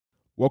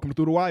Welcome to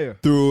Through the Wire.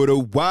 Through the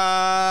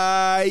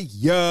Wire.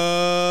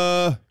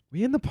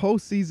 We in the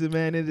postseason,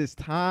 man. It is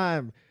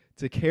time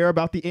to care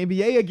about the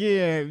NBA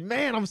again.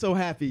 Man, I'm so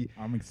happy.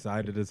 I'm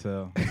excited as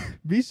hell.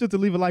 Be sure to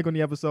leave a like on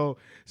the episode.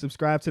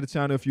 Subscribe to the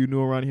channel if you're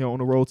new around here on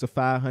the road to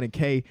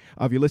 500K.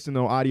 If you're listening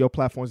on audio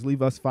platforms,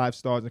 leave us 5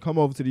 stars and come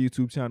over to the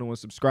YouTube channel and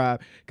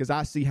subscribe because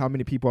I see how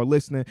many people are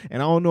listening.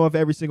 And I don't know if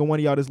every single one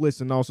of y'all that's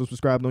listening also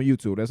subscribed on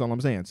YouTube. That's all I'm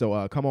saying.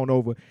 So come on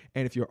over.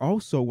 And if you're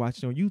also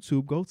watching on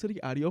YouTube, go to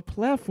the audio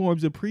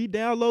platforms and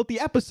pre-download the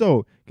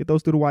episode. Get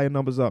those Through the Wire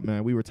numbers up,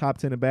 man. We were top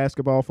 10 in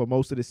basketball for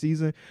most of the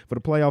season. For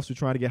the playoffs, we're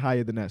trying to get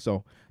higher than that.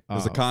 So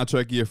it's a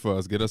contract year for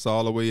us. Get us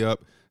all the way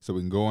up so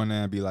we can go in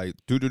there and be like,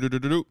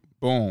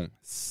 boom,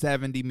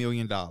 $70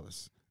 million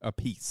a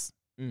piece.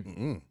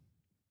 Mm-hmm.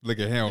 Look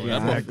at him. Yeah,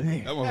 That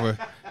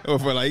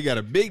motherfucker like he got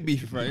a big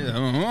beef right here.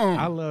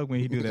 I love when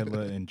he do that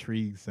little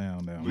intrigue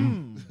sound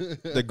down.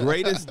 The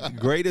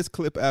greatest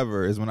clip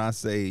ever is when I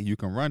say you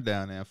can run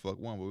down there and fuck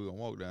one, but we're going to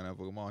walk down there and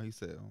fuck them all. He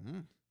said,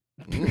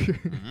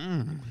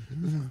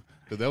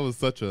 Cause that was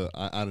such a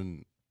I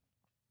didn't.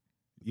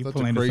 You Such a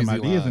planted crazy some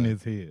ideas in line.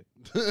 his head.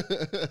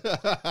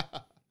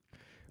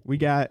 we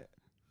got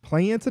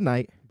playing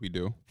tonight, We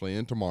do.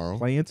 Playing tomorrow.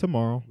 playing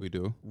tomorrow. We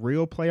do.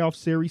 Real playoff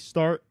series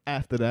start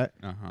after that.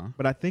 Uh-huh.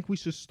 But I think we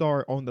should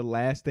start on the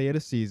last day of the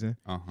season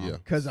Uh-huh. Yeah.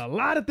 because a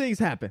lot of things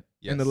happen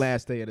in the Yes.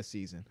 last day of the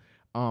season.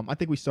 I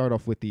think we start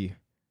off with the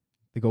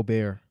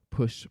Gobert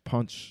push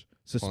punch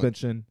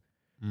suspension,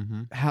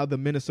 Mm-hmm. how the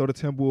Minnesota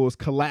Timberwolves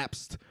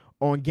collapsed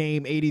on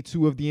game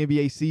 82 of the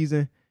NBA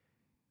season.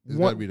 It's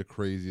What- gotta be the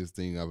craziest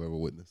thing I've ever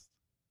witnessed.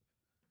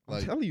 I'm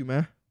Like telling you,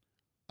 man.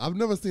 I've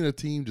never seen a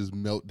team just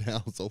melt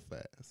down so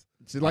fast.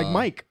 It's like Uh,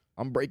 Mike.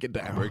 I'm breaking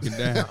down. breaking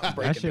down. I'm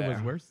breaking That shit down.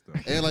 was worse though.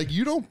 And like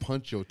you don't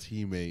punch your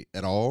teammate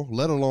at all,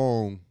 let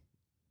alone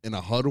in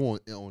a huddle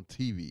on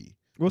TV.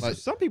 Well, Like-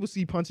 some people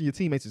see punching your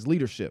teammates as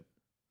leadership.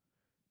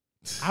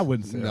 I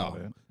wouldn't say all no.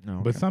 that,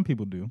 No, but some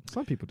people do.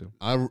 some people do.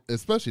 I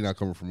especially not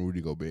coming from Rudy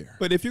Gobert.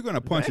 But if you're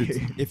gonna punch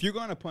Hey. if you're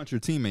gonna punch your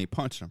teammate,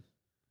 punch him,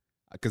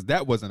 because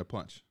that wasn't a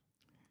punch.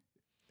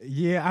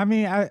 Yeah, I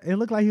mean, it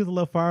looked like he was a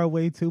little far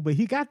away too, but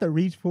he got the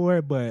reach for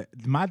it. But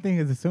my thing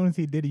is, as soon as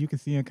he did it, you can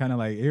see him kind of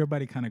like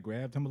everybody kind of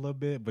grabbed him a little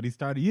bit, but he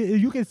started.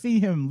 You can see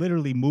him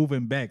literally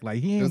moving back,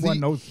 like he ain't 'Cause want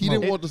no smoke. he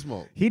didn't want the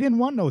smoke. He didn't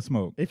want no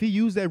smoke. If he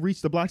used that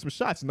reach to block some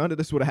shots, none of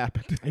this would have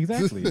happened.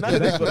 Exactly. None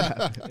of this would have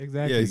happened.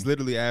 Exactly. Yeah, he's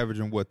literally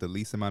averaging the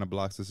least amount of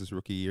blocks this his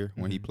rookie year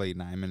when he played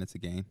 9 minutes a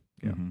game.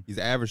 Mhm. He's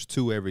averaged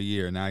 2 every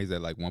year. Now he's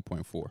at like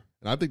 1.4.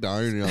 And I think the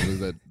irony of it is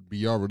that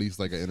BR released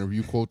like an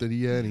interview quote that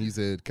he had, and he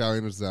said Kyle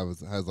Anderson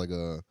has like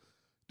a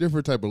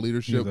different type of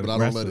leadership, He's but I don't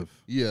let it.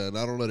 aggressive. Yeah, and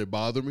I don't let it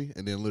bother me.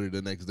 And then literally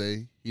the next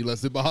day, he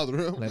lets it bother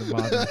him. Let it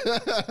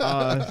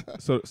bother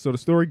him. So the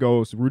story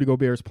goes, Rudy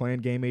Gobert is playing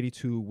game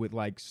 82 with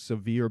like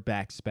severe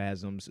back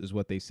spasms, is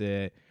what they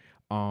said.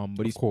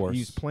 But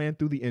he's playing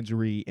through the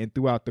injury, and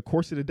throughout the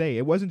course of the day,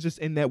 it wasn't just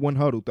in that one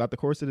huddle. Throughout the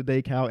course of the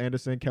day, Kyle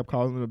Anderson kept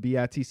calling him a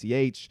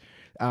bitch,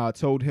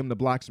 told him to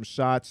block some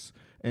shots,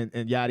 and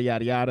yada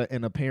yada yada.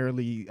 And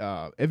apparently,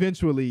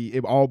 eventually,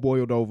 it all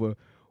boiled over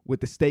with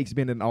the stakes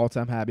being at an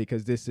all-time high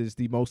because this is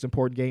the most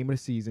important game of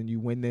the season. You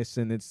win this,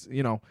 and it's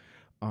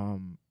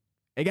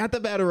it got the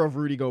better of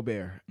Rudy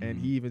Gobert, and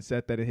he even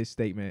said that in his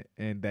statement,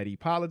 and that he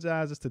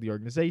apologizes to the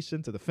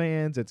organization, to the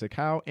fans, and to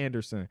Kyle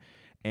Anderson.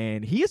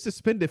 And he is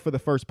suspended for the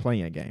first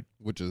play-in game,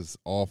 Which is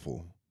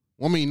awful.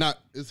 Well, I mean, not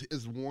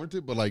it's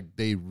warranted, but like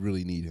they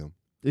really need him.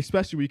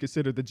 especially when you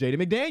consider the Jaden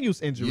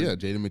McDaniels injury. Yeah,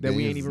 Jaden McDaniels. that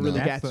we ain't even is really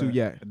not- got to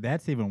yet.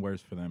 That's even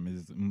worse for them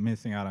is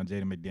missing out on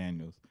Jaden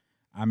McDaniels.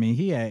 I mean,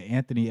 he had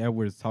Anthony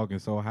Edwards talking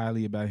so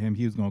highly about him.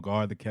 He was going to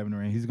guard the Kevin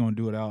Durant. He's going to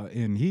do it all.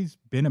 And he's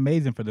been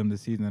amazing for them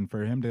this season. And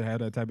for him to have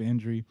that type of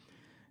injury,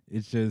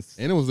 it's just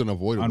And it was an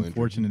avoidable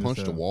Unfortunate injury. as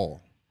Punched the hell.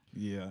 wall.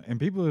 yeah. And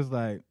people was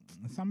like,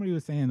 somebody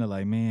was saying that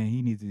like, man,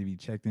 he needs to be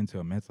checked into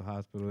a mental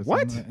hospital. Or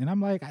What? something. And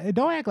I'm like,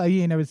 don't act like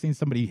he ain't never seen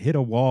somebody hit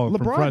a wall from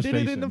LeBron did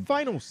frustration. it in the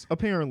finals,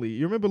 apparently.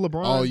 You remember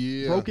LeBron Oh,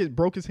 yeah.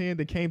 broke his hand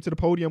and came to the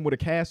podium with a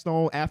cast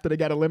on after they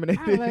got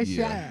eliminated? I like,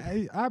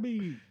 Yeah. I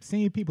be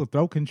seeing people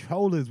throw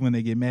controllers when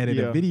they get mad at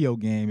Yeah. a video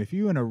game. If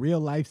you in a real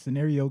life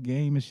scenario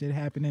game and shit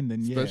happening, then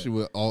yeah. Especially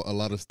with a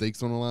lot of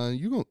stakes on the line,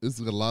 it's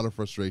a lot of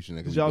frustration.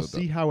 That can Did be y'all built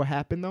see up. how it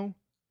happened, though?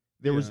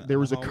 There was Yeah,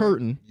 a how-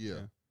 curtain, Yeah.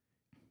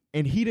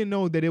 and he didn't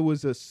know that it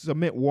was a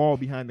cement wall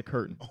behind the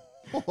curtain.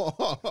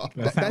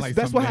 That sound like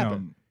that's some what damn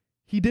happened.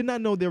 He did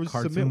not know there was a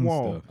cement cartoon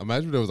wall. stuff.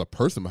 Imagine if there was a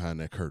person behind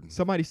that curtain.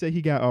 Somebody said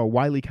he got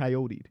Wile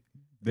Coyote.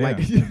 Yeah. Like-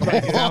 Like,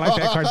 it sound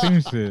like that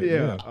cartoon shit.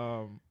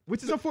 Yeah.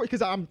 Which is unfortunate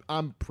because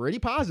I'm pretty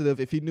positive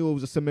if he knew it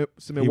was a cement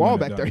He wall wouldn't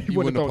back have there, done he it.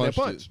 wouldn't have thrown He that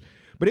wouldn't punch.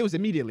 have But it was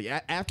immediately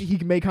after he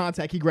made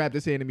contact, he grabbed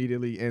his hand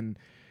immediately, and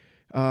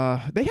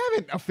they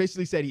haven't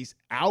officially said he's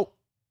out,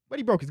 but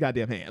he broke his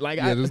goddamn hand. Like,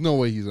 Yeah, there's no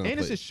way he's gonna and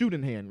it's play. a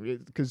shooting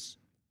hand because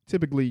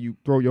typically you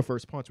throw your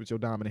first punch with your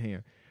dominant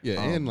hand. Yeah,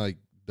 um, and like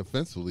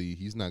defensively,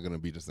 he's not gonna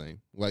be the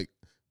same. Like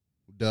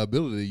the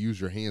ability to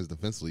use your hands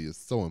defensively is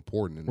so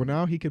important. And Well,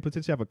 now he could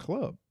potentially have a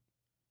club.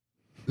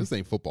 this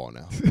ain't football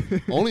now.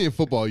 Only in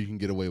football you can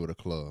get away with a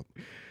club.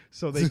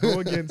 So they go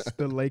against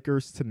the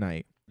Lakers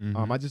tonight.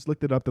 Mm-hmm. I just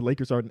looked it up. The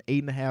Lakers are an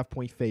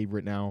 8.5-point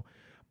favorite now.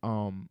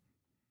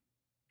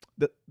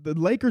 The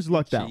Lakers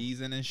lucked out.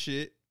 Cheesing and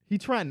shit. He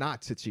tried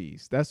not to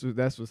cheese. That's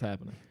what's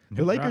happening.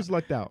 The Lakers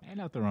lucked out. Ain't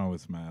nothing wrong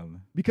with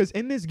smiling. Because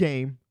in this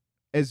game,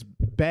 as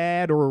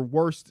bad or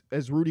worse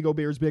as Rudy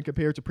Gobert has been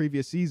compared to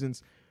previous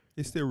seasons,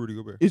 it's still Rudy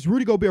Gobert. It's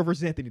Rudy Gobert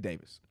versus Anthony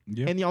Davis.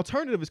 Yep. And the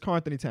alternative is Karl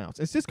Anthony Towns.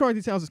 And since Karl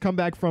Anthony Towns has come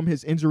back from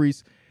his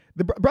injuries,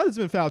 the brother's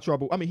been in foul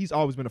trouble. I mean, he's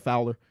always been a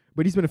fouler,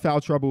 but he's been in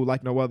foul trouble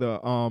like no other.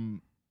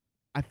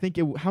 I think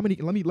how many?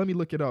 Let me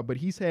look it up. But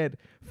he's had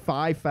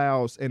 5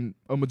 fouls in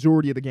a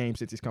majority of the games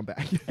since he's come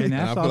back. And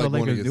that's all the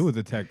Lakers do is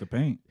attack the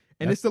paint.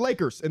 And it's the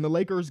Lakers, and the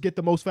Lakers get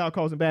the most foul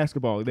calls in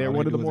basketball. They're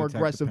one of the more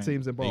aggressive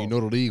teams in ball. And you know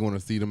the league want to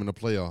see them in the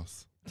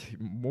playoffs.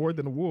 More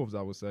than the Wolves,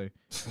 I would say.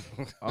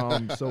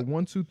 So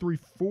 1, 2, 3,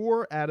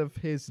 4 out of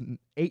his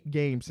 8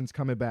 games since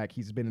coming back,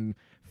 he's been in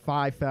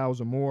 5 fouls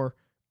or more.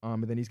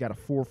 And then he's got a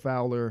 4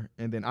 fouler.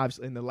 And then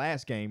obviously in the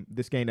last game,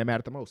 this game that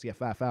mattered the most, he had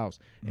 5 fouls.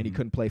 And he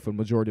couldn't play for the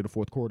majority of the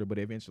fourth quarter, but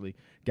eventually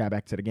got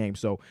back to the game.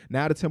 So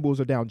now the Timberwolves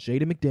are down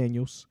Jaden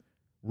McDaniels,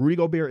 Rudy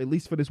Gobert, at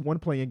least for this one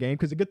play-in game.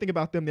 Because the good thing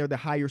about them, they're the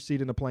higher seed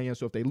in the play-in.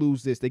 So if they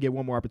lose this, they get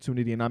one more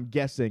opportunity. And I'm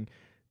guessing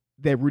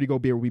that Rudy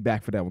Gobert will be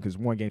back for that one because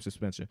 1 game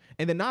suspension.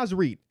 And then Naz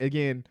Reid,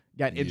 again,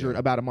 got injured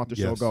about a month or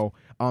so ago.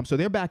 So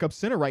their backup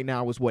center right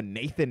now is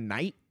Nathan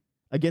Knight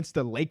against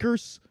the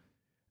Lakers.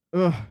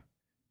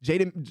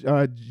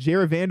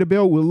 Jared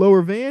Vanderbilt with low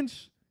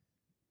revenge.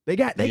 They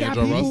got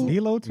people.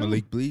 D'Lo too.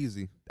 Malik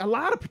Beasley. A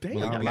lot of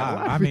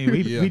I mean,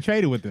 we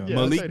traded with them. Yeah,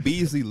 Malik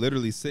Beasley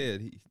literally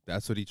said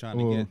that's what he's trying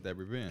to get, that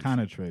revenge.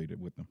 Kind of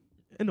traded with them.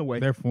 In a way.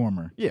 They're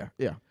former. Yeah.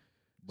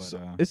 But, so,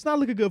 it's not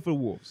looking good for the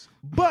Wolves.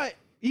 But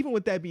even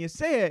with that being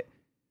said,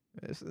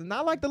 it's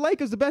not like the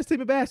Lakers, the best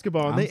team in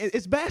basketball.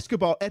 It's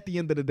basketball at the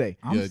end of the day.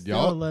 I'm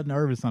still a little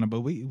nervous on it,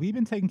 but we've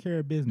been taking care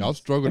of business. Y'all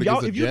struggle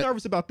against if you're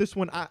nervous about this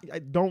one, I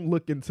don't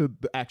look into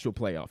the actual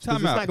playoffs.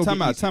 Time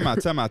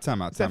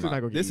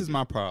out. This is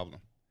my problem.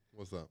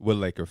 What's up? With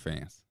Laker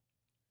fans.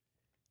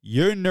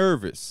 You're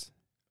nervous,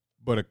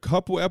 but a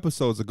couple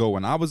episodes ago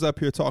when I was up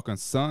here talking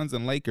Suns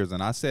and Lakers,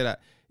 and I said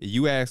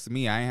you asked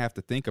me, I didn't have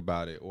to think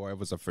about it, or it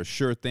was a for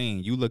sure thing.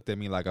 You looked at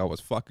me like I was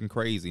fucking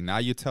crazy. Now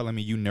you're telling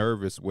me you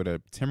nervous with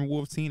a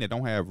Timberwolves team that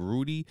don't have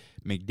Rudy,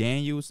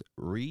 McDaniels,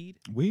 Reed.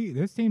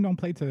 This team don't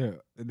play to their.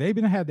 They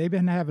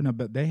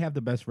have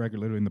the best record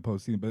literally in the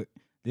postseason, but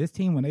this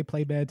team when they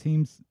play bad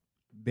teams,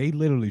 they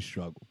literally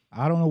struggle.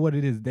 I don't know what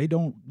it is. They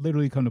don't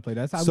literally come to play.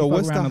 That's how. So we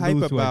what's the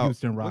hype about?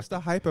 Houston Rockets. What's the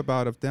hype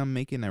about of them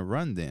making a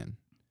run then?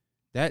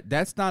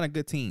 That's not a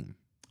good team.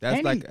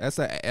 That's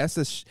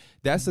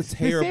a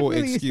terrible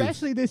excuse.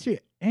 Especially this year,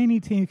 any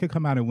team could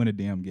come out and win a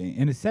damn game.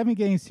 In a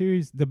 7-game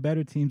series, the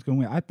better teams can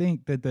win. I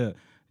think that the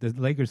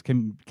Lakers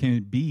can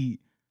be.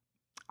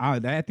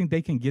 I think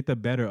they can get the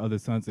better of the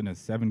Suns in a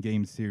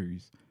 7-game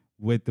series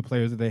with the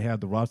players that they have,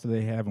 the roster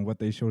they have, and what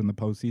they showed in the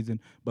postseason.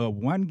 But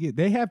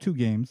they have 2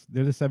 games.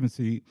 They're the 7th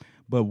seed.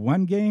 But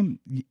 1 game,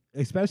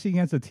 especially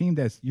against a team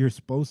you're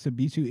supposed to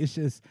beat you, it's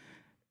just.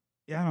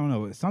 I don't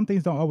know. Some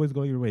things don't always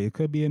go your way. It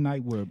could be a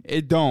night where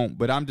it don't.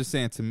 But I'm just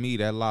saying, to me,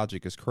 that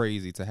logic is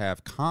crazy to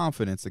have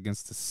confidence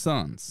against the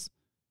Suns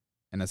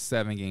in a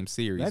 7-game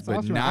series,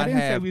 but not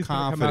have confidence.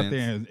 Come out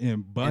there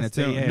and bust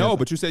no,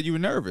 but you said you were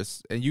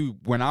nervous, and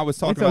when I was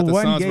talking about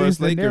the Suns versus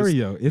Lakers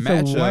it's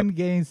matchup, a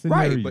 1-game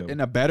scenario, right?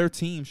 But a better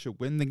team should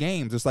win the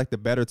game, just like the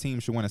better team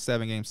should win a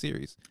 7-game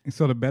series.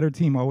 So the better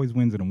team always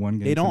wins in a 1-game.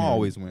 They don't scenario.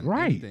 always win,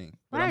 right? Anything.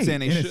 Right. I'm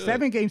saying they in should. a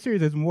 7-game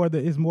series, it's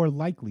more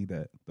likely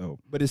that though.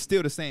 But it's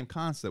still the same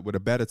concept with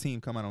a better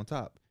team coming on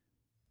top.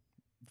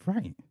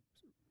 Right.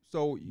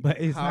 So, but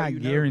it's not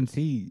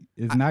guaranteed.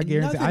 It's not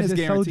guaranteed. I just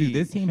told you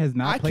this team has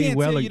not played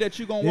well. I can't tell you that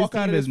you're gonna walk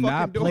out of this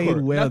fucking door. Played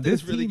well.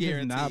 This team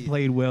has not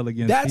played well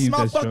against. That's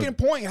my fucking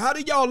point. How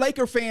do y'all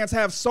Laker fans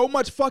have so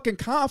much fucking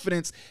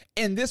confidence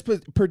in this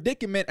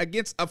predicament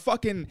against a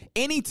fucking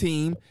any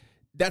team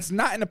that's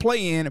not in the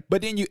play-in,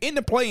 but then you in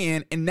the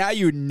play-in and now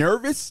you're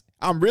nervous?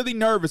 I'm really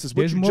nervous. Is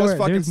what you just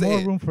fucking said.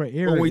 There's more room for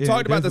error. When we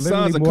talked about the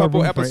Suns a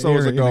couple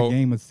episodes ago, in a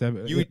game of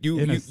 7, you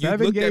in a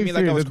 7 looked game at me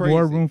like I was there's crazy.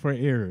 more room for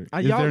error.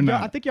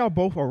 I think y'all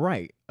both are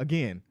right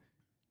again,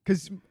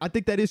 because I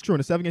think that is true. In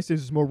a 7-game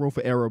series, there's more room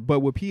for error. But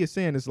what P is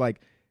saying is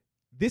like,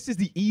 this is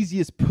the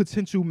easiest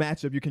potential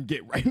matchup you can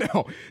get right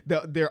now.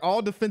 They're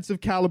all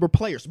defensive caliber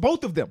players.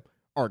 Both of them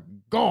are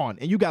gone,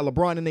 and you got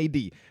LeBron and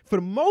AD. For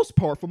the most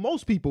part, for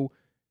most people,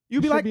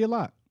 you'd be like, be a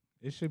lot.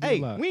 It should be hey,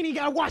 a lot. we ain't even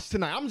got to watch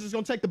tonight. I'm just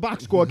going to check the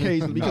box score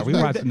occasionally. Because we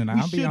watching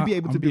tonight. We should be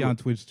able to be on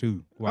Twitch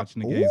too,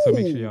 watching the game. So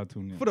make sure y'all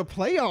tune in. For the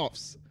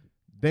playoffs.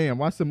 Damn,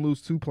 watch them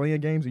lose 2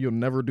 playing games and you'll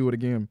never do it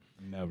again.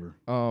 Never.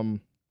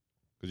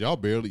 Because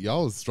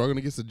y'all was struggling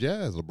against the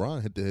Jazz.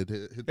 LeBron hit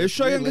the They're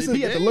struggling against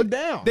he had to look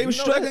down. They were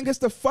struggling against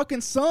the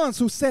fucking Suns,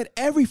 who said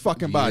every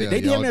fucking body.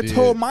 They damn near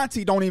told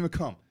Monty, don't even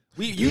come.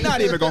 You're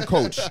not even gonna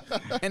coach,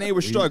 and they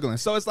were struggling.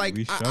 So it's like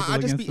I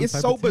just it's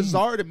so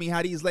bizarre to me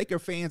how these Laker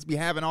fans be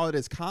having all of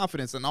this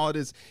confidence and all of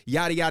this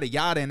yada yada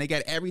yada, and they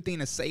got everything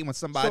to say when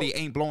somebody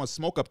ain't blowing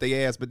smoke up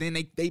their ass, but then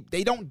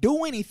they don't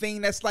do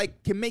anything that's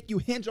like can make you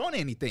hinge on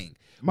anything.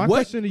 My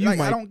question to you, Mike,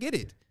 I don't get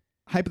it.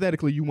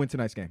 Hypothetically, you win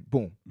tonight's game.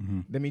 Boom.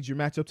 That means you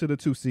match up to the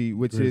 2 seed,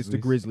 which is the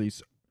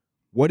Grizzlies.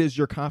 What is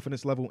your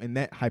confidence level in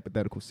that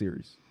hypothetical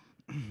series?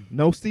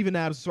 No Steven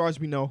Adams, as far as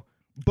we know,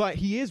 but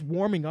he is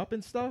warming up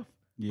and stuff.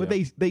 Yeah. But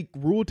they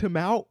ruled him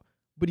out,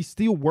 but he's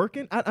still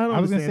working. I don't. I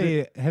was gonna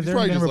say, has there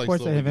been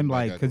reports of him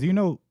like because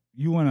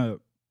you wanna.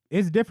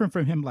 It's different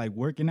from him like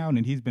working out,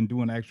 and he's been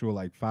doing actual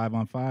like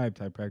 5-on-5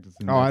 type practices.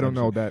 Oh, I don't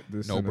know that.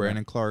 No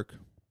Brandon Clark.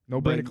 No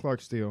Brandon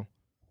Clark still.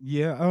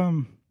 Yeah.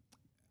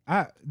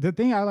 The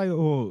thing I like,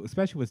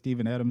 especially with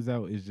Steven Adams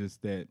out, is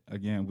just that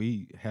again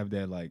we have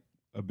that like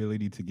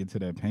ability to get to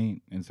that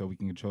paint, and so we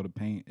can control the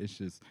paint. It's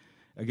just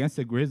against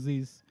the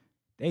Grizzlies.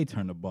 They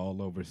turn the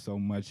ball over so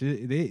much.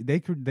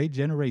 They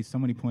generate so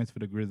many points for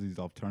the Grizzlies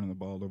off turning the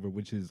ball over,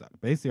 which is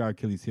basically our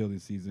Achilles heel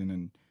this season.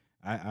 And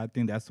I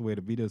think that's the way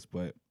to beat us.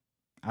 But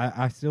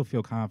I still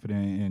feel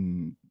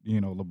confident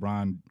in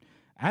LeBron.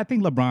 I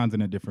think LeBron's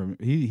in a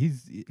different.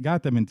 He's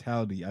got the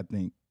mentality. I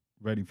think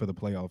ready for the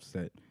playoff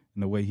set.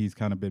 And the way he's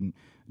kind of been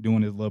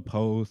doing his little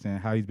posts and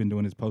how he's been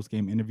doing his post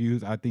game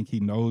interviews, I think he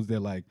knows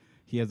that like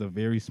he has a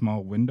very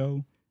small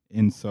window,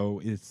 and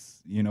so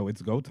it's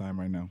it's go time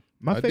right now.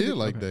 I did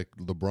like that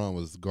LeBron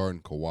was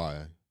guarding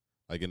Kawhi,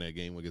 like in that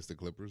game against the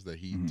Clippers, that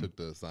he took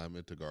the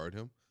assignment to guard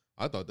him.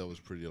 I thought that was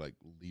pretty like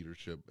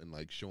leadership and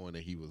like showing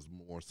that he was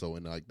more so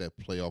in like that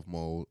playoff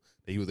mode,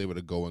 that he was able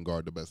to go and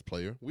guard the best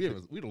player.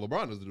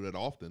 LeBron doesn't do that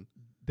often.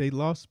 They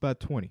lost by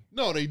 20.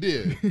 No, they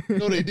did.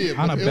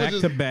 On a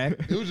back-to-back.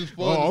 It was just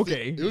fun.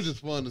 It was just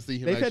fun to see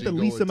him. They've had the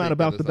least amount of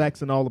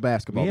back-to-backs in all of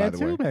basketball, by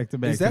the way.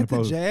 Back-to-backs. Is that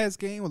the Jazz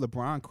game where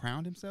LeBron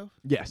crowned himself?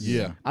 Yes.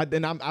 Yeah.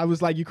 I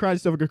was like, you cried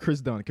yourself against Chris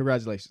Dunn.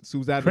 Congratulations. Who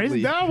was out of the league.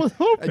 Chris Dunn was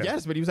hooping.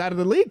 Yes, but he was out of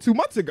the league 2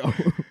 months ago.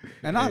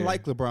 And I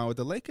like LeBron. With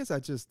the Lakers,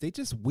 they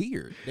just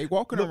weird. They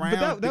walking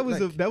around. But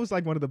that was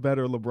like one of the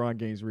better LeBron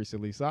games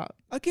recently. So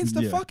against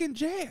the fucking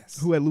Jazz,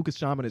 who had Lucas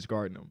Chamanich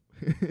guarding him.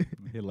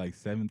 Hit like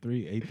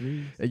 7-3, 8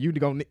 threes. And you're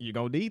gonna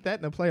need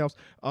that in the playoffs.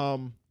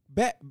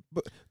 But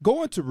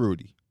going to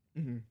Rudy.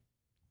 Mm-hmm.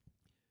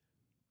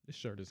 This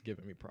shirt is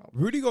giving me problems.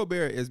 Rudy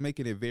Gobert is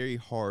making it very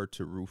hard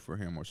to root for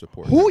him or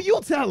support him. Who you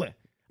telling?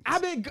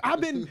 I've been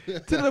to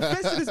the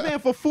defense of this man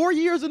for 4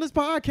 years on this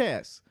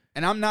podcast.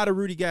 And I'm not a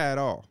Rudy guy at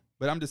all.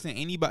 But I'm just saying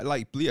anybody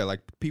like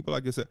people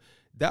like this,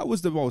 that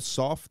was the most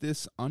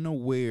softest,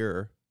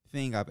 unaware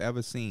thing I've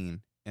ever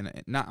seen. And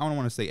I don't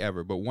want to say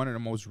ever, but one of the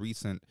most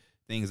recent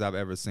things I've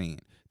ever seen.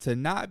 To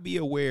not be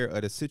aware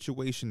of the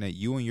situation that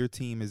you and your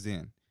team is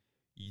in.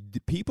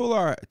 People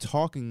are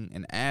talking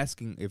and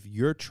asking if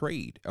your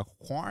trade,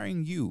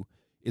 acquiring you,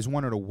 is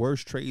one of the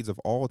worst trades of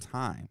all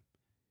time.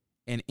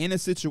 And in a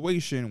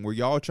situation where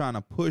y'all trying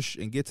to push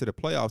and get to the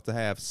playoffs to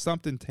have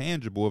something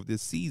tangible of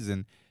this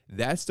season,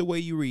 that's the way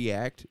you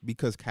react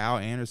because Kyle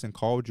Anderson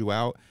called you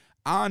out.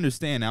 I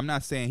understand. I'm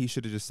not saying he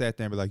should have just sat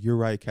there and be like, you're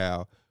right,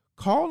 Kyle.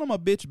 Call him a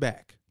bitch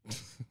back.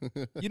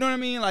 You know what I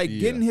mean? Like,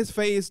 get in his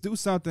face, do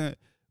something.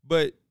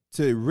 But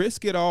to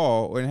risk it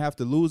all and have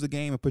to lose a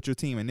game and put your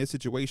team in this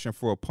situation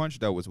for a punch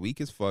that was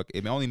weak as fuck,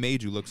 it only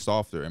made you look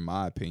softer, in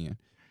my opinion.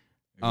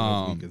 It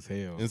was weak as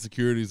hell.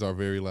 Insecurities are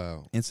very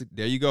loud.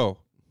 There you go.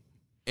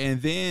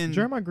 And then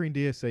Jeremiah Green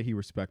did say he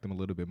respect him a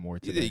little bit more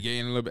today. He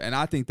gained a little bit, and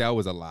I think that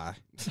was a lie.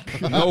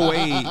 No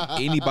way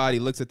anybody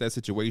looks at that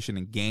situation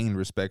and gain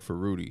respect for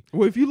Rudy.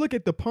 Well, if you look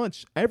at the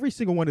punch, every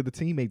single one of the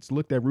teammates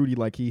looked at Rudy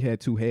like he had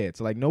two heads.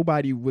 Like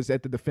nobody was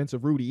at the defense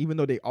of Rudy, even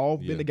though they all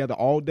been together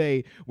all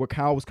day where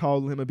Kyle was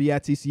calling him a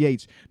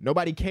BITCH.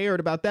 Nobody cared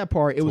about that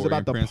part. It was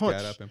about the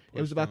punch. It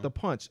was about the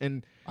punch.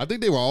 And I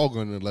think they were all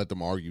going to let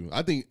them argue.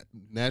 I think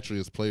naturally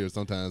as players,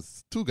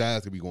 sometimes two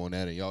guys could be going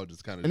at it. And y'all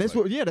just kind of. And that's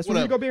what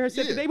Rudy Gobert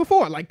said the day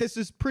before. Like this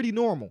is pretty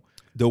normal.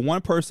 The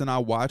one person I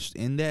watched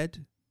in that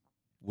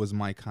was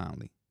Mike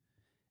Conley.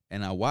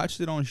 And I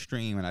watched it on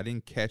stream, and I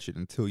didn't catch it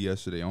until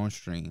yesterday on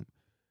stream.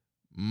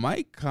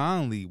 Mike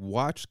Conley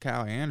watched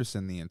Kyle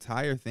Anderson the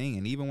entire thing,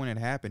 and even when it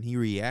happened, he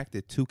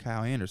reacted to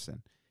Kyle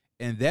Anderson.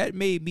 And that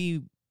made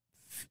me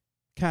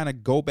kind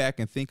of go back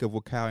and think of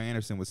what Kyle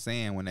Anderson was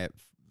saying when that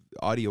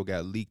audio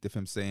got leaked of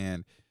him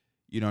saying,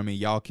 you know what I mean,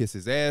 y'all kiss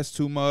his ass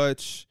too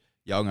much,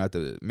 y'all gonna have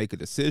to make a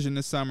decision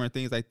this summer and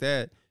things like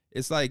that.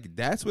 It's like,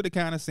 that's what it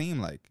kind of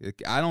seemed like.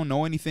 I don't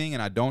know anything,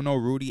 and I don't know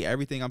Rudy.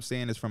 Everything I'm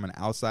saying is from an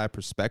outside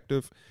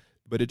perspective,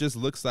 but it just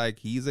looks like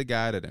he's a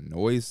guy that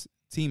annoys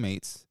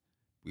teammates.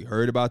 We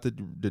heard about the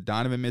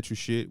Donovan Mitchell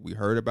shit. We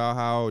heard about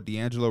how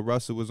D'Angelo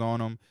Russell was on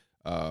him.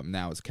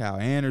 Now it's Kyle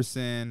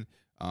Anderson.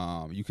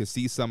 You can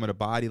see some of the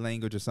body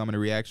language or some of the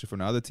reaction from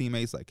the other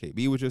teammates, like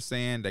KB was just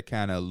saying, that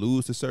kind of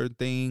alludes to certain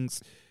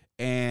things.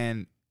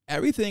 And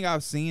everything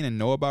I've seen and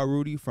know about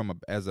Rudy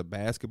as a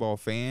basketball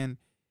fan,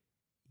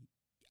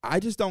 I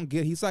just don't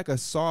get. He's like a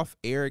soft,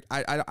 arrogant.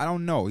 I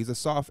don't know. He's a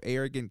soft,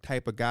 arrogant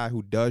type of guy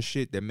who does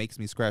shit that makes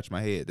me scratch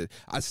my head. That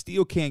I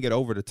still can't get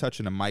over the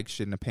touching the mic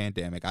shit in the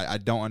pandemic. I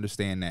don't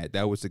understand that.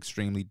 That was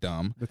extremely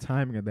dumb. The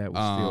timing of that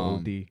was still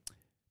OD.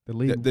 The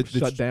league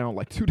shut down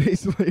like 2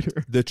 days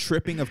later. The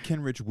tripping of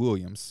Kenrich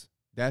Williams,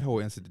 that whole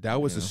incident,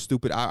 that was a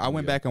stupid. I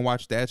went back and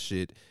watched that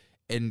shit.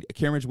 And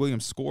Kenrich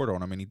Williams scored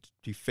on him, and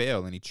he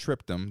fell, and he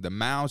tripped him. The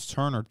Miles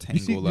Turner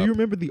tangle up. Do you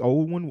remember the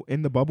old one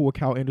in the bubble where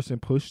Kyle Anderson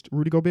pushed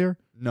Rudy Gobert?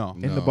 No.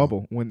 In the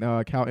bubble, when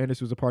Kyle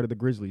Anderson was a part of the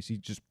Grizzlies, he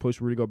just pushed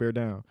Rudy Gobert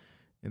down,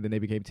 and then they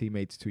became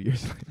teammates 2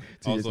 years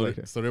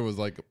later. So there was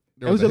like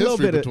it was a little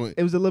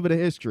bit of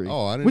history.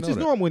 Oh, I didn't which know is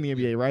that. normal in the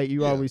NBA, right?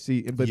 You always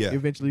see, but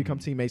eventually you become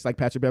teammates like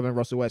Patrick Beverley and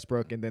Russell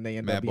Westbrook, and then they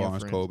end up being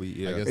friends. Kobe.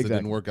 Yeah, I guess it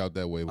didn't work out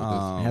that way with this.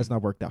 It has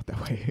not worked out that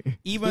way.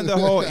 Even the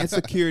whole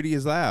insecurity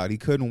is loud. He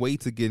couldn't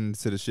wait to get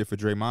into the shit for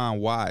Draymond.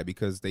 Why?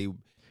 Because they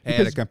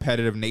had a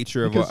competitive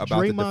nature about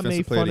Draymond the defensive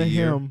made player fun of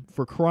him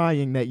for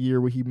crying that year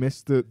when he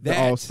missed the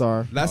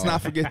All-Star. Let's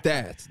not forget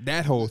that.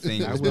 That whole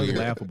thing That was was weird.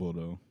 laughable,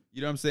 though.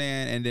 You know what I'm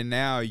saying? And then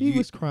now he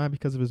was crying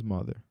because of his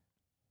mother.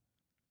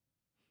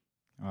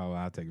 Oh,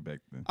 I'll take it back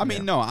then. I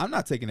mean, no, I'm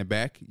not taking it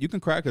back. You can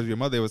cry because your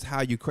mother. It was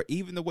how you cry.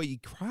 Even the way you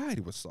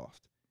cried was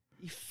soft.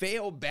 He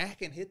fell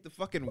back and hit the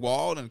fucking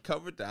wall and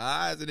covered the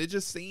eyes, and it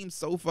just seemed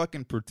so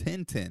fucking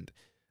pretend.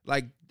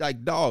 Like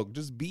dog,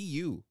 just be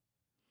you,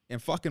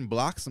 and fucking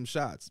block some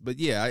shots. But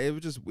yeah, it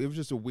was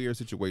just a weird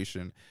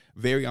situation.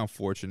 Very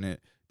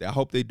unfortunate. I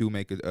hope they do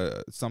make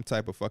some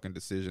type of fucking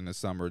decision this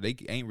summer. They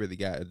ain't really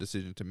got a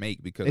decision to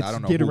make because I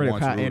don't know who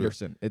wants Kyle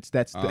Anderson.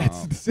 That's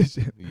the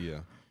decision. Yeah.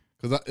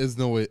 Because there's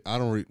no way. I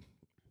don't.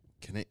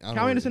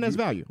 Kyle Anderson has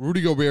value.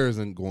 Rudy Gobert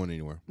isn't going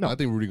anywhere. No, I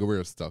think Rudy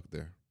Gobert is stuck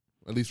there,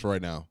 at least for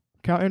right now.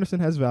 Kyle Anderson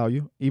has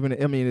value.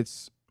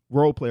 It's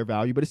role player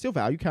value, but it's still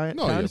value. Kyle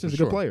Anderson's a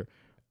good player.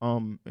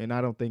 And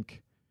I don't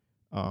think.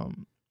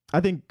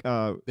 I think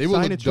they will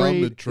sign a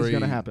trade is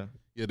going to happen.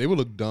 Yeah, they would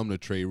look dumb to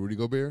trade Rudy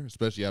Gobert,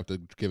 especially after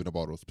giving up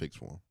all those picks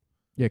for him.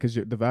 Yeah, because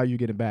the value you're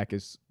getting back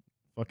is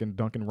fucking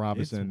Duncan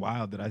Robinson. It's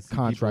wild that I see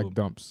contract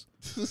dumps.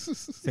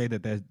 Say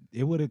that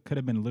it could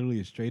have been literally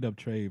a straight up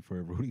trade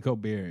for Rudy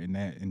Gobert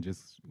and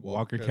just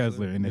Walker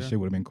Kessler, and that shit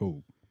would have been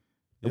cool.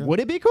 Yeah. Would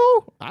it be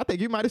cool? I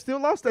think you might have still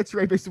lost that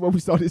trade based on what we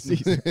saw this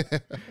season.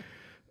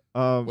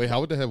 Wait,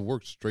 how would that have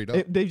worked straight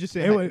up? They just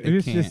said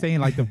it's just saying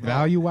like the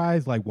value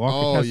wise, like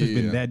Walker Kessler's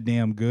been that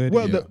damn good.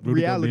 Well, the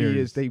reality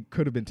is they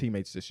could have been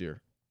teammates this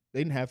year. They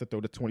didn't have to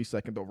throw the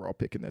 22nd overall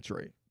pick in that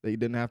trade. They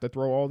didn't have to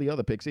throw all the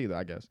other picks either,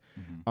 I guess.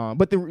 Mm-hmm.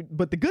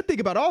 But the good thing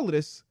about all of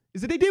this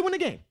is that they did win the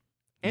game.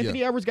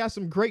 Anthony Edwards got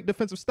some great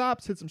defensive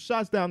stops, hit some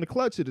shots down the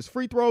clutch, hit his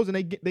free throws,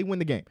 and they win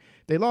the game.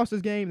 They lost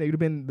this game. They would have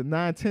been the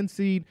 9-10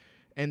 seed,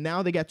 and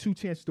now they got 2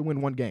 chances to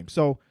win one game.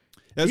 So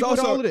there's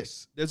also all of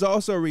this. There's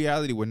also a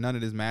reality where none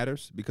of this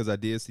matters because I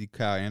did see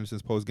Kyle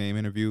Anderson's post-game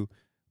interview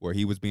where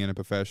he was being a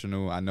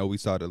professional. I know we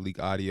saw the leak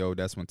audio.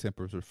 That's when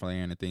tempers were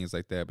flaring and things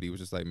like that. But he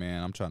was just like,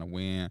 man, I'm trying to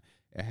win.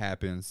 It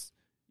happens.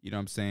 You know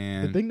what I'm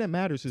saying? The thing that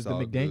matters is the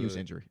McDaniels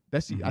injury. I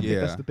think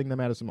that's the thing that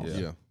matters the most.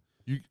 Yeah.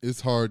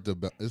 It's hard to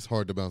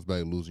bounce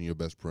back losing your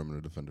best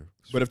perimeter defender.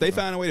 But if they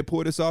find a way to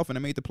pull this off and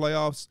they make the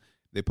playoffs,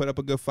 they put up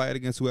a good fight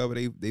against whoever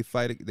they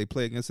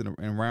play against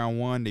in round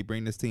one. They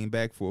bring this team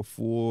back for a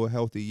full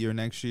healthy year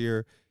next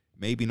year.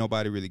 Maybe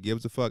nobody really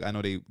gives a fuck. I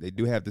know they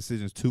do have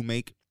decisions to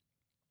make,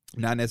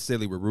 not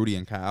necessarily with Rudy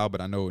and Kyle,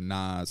 but I know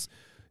Nas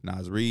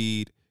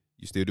Reed.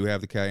 You still do have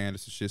the Kyle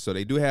Anderson shit, so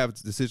they do have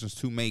decisions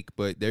to make.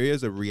 But there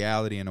is a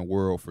reality in a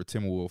world for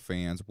Timberwolves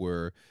fans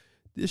where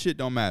this shit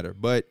don't matter.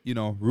 But,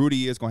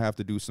 Rudy is going to have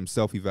to do some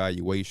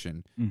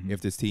self-evaluation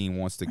if this team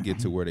wants to get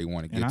to where they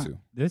want to get to.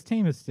 This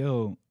team is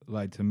still,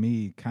 like, to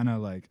me, kind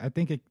of like, I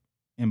think it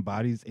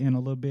embodies in a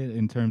little bit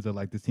in terms of,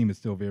 like, this team is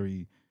still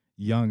very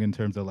young in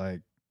terms of,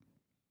 like,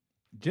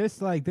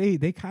 just, like,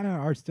 they kind of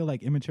are still,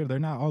 like, immature. They're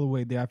not all the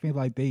way there. I feel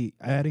like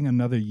adding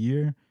another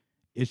year,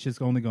 it's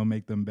just only going to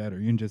make them better.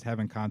 You're just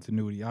having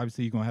continuity.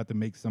 Obviously, you're going to have to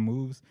make some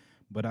moves,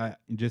 but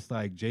just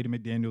like Jaden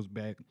McDaniels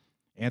back,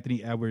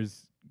 Anthony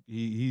Edwards,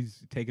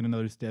 he's taking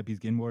another step. He's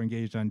getting more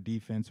engaged on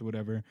defense or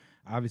whatever.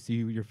 Obviously,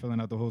 you're filling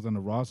out the holes on the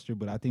roster,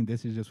 but I think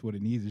this is just what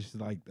it needs. It's just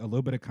like a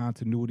little bit of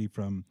continuity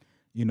from,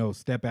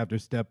 step after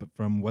step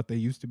from what they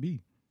used to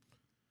be.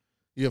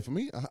 Yeah, for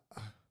me,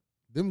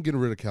 them getting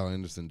rid of Kyle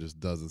Anderson just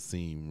doesn't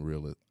seem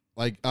real.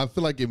 Like, I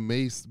feel like it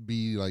may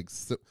be like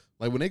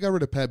when they got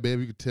rid of Pat Bev,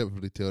 you could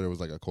definitely tell there was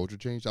like a culture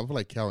change. I feel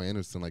like Kyle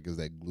Anderson is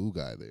that glue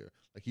guy there.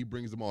 Like, he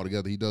brings them all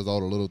together. He does all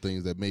the little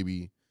things that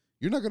maybe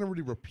you're not going to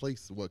really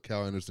replace what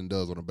Kyle Anderson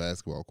does on a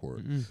basketball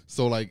court. Mm-hmm.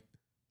 So, like,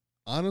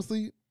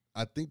 honestly,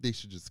 I think they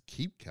should just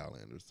keep Kyle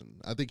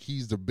Anderson. I think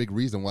he's the big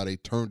reason why they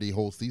turned the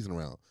whole season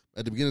around.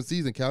 At the beginning of the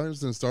season, Kyle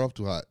Anderson started off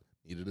too hot.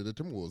 Neither did the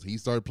Timberwolves. He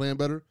started playing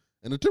better,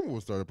 and the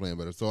Timberwolves started playing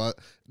better. So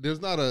there's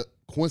not a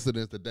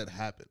coincidence that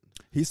happened.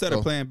 He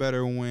started playing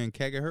better when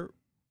Cat got hurt.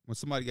 When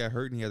somebody got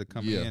hurt and he had to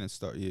come in and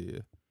start.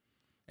 Yeah.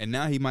 And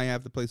now he might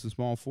have to play some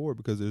small forward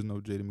because there's no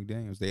Jaden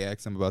McDaniels. They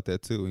asked him about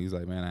that too. He's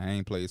like, man, I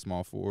ain't played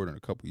small forward in a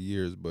couple of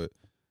years, but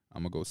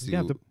I'm going to go see. You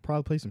have to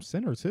probably play some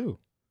center too.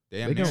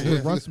 They're going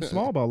to run some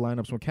small ball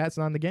lineups when Cat's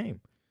not in the game.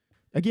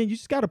 Again, you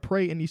just got to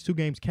pray in these 2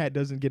 games Cat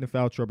doesn't get in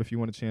foul trouble if you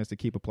want a chance to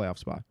keep a playoff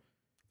spot.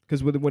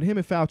 Because with him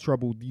in foul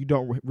trouble, you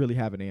don't really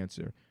have an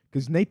answer.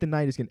 Because Nathan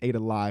Knight is getting ate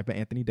alive by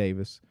Anthony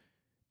Davis.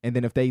 And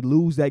then if they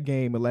lose that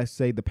game, and let's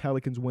say the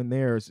Pelicans win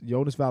theirs,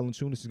 Jonas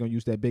Valanciunas is going to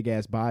use that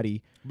big-ass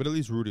body. But at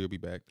least Rudy will be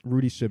back.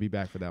 Rudy should be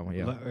back for that one,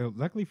 yeah.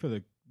 Luckily for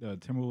the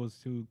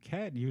Timberwolves, too,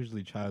 Cat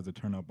usually tries to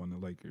turn up on the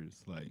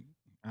Lakers. Like,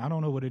 I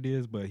don't know what it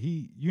is, but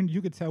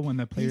you could tell when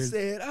the players. He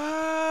said,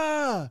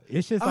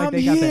 it's just like I'm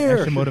they got that here,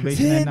 extra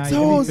motivation 10 that night.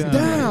 toes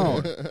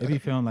down. They be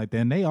feeling like that.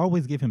 And they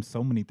always give him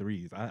so many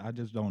threes. I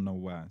just don't know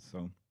why.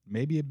 So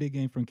maybe a big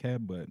game from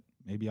Cat, but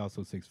maybe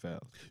also 6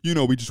 fouls.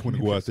 We just want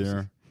to go out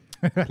there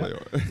and play.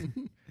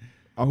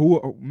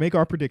 Who make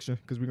our prediction,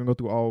 because we're going to go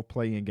through all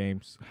play-in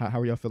games. How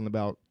are y'all feeling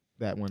about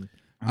that one?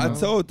 I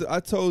told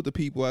the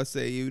people, I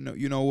say, you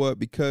know what,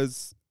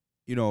 because,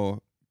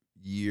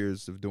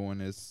 years of doing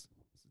this,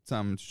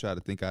 time to try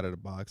to think out of the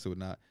box or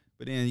not.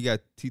 But then you got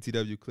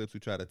TTW clips who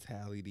try to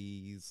tally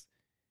these.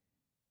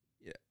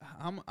 Yeah,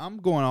 I'm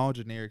going all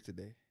generic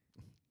today.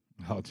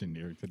 All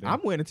generic today.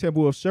 I'm wearing a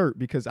Timberwolves shirt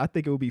because I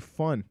think it would be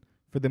fun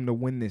for them to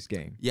win this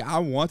game. Yeah, I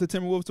want the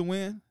Timberwolves to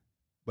win,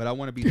 but I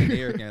want to be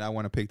generic and I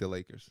want to pick the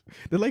Lakers.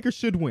 The Lakers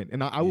should win,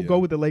 and I will go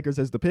with the Lakers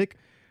as the pick.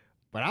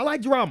 But I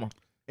like drama.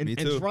 Me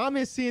too. And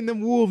drama is seeing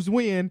them Wolves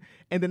win,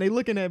 and then they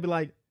looking at it be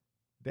like,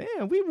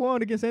 damn, we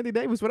won against Anthony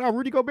Davis without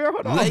Rudy Gobert.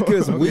 Hold on.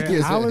 Lakers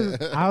weakest. I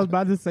was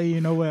about to say,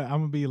 you know what? I'm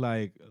gonna be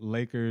like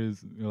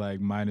Lakers like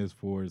 -4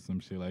 or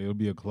some shit. Like it'll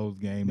be a close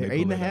game. They're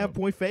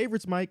 8.5-point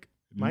favorites, Mike.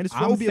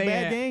 -4 will be a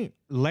bad game.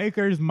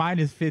 Lakers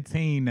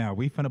 -15 now.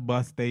 We finna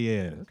bust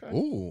their ass. Okay.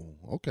 Ooh,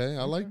 okay.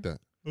 I like that.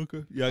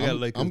 Okay. Yeah, I got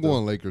Lakers. I'm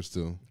going Lakers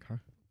too. Okay.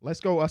 Let's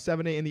go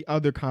 7-8 in the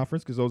other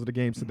conference because those are the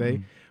games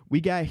today. We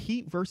got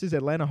Heat versus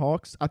Atlanta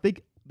Hawks. I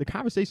think the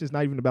conversation is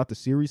not even about the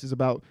series. It's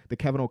about the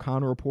Kevin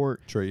O'Connor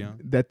report. Trae Young.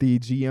 That the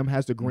GM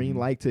has the green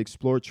light to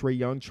explore Trae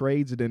Young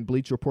trades, and then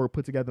Bleacher Report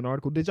put together an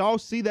article. Did y'all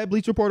see that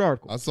Bleacher Report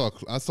article? I saw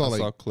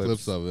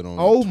clips of it on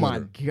Oh Twitter. my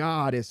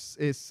God.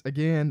 It's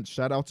again,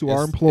 shout out to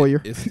our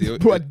employer. It's still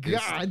but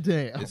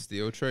goddamn. It's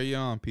still Trae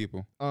Young,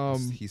 people.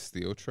 He's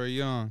still Trae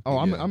Young. Oh,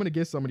 I'm gonna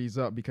get some of these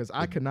up because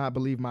I could not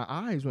believe my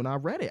eyes when I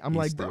read it. I'm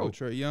like, bro,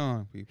 Trae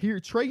Young, people. Here,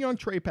 Trae Young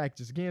trade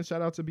packages. Again,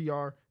 shout out to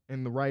BR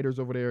and the writers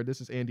over there.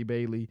 This is Andy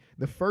Bailey.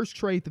 The first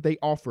trade that they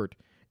offered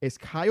is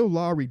Kyle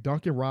Lowry,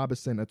 Duncan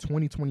Robinson, a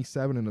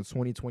 2027 and a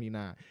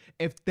 2029.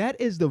 If that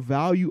is the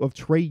value of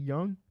Trae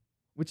Young,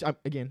 which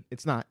again,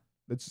 it's not.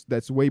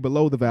 That's way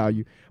below the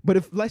value. But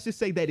if let's just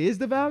say that is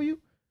the value,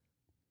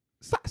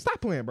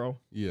 stop playing, bro.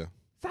 Yeah,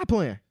 stop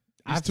playing.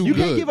 You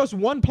can't give us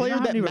one player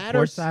that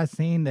matters. I've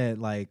seen that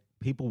like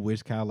people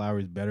wish Kyle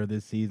Lowry's better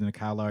this season.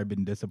 Kyle Lowry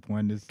been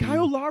disappointed this season.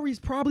 Kyle Lowry's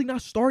probably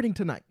not starting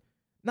tonight.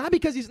 Not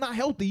because he's not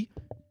healthy.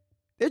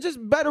 They're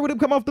just better with him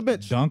come off the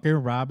bench. Duncan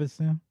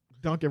Robinson.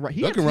 He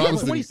had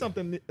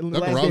 20-something in the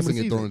last game of the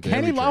season.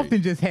 Kenny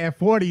Lofton just had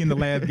 40 in the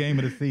last game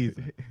of the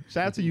season.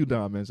 Shout out to you,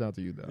 Don, man. Shout out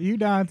to you, Don.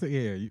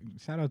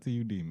 Shout out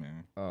to UD,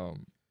 man.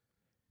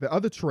 The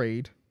other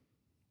trade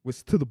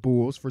was to the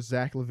Bulls for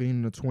Zach LaVine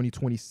in the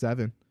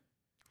 2027.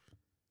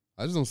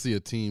 I just don't see a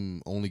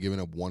team only giving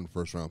up one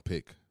first-round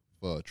pick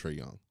for Trae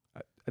Young.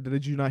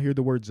 Did you not hear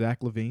the word Zach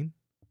LaVine?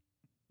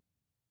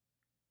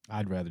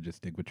 I'd rather just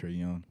stick with Trae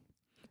Young.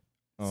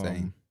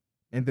 Same.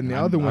 And then the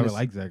other one is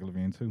like Zach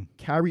LaVine too.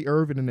 Kyrie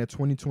Irving in that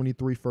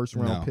 2023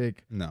 first-round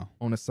pick. No.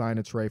 On a sign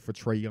and trade for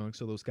Trae Young.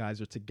 So those guys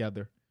are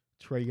together.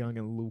 Trae Young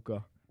and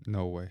Luka.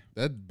 No way.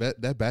 That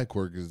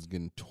backcourt is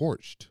getting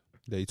torched.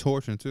 They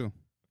torching too.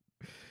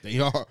 They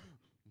are.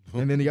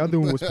 And then the other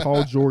one was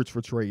Paul George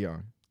for Trae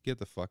Young. Get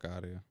the fuck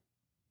out of here.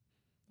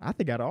 I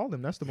think out of all of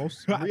them, that's the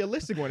most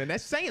realistic one, and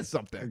that's saying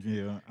something.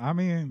 Yeah, I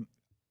mean,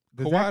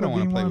 Kawhi don't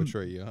want to play with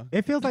Trae Young.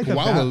 It feels like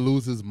Kawhi would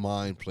lose his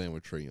mind playing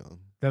with Trae Young.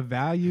 The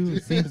value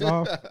seems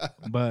off,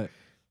 but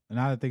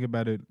now that I think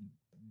about it,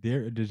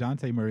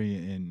 DeJounte Murray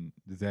and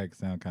Zach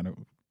sound kind of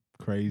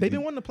crazy. They've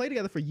been wanting to play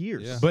together for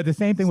years. Yeah. But the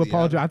same thing with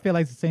Paul George. I feel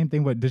like it's the same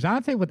thing with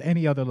DeJounte. With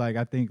any other,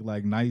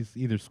 nice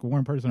either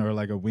scoring person or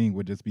like a wing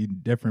would just be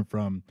different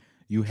from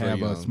you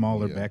have a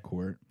smaller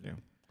backcourt. Yeah.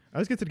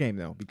 Let's get to the game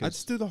though, because I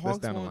just do the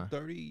Hawks on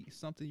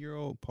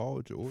 30-something-year-old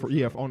Paul George.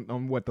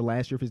 On what, the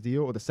last year of his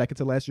deal or the second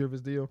to last year of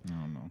his deal? I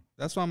don't know.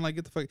 That's why I'm like,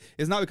 get the fuck.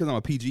 It's not because I'm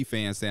a PG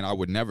fan saying I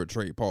would never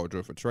trade Paul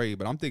George for trade,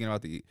 but I'm thinking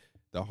about the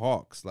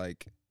Hawks.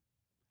 Like,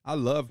 I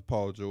love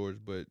Paul George,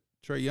 but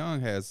Trae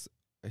Young has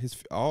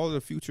all the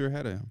future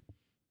ahead of him.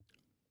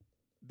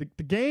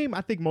 The game,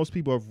 I think most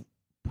people have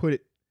put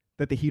it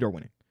that the Heat are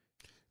winning.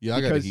 Yeah,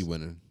 I got the Heat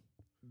winning.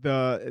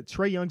 The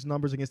Trae Young's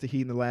numbers against the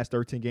Heat in the last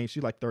 13 games,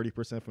 she's like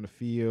 30% from the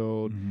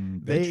field. Mm-hmm.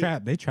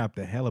 They trapped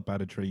the hell up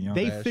out of Trae Young.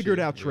 They figured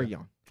out Trae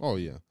Young. Oh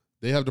yeah,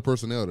 they have the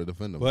personnel to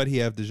defend him. But he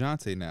have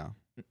DeJounte now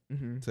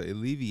to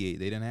alleviate.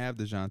 They didn't have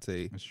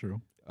DeJounte. That's true.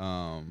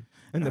 In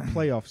the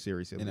playoff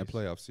series, in the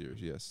playoff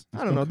series, yes.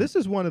 I don't know. This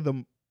is one of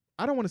the.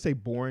 I don't want to say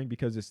boring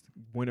because it's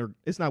winter.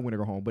 It's not winter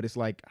go home, but it's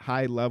like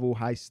high level,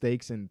 high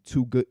stakes, and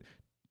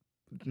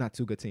not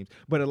two good teams,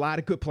 but a lot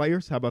of good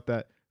players. How about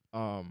that?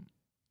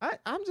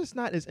 I'm just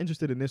not as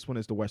interested in this one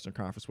as the Western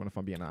Conference one, if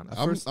I'm being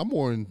honest. I'm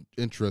more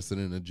interested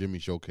in the Jimmy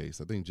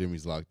showcase. I think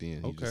Jimmy's locked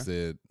in. He just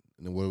said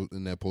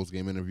in that post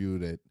game interview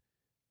that.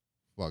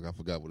 Fuck, I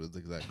forgot what his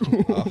exact.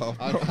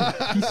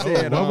 He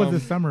said, "What was the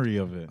summary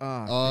of it?"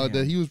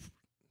 That he was.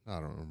 I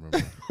don't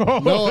remember.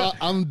 No,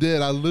 I'm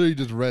dead. I literally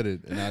just read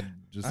it, and I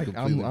just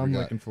completely I'm forgot.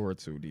 looking forward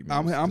to D.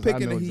 I'm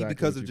picking the Heat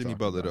because of Jimmy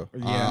Butler, though.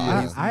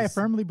 Yeah, I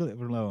firmly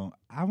believe.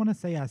 I want to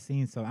say I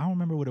seen some. I don't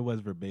remember what it was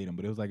verbatim,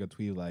 but it was like a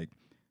tweet. Like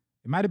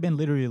it might have been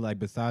literally like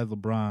besides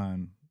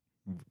LeBron,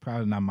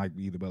 probably not Mike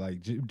either, but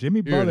like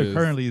Jimmy Butler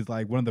currently is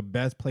like one of the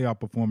best playoff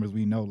performers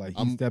we know. Like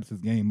he steps his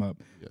game up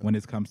when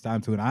it comes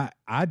time to it. And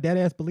I dead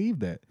ass believe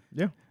that.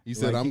 Yeah, he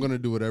said I'm gonna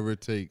do whatever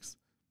it takes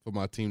for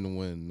my team to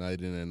win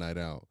night in and night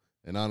out.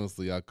 And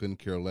honestly, I couldn't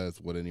care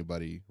less what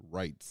anybody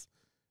writes.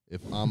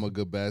 If I'm a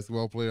good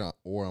basketball player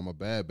or I'm a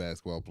bad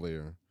basketball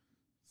player.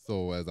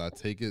 So as I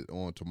take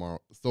on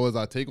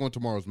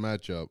tomorrow's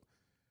matchup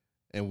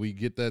and we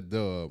get that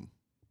dub,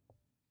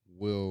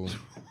 we'll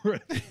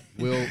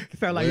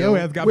sound like yo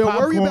ass got we'll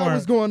popcorn. worry about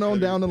what's going on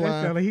down the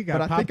line. Sound like he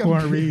got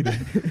popcorn reading.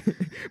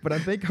 But I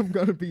think I'm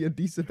going to be a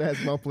decent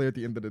basketball player at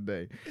the end of the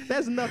day. That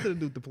has nothing to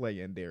do with the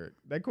play in, Derek.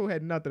 That quote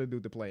had nothing to do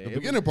with the play in. The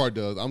beginning part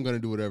does. I'm going to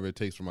do whatever it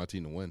takes for my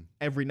team to win.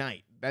 Every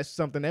night. That's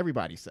something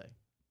everybody say.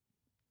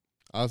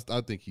 I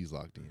think he's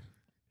locked in.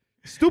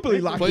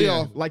 Stupidly locked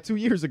in like 2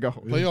 years ago.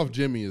 Playoff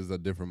Jimmy is a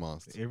different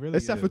monster. It really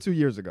Except for 2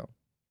 years ago.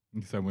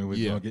 So when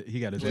he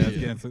got his ass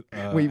against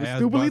he was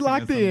stupidly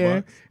locked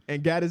in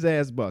and got his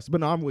ass bust.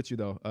 But no, I'm with you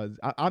though.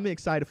 I'm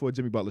excited for a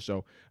Jimmy Butler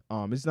show.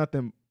 It's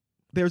nothing.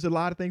 There's a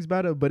lot of things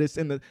better, but it's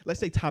in the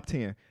let's say top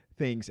 10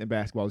 things in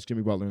basketball is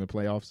Jimmy Butler in the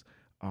playoffs.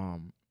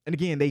 And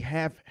again, they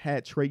have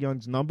had Trae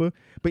Young's number,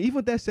 but even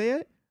with that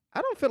said,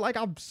 I don't feel like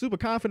I'm super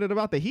confident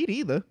about the Heat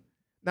either.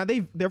 Now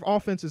their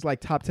offense is like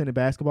top 10 in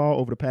basketball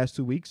over the past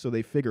 2 weeks, so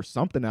they figure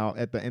something out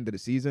at the end of the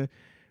season.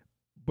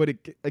 But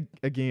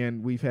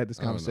again, we've had this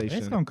conversation.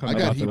 It's gonna come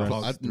out the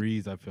plus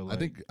threes. I feel like. I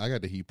think I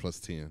got the Heat plus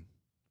 10.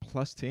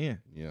 Plus 10.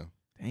 Yeah.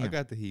 Damn. I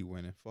got the Heat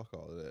winning. Fuck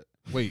all of that.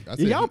 Wait, I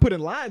said y'all putting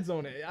lines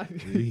on it.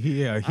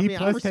 Heat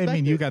plus 10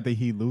 mean you got the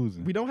Heat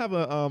losing. We don't have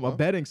a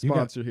betting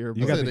sponsor here.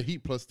 You got the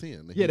Heat plus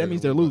 10. That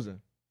means they're losing.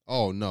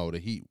 Oh no, the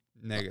Heat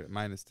negative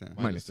minus 10.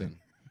 Minus 10.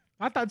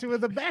 I thought you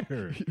was a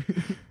better.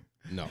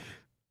 No.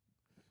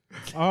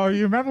 Oh,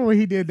 you remember when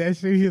he did that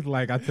shit? He was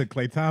like, I took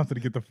Klay Thompson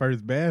to get the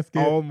first basket.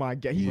 Oh my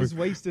God, he was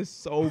wasting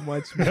so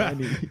much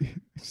money,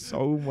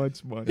 so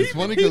much money. It's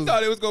funny he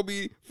thought it was gonna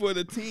be for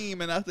the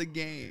team and not the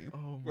game.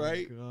 Oh my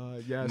right?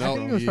 God, yes. I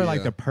think it was for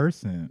like the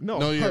person. No,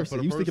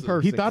 person. He was thinking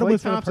person. He thought it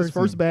was Klay Thompson's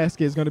first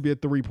basket is going to be a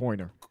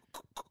 3-pointer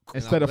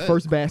instead of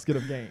first basket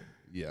of game.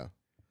 Yeah.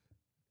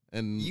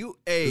 And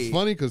it's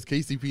funny because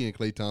KCP and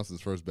Klay Thompson's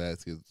first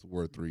baskets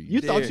were 3. You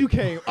thought you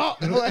came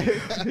up.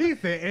 He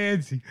said,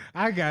 Angie,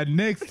 I got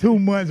next 2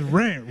 months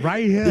rent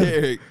right here.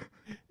 Derek,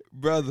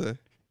 brother.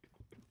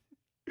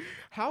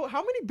 How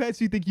many bets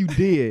do you think you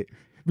did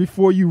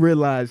before you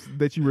realized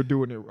that you were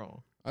doing it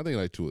wrong? I think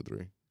like 2 or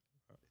 3.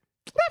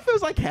 That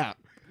feels like cap.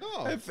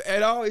 No.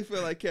 It always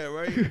feel like cap,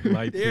 right?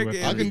 Like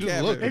I can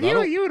just look. If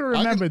you would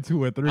remember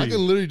 2 or 3. I can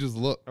literally just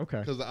look.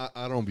 Okay. Because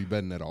I don't be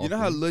betting that often. You know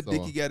how Lil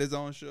Dicky got his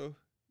own show?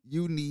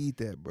 You need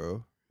that,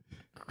 bro.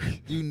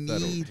 You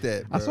need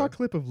that, bro. I saw a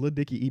clip of Lil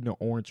Dicky eating an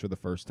orange for the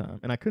first time,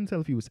 and I couldn't tell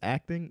if he was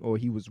acting or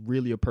he was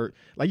really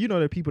like, you know,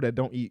 there are people that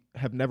don't eat,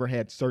 have never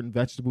had certain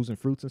vegetables and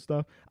fruits and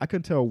stuff. I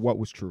couldn't tell what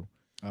was true.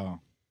 Oh.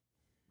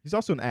 He's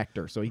also an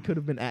actor, so he could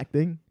have been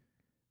acting,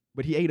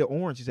 but he ate an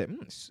orange. He said,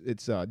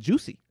 it's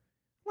juicy.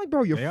 I'm like,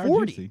 bro, you're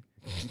 40.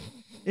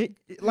 It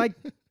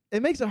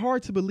makes it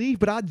hard to believe,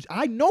 but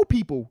I know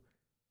people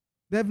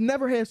that have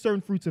never had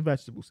certain fruits and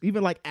vegetables,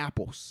 even like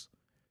apples.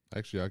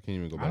 Actually, I can't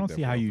even go back. I don't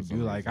see how you do.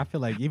 Like, I feel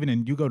like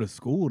even you go to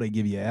school, they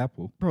give you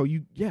apple. Bro,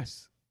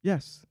 yes.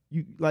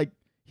 You like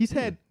he's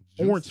had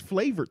orange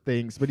flavored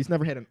things, but he's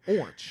never had an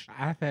orange.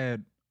 I've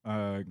had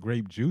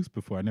grape juice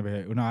before. I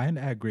hadn't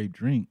had grape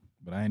drink,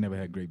 but I ain't never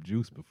had grape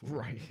juice before.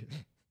 Right.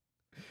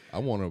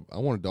 I've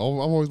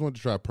always wanted to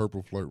try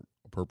purple flirt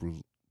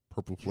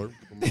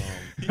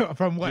from,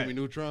 from what? Jimmy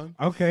Neutron.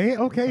 Okay.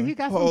 He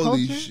got some culture.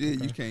 Holy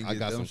shit, you can't get I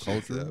got them some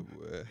culture. up,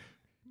 boy.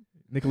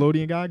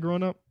 Nickelodeon guy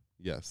growing up?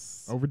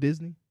 Yes. Over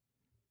Disney?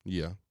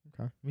 Yeah.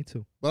 Okay, me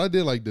too. But I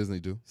did like Disney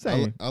too.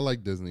 Same. I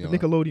like Disney.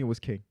 Nickelodeon was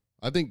king.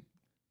 I think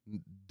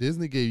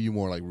Disney gave you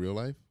more like real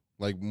life,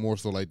 like more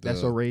so like That's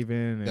So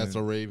Raven. That's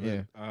So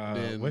Raven.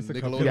 Yeah. What's the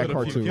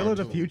Nickelodeon? Kill of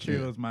the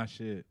Future was my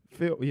shit.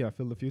 Phil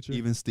the Future.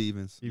 Even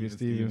Stevens.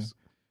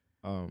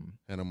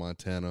 Hannah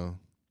Montana.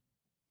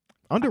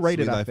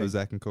 Underrated. Sweet I Life think. of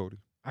Zach and Cody.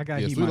 I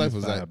got Heat Sweet Life minus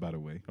was 5, Zach. by the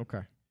way. Okay.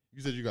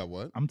 You said you got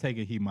what? I'm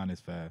taking Heat minus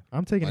 5.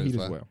 I'm taking Minus Heat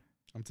 5. as well.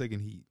 I'm taking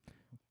Heat.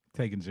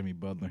 Taking Jimmy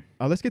Butler.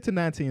 Let's get to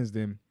 9-10s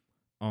then.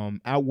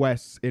 Out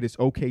west, it is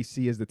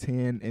OKC as the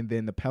 10 and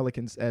then the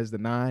Pelicans as the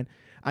 9.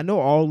 I know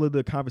all of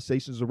the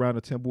conversations around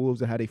the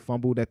Timberwolves and how they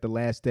fumbled at the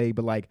last day,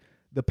 but like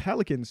the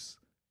Pelicans,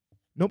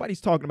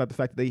 nobody's talking about the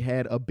fact that they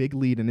had a big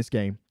lead in this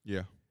game.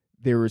 Yeah.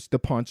 There is the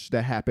punch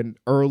that happened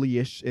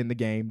early-ish in the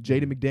game.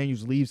 Jaden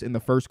McDaniels leaves in the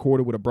first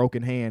quarter with a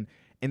broken hand,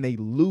 and they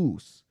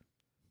lose.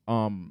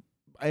 And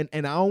I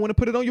don't want to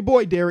put it on your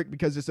boy Derek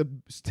because it's a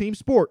team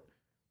sport,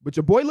 but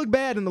your boy looked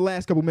bad in the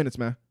last couple minutes,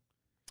 man.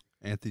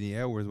 Anthony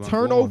Edwards.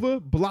 Turnover,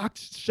 blocked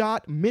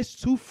shot,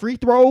 missed 2 free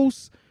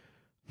throws.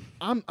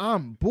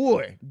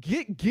 Boy,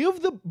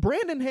 give the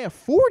Brandon had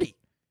 40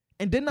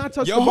 and did not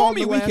touch the ball in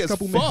the last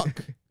couple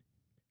minutes.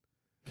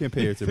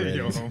 Compared to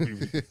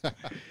Brandon.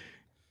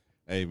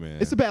 Hey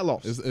man, it's a bad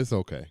loss. It's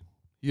okay.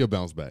 He'll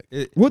bounce back.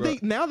 They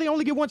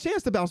only get one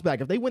chance to bounce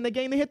back. If they win the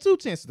game, they had 2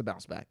 chances to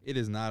bounce back. It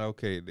is not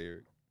okay,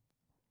 Derek.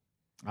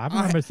 I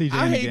remember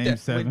CJ in the game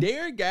 7. When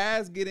Derek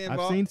guys get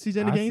involved. I've seen CJ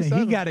in the game 7.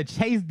 He got a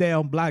chase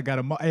down block.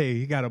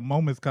 He got a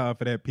moment's card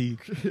for that P.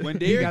 When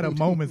Derek he got a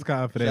moment's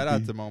card for that. Shout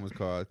out to moments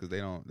cards because they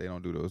don't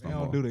do those. They no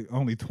don't more. do the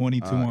only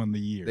 22 on the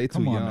year. They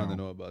Come too on young now. to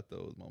know about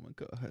those moment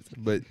cards.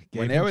 But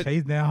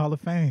chase down Hall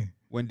of Fame.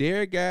 When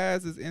Derek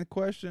guys is in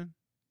question,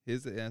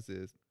 his answer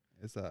is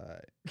it's all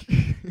right.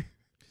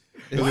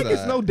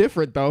 It's no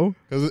different though.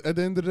 Because at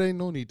the end of the day,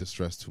 no need to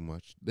stress too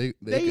much. They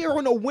are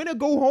on a win or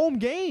go home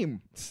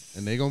game,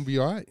 and they're gonna be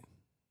all right.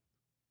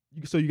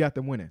 So you got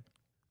them winning.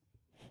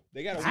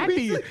 They got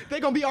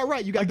they're gonna be all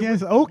right. You got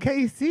against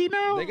OKC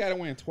now. They got to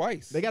win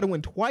twice. They got to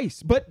win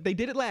twice, but they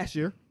did it last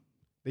year.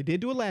 They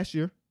did do it last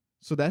year,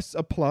 so that's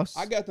a plus.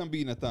 I got them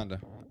beating the Thunder.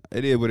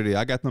 It is what it is.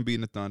 I got them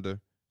beating the Thunder.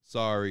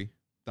 Sorry,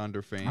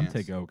 Thunder fans. I'm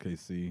taking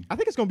OKC. I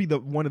think it's gonna be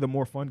one of the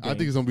more fun games. I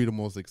think it's gonna be the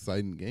most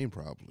exciting game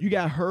probably. You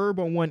got Herb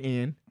on one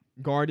end,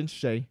 guarding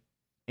Shea,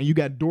 and you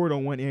got Dort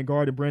on one end,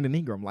 guarding Brandon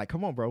Ingram. Like,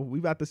 come on, bro. We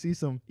about to see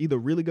some either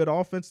really good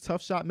offense,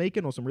 tough shot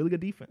making, or some really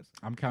good defense.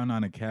 I'm counting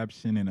on a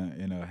caption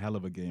in a hell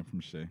of a game from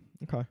Shea.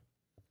 Okay.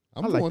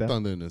 I'm going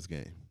Thunder in this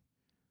game.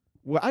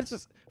 Well,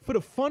 for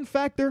the fun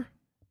factor,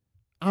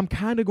 I'm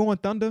kind of going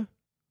Thunder.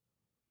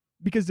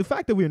 Because the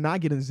fact that we're not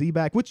getting Z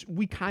back, which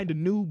we kind of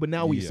knew, but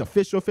now it's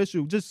official,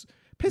 just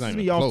pisses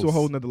me off to a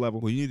whole nother level.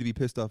 Well, you need to be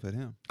pissed off at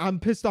him.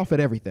 I'm pissed off at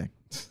everything.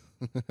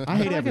 I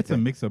hate everything. It's a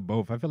mix of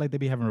both. I feel like they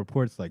be having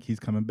reports like he's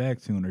coming back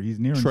soon or he's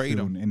nearing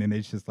soon, and then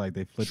it's just like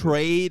they flip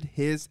Trade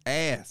his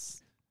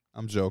ass.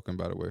 I'm joking,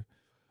 by the way.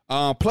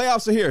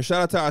 Playoffs are here.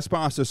 Shout out to our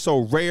sponsor, So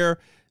Rare.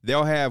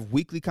 They'll have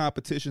weekly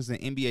competitions and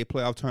NBA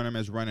playoff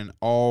tournaments running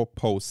all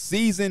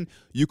postseason.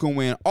 You can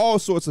win all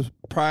sorts of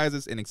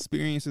prizes and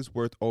experiences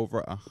worth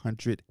over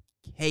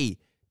 $100K.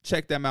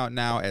 Check them out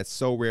now at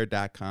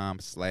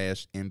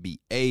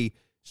sorare.com/NBA.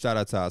 Shout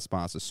out to our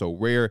sponsor, So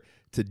Rare.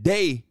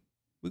 Today,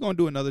 we're going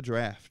to do another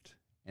draft.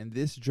 And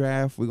this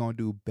draft, we're going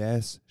to do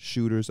best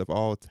shooters of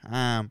all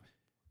time.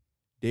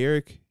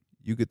 Derek,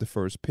 you get the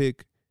first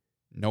pick.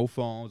 No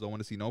phones. I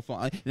want to see no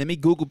phone. Let me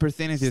Google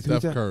percentages.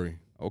 Steph Curry.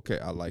 Okay,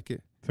 I like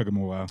it. Took him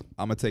a while.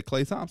 I'm gonna take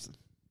Klay Thompson.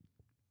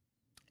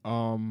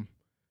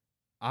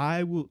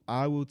 I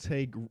will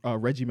take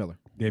Reggie Miller.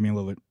 Damian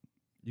Lillard.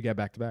 You got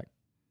back to back.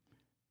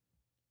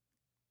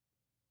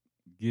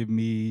 Give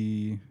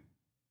me.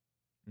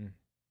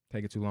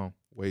 Take it too long.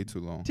 Way too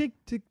long. Tick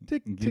tick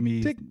tick. Give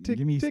me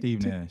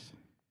Steve Nash.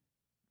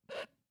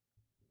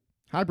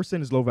 High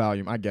percentage, low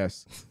volume, I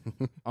guess.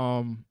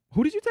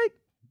 Who did you take?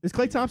 Is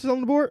Klay Thompson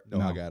on the board? No,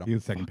 I got him. He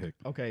was second pick.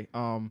 Okay.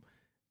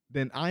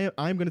 Then I'm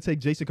going to take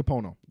Jason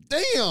Kapono.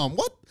 Damn,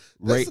 what?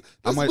 Ray,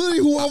 that's literally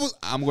who I was.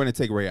 I'm going to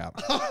take Ray Allen.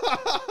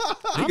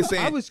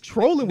 I was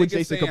trolling with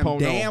Jason Kapono.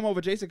 Damn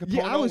over Jason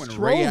Kapono I was when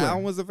trolling. Ray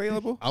Allen was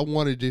available. I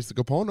wanted Jason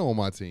Kapono on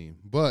my team,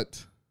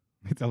 but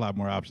it's a lot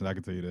more options. I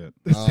can tell you that.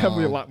 There's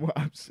definitely a lot more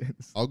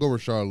options. I'll go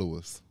Rashard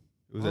Lewis.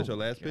 Was that your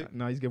last pick?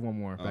 No, he's getting one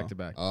more back to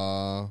back.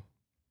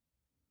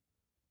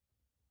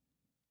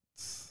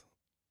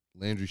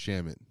 Landry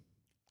Shamet.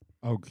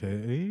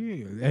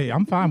 Okay. Hey,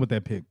 I'm fine with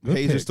that pick.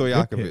 Peja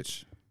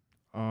Stojakovic.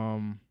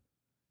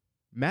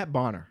 Matt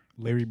Bonner.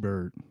 Larry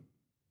Bird.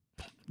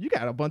 You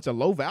got a bunch of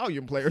low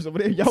volume players over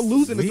there. Y'all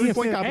losing the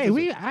 3-point competition.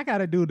 Hey, I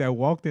got a dude that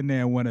walked in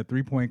there and won a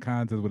 3-point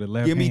contest with a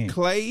left Give hand. me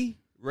Klay,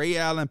 Ray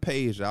Allen,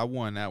 Peja. I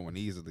won that one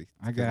easily.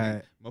 I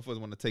got motherfuckers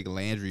want to take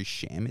Landry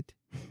Shamet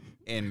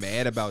and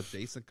mad about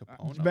Jason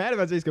Kapono. Mad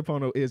about Jason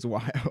Kapono is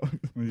wild.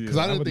 Because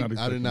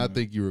I did not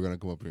think you were gonna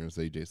come up here and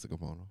say Jason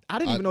Kapono. I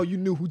didn't even know you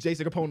knew who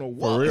Jason Kapono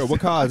was. For real? What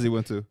college he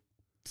went to?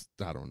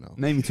 I don't know.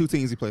 Name me 2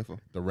 teams he played for.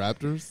 The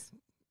Raptors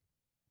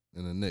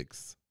and the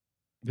Knicks.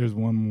 There's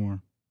one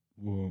more.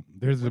 Well,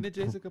 there's when did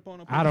Jason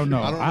Kapono play? I don't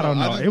know. I don't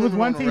know. It was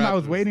one team I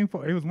was Raptors. waiting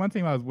for. It was one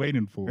team I was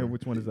waiting for. And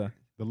which one is that?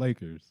 The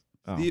Lakers.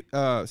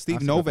 Oh.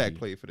 Steve Novak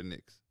played for the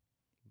Knicks.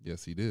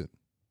 Yes, he did.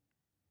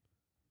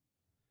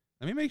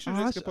 Let me make sure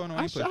Jason Kapono ain't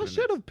played for the I Knicks.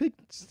 should have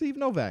picked Steve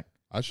Novak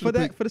for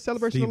the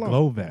celebration Steve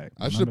alone. Glovak.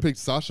 I should have picked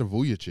Sasha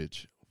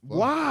Vujacic. Fuck.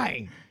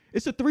 Why?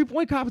 It's a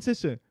 3-point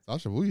competition.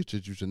 Sasha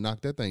Vujacic, you should knock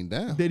that thing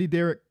down. Diddy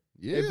Derek.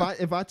 Yeah.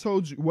 If I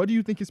told you, what do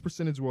you think his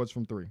percentage was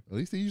from 3? At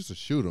least he used to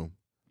shoot him.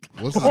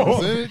 What's his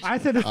percentage? I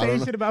said the I don't same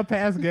know. shit about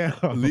Pascal.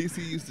 At least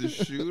he used to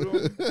shoot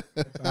him.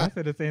 I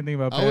said the same thing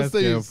about I would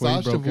Pascal say before he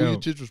Sasha broke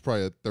out. Vujacic was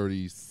probably a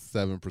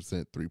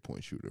 37%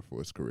 3-point shooter for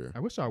his career.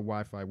 I wish our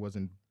Wi-Fi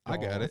wasn't. I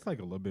got it. It's like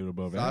a little bit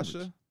above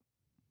Sasha.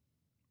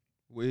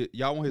 average.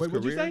 Y'all want his Wait,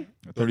 career?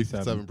 what'd you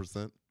say?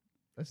 37%.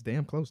 That's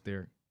damn close,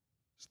 Derek.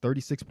 It's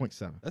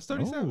 36.7. That's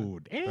 37. Oh,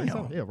 damn.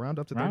 37. Yeah, round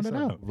up to Round it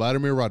 37. up.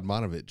 Vladimir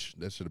Radmanovich.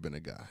 That should have been a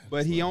guy.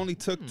 But he only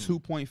took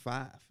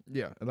 2.5.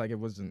 Yeah, like it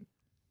wasn't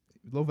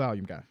low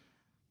volume guy.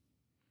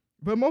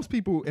 But most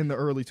people in the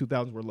early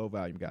 2000s were low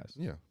volume guys.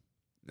 Yeah.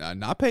 Nah,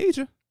 not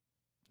Pager.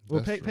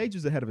 Well, That's true. Page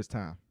was ahead of his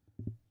time.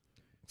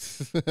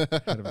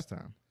 Ahead of his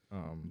time.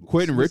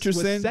 Quentin was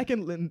Richardson?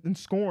 second in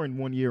scoring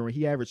one year when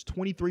he averaged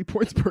 23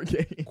 points per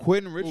game.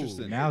 Quentin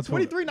Richardson. Now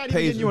 23 not even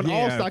Paige, getting you an yeah,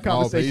 all-star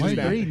Paul conversation. Paige.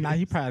 now. 23, now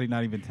he probably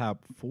not even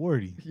top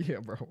 40. Yeah,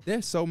 bro.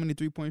 There's so many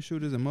 3-point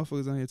shooters and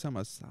motherfuckers on here talking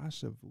about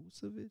Sasha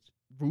Vucevic.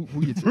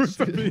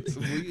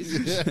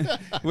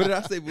 Vucevic. What did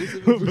I say?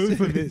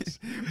 Vucevic?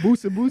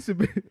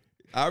 Vucevic.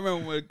 I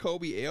remember when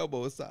Kobe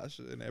elbowed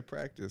Sasha in that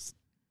practice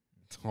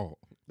Oh.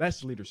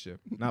 That's leadership,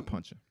 not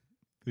punching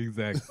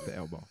Exactly. the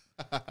elbow.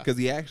 because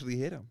he actually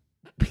hit him.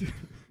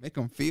 Make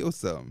him feel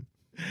something.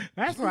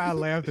 That's why I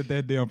laughed at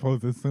that damn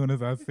post as soon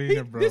as I seen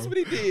it, bro. This what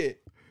he did.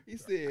 He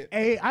said,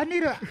 Hey, I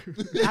need to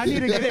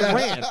And then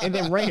ran. And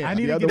then ran. I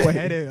need the to other get way.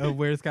 ahead of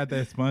where it's got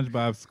that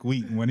SpongeBob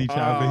squeak when he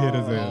tries to hit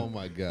his Oh ass.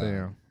 my god.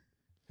 Damn.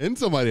 And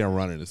somebody I'm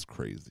running is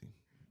crazy.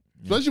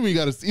 Especially when you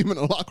got to see him in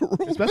the locker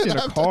room. Especially in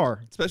a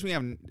car. especially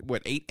when you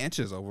have, 8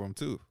 inches over him,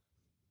 too.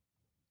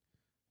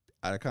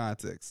 Out of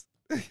context.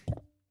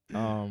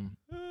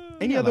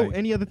 Any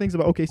other things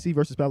about OKC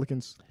versus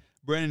Pelicans?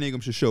 Brandon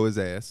Ingram should show his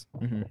ass.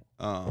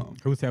 Mm-hmm.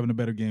 Who's having a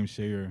better game,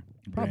 Shea or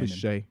Probably Brandon?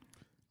 Shea.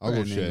 I'll go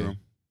Brandon Shea. Ingram.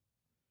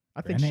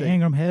 I think Brandon Shea.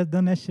 Ingram has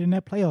done that shit in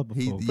that playoff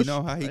He, before. you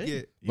know how he Hey.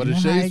 get. But you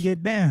it's know how he Shea's-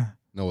 get down.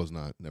 No, it's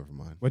not. Never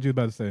mind. What you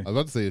about to say? I was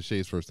about to say it's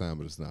Shea's first time,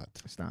 but it's not.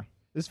 It's not.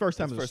 This first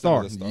time His as a first time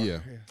star. as a star. Yeah.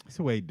 It's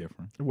way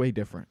different. Way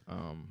different.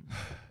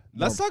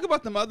 Let's talk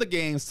about them other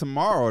games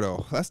tomorrow,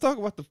 though. Let's talk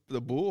about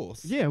the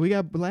Bulls. Yeah, we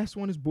got the last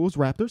one is Bulls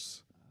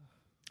Raptors.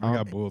 I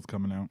got Bulls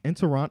coming out. In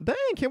Toronto. Dang,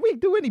 can we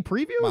do any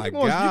previews? My You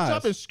gosh.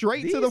 jumping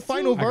straight to These the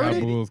final two- I got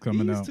verdict? Bulls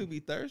coming These out. two be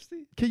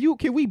thirsty.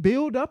 Can we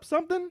build up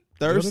something?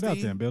 Build it up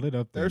Thirsty. then. Build it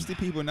up then. Thirsty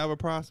people never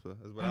prosper.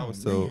 Is what I Oh,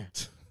 was told. man.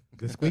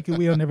 The squeaky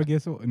wheel never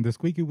gets and the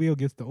squeaky wheel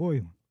gets the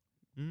oil.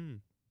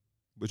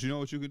 But you know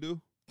what you can do?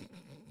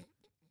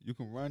 You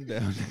can run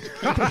down.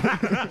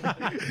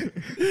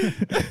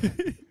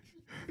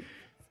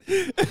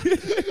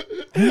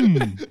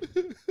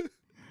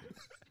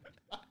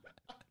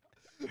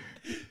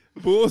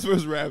 Bulls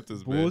versus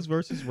Raptors, man. Bulls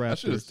versus I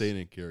should have Raptors. stayed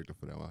in character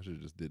for that one. I should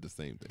have just did the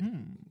same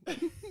thing.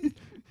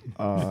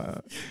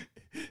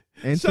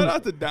 And Shout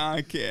out to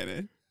Don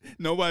Cannon.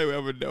 Nobody will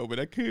ever know, but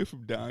that came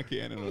from Don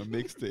Cannon on a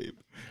mixtape.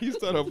 He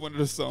started off one of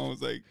the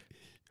songs like,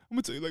 I'm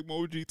going to tell you like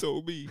Mo G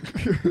told me.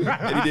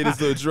 And he did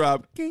his little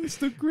drop,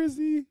 Gangsta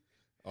Grizzy.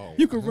 Oh,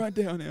 You can run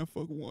down there and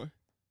fuck one.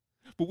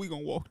 But we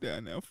going to walk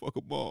down there and fuck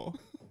a ball.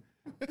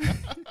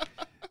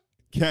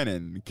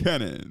 Cannon.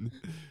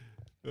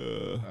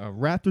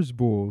 Raptors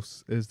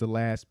Bulls is the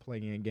last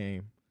play-in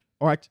game.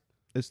 Or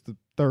it's the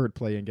third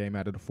play-in game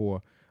out of the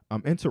 4.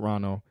 In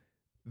Toronto,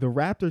 the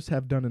Raptors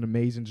have done an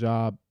amazing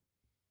job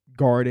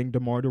guarding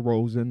DeMar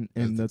DeRozan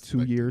in the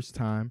 2 years'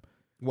 time.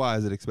 Why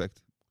is it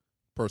expected?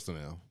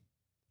 personnel.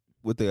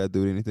 What they got to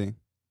do with anything?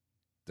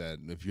 That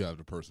if you have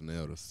the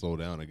personnel to slow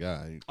down a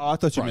guy. Oh, I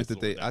thought you Probably meant that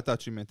slow they. it down. I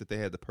thought you meant that they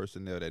had the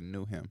personnel that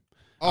knew him.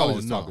 I Oh, was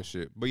just no. talking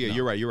shit. But yeah,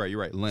 No. you're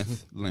right.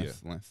 Length.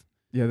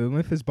 Yeah, the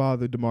length has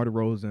bothered DeMar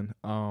DeRozan.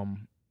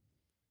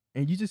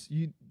 And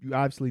you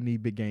obviously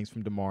need big games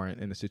from DeMar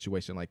in a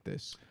situation like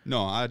this.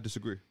 No, I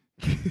disagree.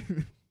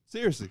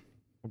 Seriously.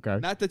 Okay.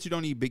 Not that you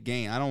don't need big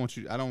game. I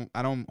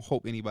don't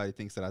hope anybody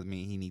thinks that I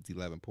mean he needs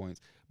 11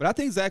 points. But I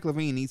think Zach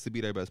LaVine needs to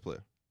be their best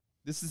player.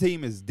 This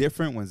team is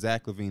different when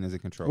Zach LaVine is in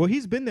control. Well,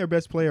 he's been their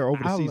best player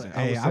over the season.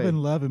 I would I've say.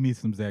 been loving me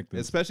some Zach.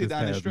 especially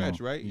down the past stretch, month.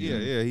 right?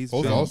 Yeah. He's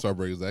Post been- All Star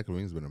break, Zach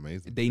LaVine's been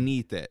amazing. They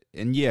need that,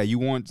 and yeah, you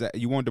want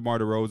DeMar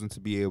DeRozan to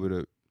be able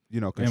to,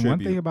 And contribute. one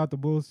thing about the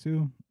Bulls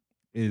too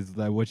is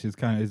like, which is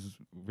kind of is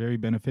very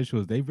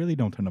beneficial, is they really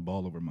don't turn the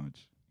ball over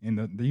much. And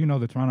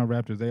the Toronto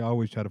Raptors, they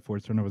always try to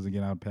force turnovers and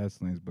get out of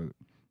pass lanes, but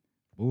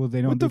Bulls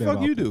they don't. What the do that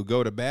fuck you often. do?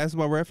 Go to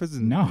Basketball Reference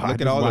and No, I look at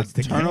just all the watched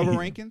the turnover game.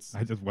 rankings?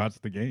 I just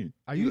watched the game.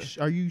 Are you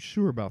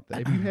sure about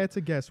that? If you had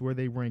to guess where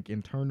they rank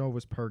in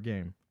turnovers per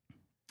game,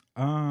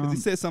 Because he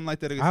said something like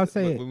that. I'll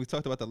say when we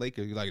talked about the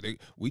Lakers, you're like,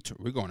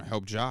 we're going to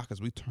help Ja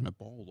because we turn the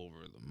ball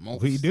over the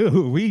most. we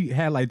do. We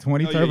had like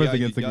 20 No, yeah, turnovers yeah,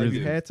 against the yeah, if Grizzlies.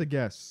 you had to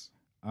guess,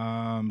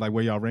 Like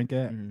where y'all rank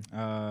at?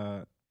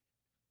 Mhm.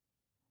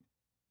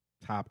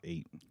 Top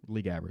 8.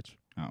 league average,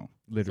 Oh, So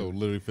literally.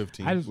 literally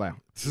 15. I just Wow.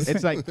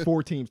 It's like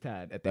 4 teams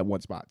tied at that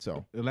one spot.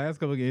 So the last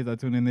couple of games I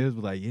tuned in, this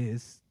was like, yeah,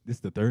 this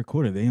the third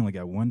quarter. They only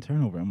got 1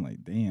 turnover. I'm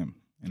like, damn.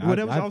 And well,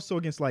 that was also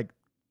against like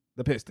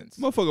the Pistons.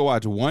 Motherfucker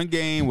watch one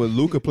game where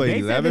Luka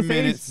played 11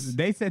 minutes.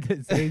 They said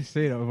the same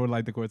shit over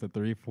like the course of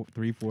 3,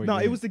 4 No,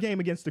 games. it was the game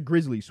against the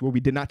Grizzlies where we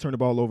did not turn the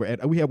ball over.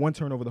 We had 1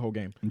 turnover the whole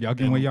game. Y'all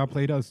game when y'all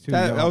played us too.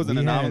 That Y'all- was an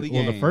we anomaly had,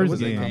 Well, game. the It first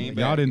was a game, game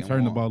y'all back didn't and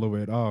turn the won. ball over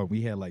at all.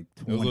 We had like It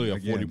 20 was literally a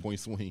again. 40-point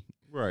swing.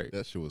 Right.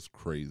 That shit was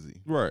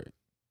crazy. Right.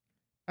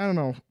 I don't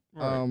know.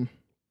 Right.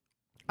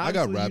 I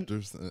got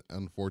obviously Raptors,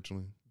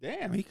 unfortunately.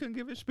 Damn, he couldn't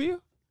give it a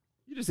spiel.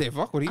 You just said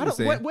fuck what he I was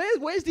don't, saying.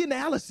 where's the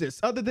analysis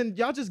other than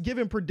y'all just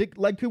giving predict?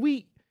 Like, could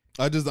we?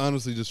 I just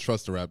honestly just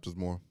trust the Raptors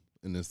more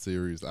in this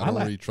series. I don't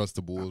really trust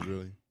the Bulls,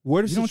 really.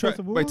 Where does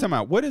wait, time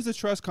out. Where does the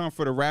trust come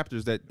for the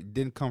Raptors that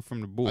didn't come from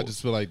the Bulls? I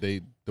just feel like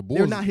the Bulls.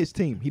 They're not his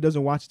team. He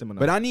doesn't watch them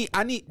enough. But I need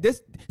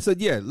this. So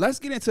yeah, let's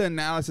get into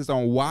analysis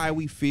on why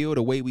we feel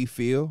the way we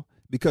feel.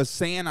 Because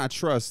saying I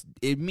trust,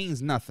 it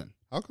means nothing.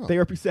 How come?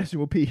 Therapy session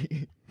with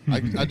P.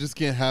 I just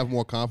can't have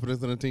more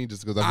confidence in the team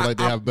just because I feel like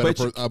they have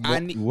better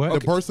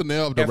the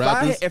personnel of the if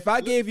Raptors.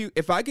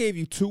 If I gave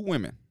you two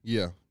women,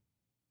 yeah,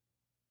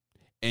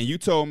 and you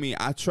told me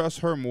I trust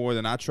her more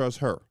than I trust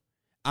her,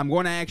 I'm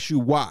going to ask you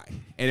why.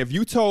 And if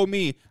you told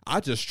me I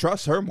just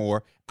trust her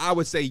more, I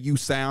would say you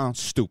sound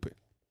stupid.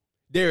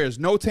 There is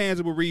no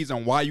tangible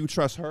reason why you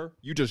trust her.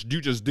 You just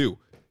do.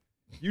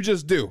 You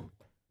just do.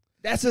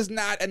 That's just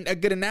not a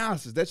good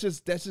analysis. That's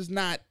just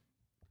not.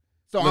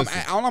 So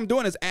all I'm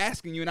doing is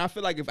asking you, and I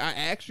feel like if I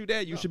ask you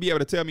that, you should be able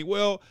to tell me,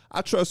 well,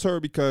 I trust her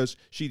because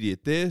she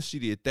did this, she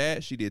did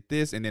that, she did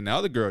this, and then the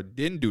other girl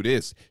didn't do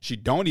this. She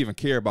don't even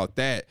care about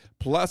that.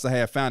 Plus, I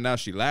have found out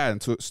she lied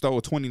and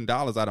stole $20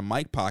 out of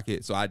Mike's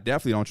pocket, so I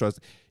definitely don't trust.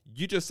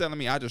 You just telling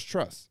me I just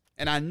trust.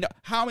 And I know,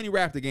 how many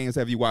Raptor games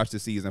have you watched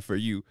this season for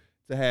you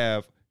to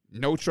have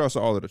no trust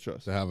or all of the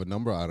trust? To have a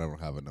number, I don't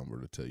have a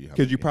number to tell you.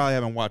 Because you probably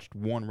haven't watched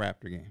one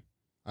Raptor game.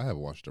 I have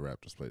watched the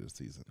Raptors play this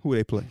season. Who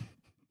they play?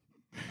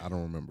 I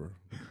don't remember.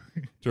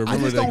 I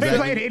just don't feel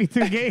like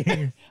 82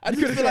 games. I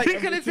just feel like he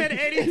could have said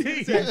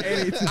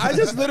 82. I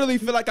just literally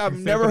feel like I've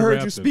never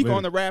heard you speak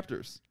on the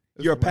Raptors.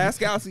 You're a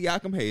Pascal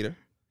Siakam hater.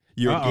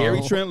 You're a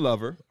Gary Trent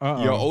lover. You're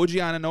an OG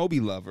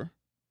Anunoby lover.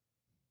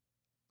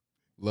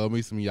 Love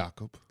me some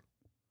Jakob.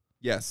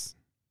 Yes,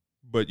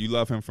 but you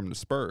love him from the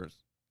Spurs,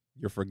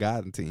 your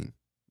forgotten team.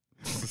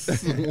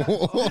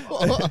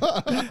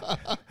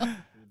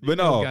 But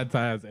no,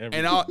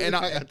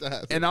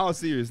 in all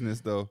seriousness,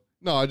 though.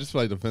 No, I just feel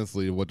like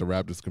defensively what the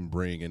Raptors can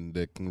bring and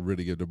that can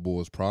really give the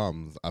Bulls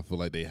problems. I feel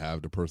like they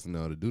have the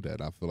personnel to do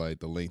that. I feel like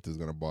the length is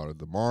going to bother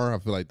DeMar. I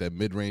feel like that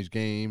mid-range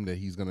game that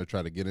he's going to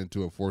try to get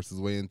into and force his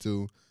way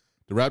into,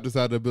 the Raptors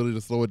have the ability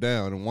to slow it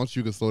down. And once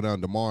you can slow down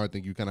DeMar, I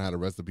think you kind of had a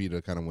recipe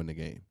to kind of win the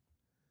game.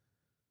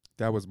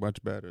 That was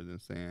much better than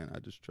saying I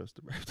just trust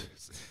the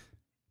Raptors.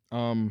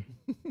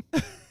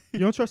 You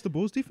don't trust the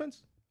Bulls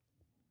defense?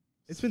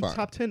 It's been fine.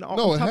 top 10,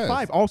 top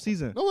 5 all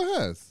season. No,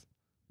 it has.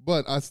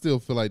 But I still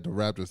feel like the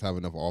Raptors have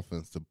enough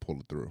offense to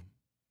pull it through.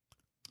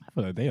 I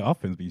feel like their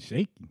offense be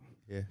shaky.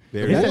 Yeah,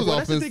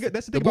 that's the thing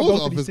about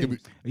both of these teams.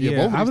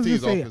 Both of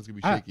these teams' offense can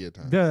be shaky at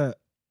times.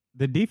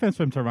 The defense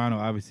from Toronto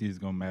obviously is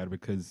going to matter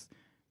because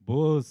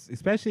Bulls,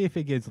 especially if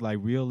it gets like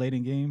real late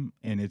in game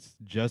and it's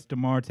just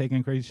DeMar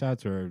taking crazy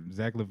shots or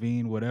Zach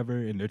LaVine, whatever,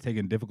 and they're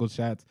taking difficult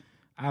shots,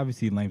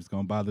 obviously length's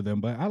going to bother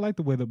them. But I like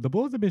the way the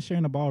Bulls have been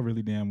sharing the ball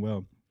really damn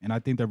well. And I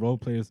think the role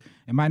players,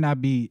 it might not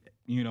be,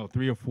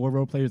 3 or 4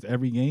 role players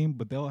every game,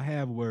 but they'll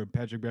have where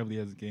Patrick Beverley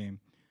has a game.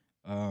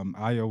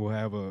 Ayo will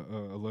have a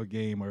little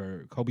game,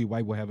 or Kobe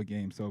White will have a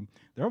game. So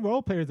their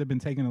role players have been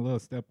taking a little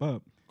step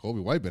up. Kobe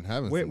White been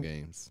having some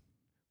games.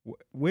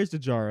 Where's the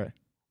jar at?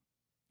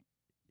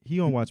 He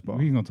don't watch ball.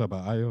 We ain't gonna talk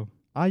about Ayo.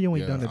 Ayo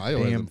ain't done a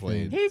Ayo damn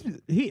thing. He's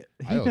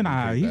been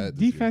all right.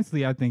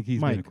 Defensively, I think he's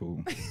been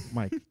cool.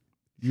 Mike,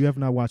 you have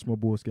not watched more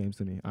Bulls games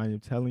than me. I am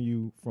telling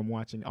you from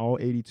watching all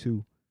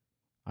 82.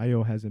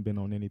 Ayo hasn't been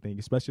on anything,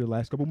 especially the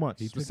last couple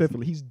months.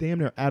 Specifically, he's damn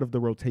near out of the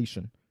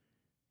rotation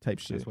type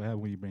shit. That's what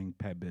happens when you bring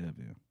Pat Bev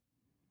in.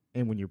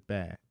 And when you're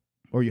bad.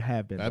 Or you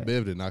have been Pat bad.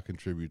 Bev did not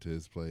contribute to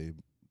his play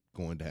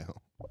going down.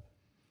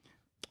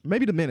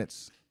 Maybe the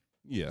minutes.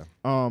 Yeah.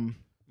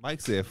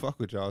 Mike said, fuck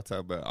what y'all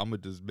talking about. I'm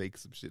going to just make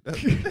some shit up.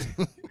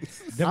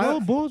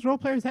 The Bulls role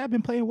players have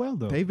been playing well,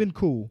 though. They've been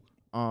cool.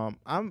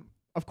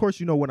 Of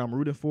course, you know what I'm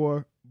rooting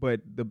for,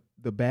 but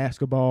the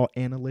basketball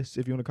analyst,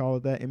 if you want to call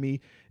it that, in me,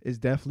 is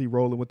definitely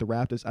rolling with the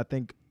Raptors. I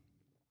think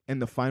in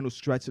the final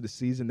stretch of the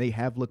season, they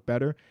have looked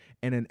better.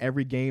 And in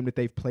every game that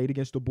they've played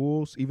against the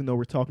Bulls, even though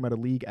we're talking about a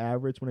league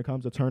average when it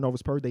comes to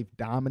turnovers per, they've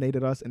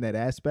dominated us in that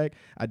aspect.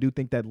 I do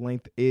think that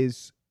length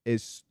is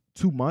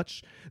too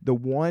much. The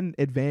one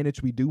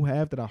advantage we do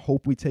have that I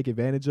hope we take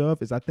advantage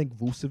of is I think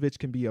Vucevic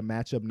can be a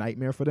matchup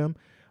nightmare for them.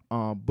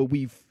 But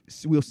we'll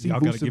see Y'all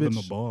gotta give him the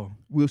Vucevic. ball.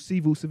 We'll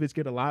see Vucevic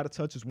get a lot of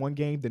touches one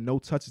game, then no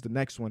touches the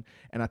next one,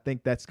 and I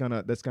think that's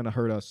gonna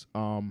hurt us.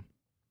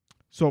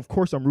 So of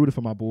course I'm rooting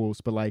for my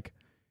Bulls, but like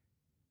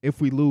if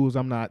we lose,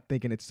 I'm not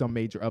thinking it's some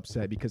major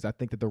upset because I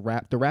think that the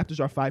Raptors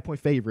are a 5-point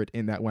favorite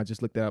in that one. I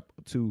just looked that up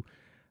too,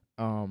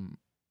 and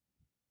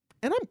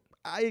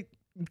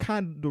I'm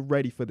kind of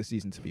ready for the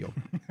season to be over.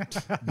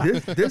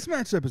 This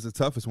matchup is the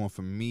toughest one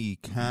for me,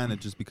 kind of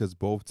just because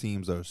both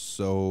teams are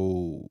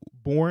so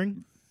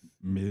boring,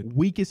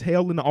 weak as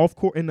hell in the off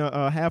court, in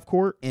the half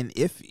court, and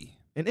iffy.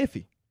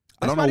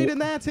 That's why they did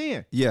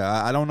 9-10. Yeah,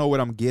 I don't know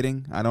what I'm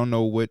getting. I don't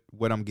know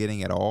what I'm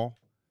getting at all.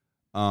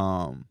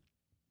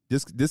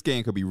 This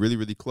game could be really,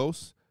 really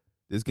close.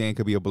 This game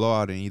could be a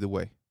blowout in either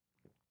way.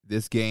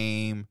 This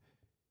game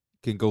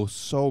can go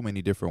so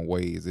many different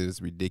ways. It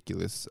is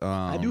ridiculous.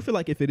 I do feel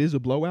like if it is a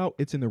blowout,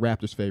 it's in the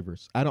Raptors'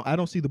 favors. I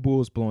don't see the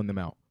Bulls blowing them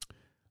out.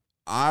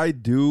 I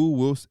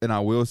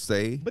will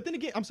say. But then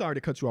again, I'm sorry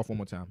to cut you off one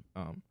more time.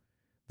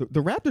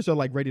 The Raptors are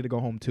like ready to go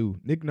home too.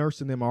 Nick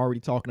Nurse and them are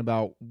already talking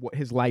about what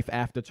his life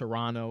after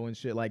Toronto and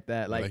shit like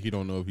that. Like he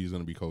don't know if he's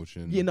gonna be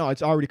coaching. You know,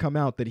 it's already come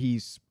out that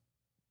he's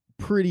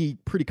pretty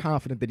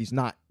confident that he's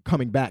not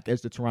coming back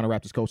as the Toronto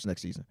Raptors coach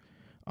next season.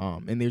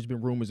 And there's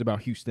been rumors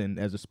about Houston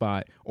as a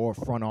spot or a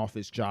front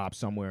office job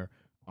somewhere.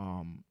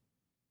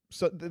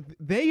 So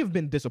they have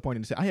been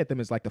disappointing. I had them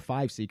as like the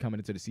 5 seed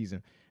coming into the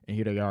season, and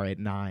here they are at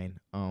 9,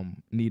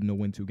 needing to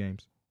win 2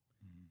 games.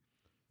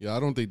 Yeah, I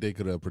don't think they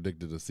could have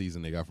predicted the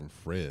season they got from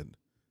Fred.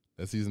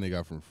 That season they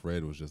got from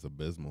Fred was just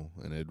abysmal,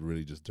 and it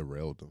really just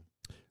derailed them.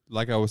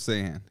 Like I was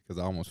saying, because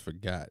I almost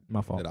forgot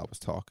My fault. that I was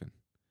talking.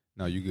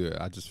 No, you good.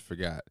 I just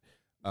forgot.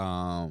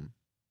 I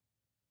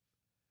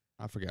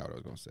forgot what I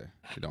was going to say.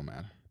 It don't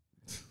matter.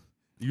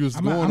 You was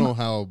going on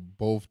how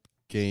both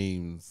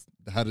games,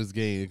 how this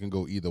game, it can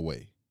go either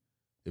way,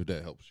 if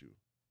that helps you.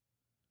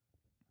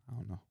 I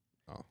don't know.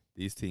 Oh.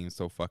 These teams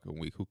so fucking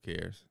weak. Who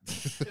cares? I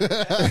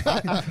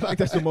feel like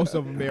that's the most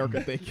of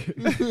America thinking.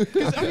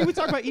 Because I mean, we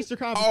talk about Eastern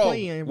Conference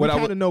playing. We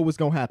kind of know what's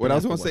going to happen. What I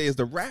was going to say is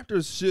the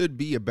Raptors should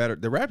be the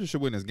Raptors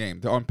should win this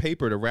game. On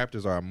paper, the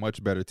Raptors are a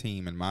much better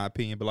team, in my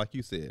opinion. But like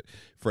you said,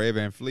 Fred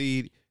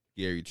VanVleet,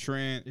 Gary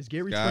Trent, is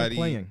Gary Scotty,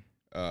 Trent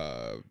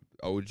playing?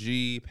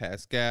 OG,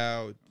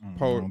 Pascal,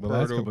 the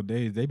last couple of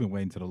days, they've been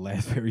waiting to the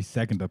last very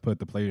second to put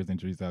the players'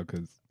 injuries out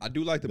because I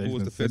do like the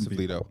Bulls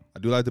defensively, though. I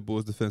do like the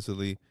Bulls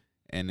defensively.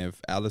 And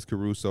if Alex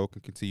Caruso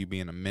can continue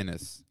being a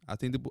menace, I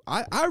think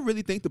I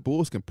really think the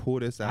Bulls can pull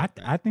this out.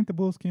 I think the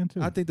Bulls can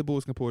too. I think the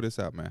Bulls can pull this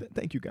out, man.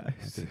 Thank you,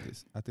 guys.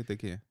 I think they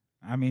can.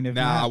 I mean,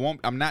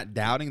 I'm not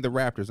doubting the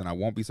Raptors, and I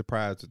won't be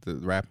surprised if the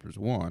Raptors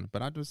won.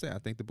 But I just say I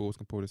think the Bulls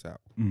can pull this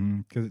out.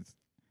 Because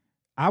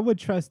I would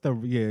trust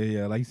like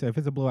you said, if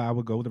it's a blowout, I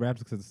would go with the Raptors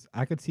because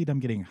I could see them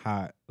getting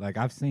hot. Like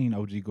I've seen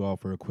OG go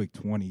out for a quick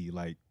 20,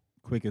 like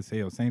quick as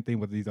hell. Same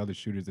thing with these other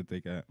shooters that they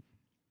got.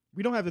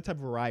 We don't have the type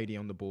of variety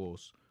on the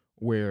Bulls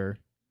where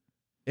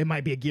it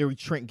might be a Gary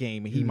Trent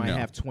game and he might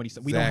have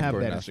 20. We don't have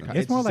that in Chicago.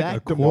 It's more like Zach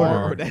a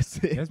quarter. That's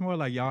it. It's more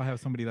like y'all have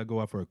somebody that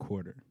go out for a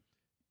quarter.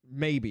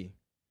 Maybe.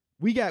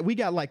 We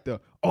got like the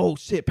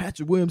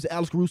Patrick Williams,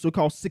 Alex Caruso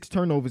called 6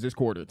 turnovers this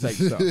quarter type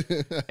stuff.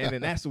 And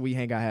then that's what we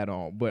hang our hat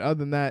on. But other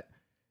than that,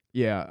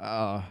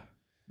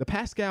 the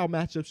Pascal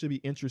matchup should be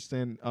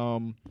interesting.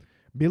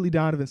 Billy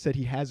Donovan said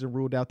he hasn't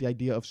ruled out the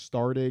idea of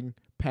starting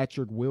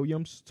Patrick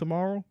Williams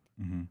tomorrow.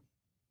 Mm-hmm.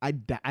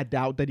 I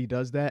doubt that he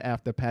does that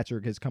after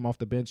Patrick has come off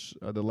the bench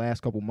the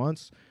last couple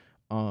months.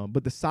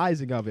 But the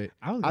sizing of it,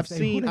 I've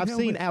seen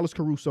Alex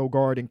Caruso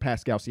guarding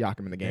Pascal Siakam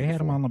in the game. They had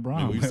him on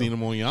LeBron. Yeah, we've seen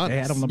him on Giannis. They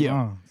had him on LeBron.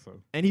 Yeah. So.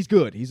 And he's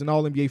good. He's an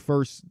All-NBA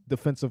first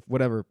defensive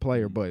whatever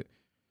player, but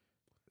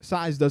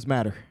size does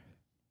matter,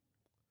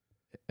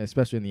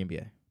 especially in the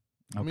NBA.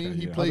 I mean,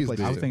 he plays big.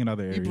 I was thinking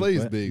other areas. He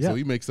plays big, so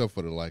he makes up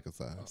for the lack of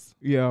size.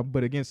 Yeah,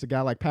 but against a guy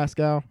like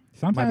Pascal,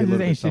 sometimes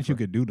this ain't shit you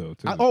could do though.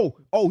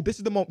 Too.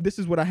 This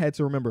is what I had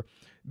to remember.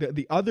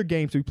 The other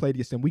games we played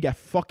against them, we got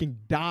fucking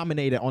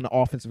dominated on the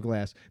offensive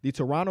glass. The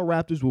Toronto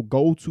Raptors will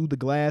go to the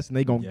glass and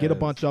they gonna get a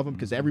bunch of them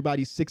because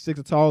everybody's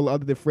 6'6" tall,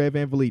 other than Fred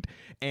VanVleet.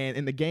 And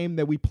in the game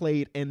that we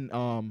played in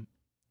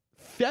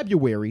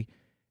February,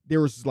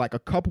 there was like a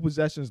couple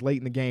possessions late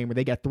in the game where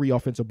they got 3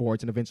 offensive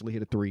boards and eventually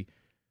hit a 3.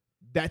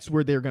 That's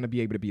where they're going to be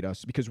able to beat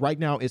us because right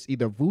now it's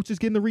either Vooch is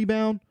getting the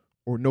rebound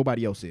or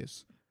nobody else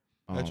is.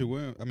 Patrick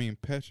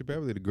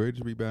Beverley, the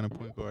greatest rebounding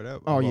point guard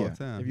ever. Oh, yeah.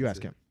 Time. If you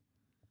ask him.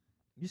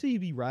 You see, he'd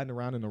be riding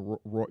around in a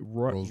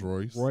Rolls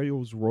Royce.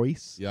 Rolls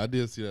Royce. Yeah, I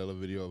did see that little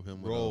video of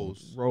him.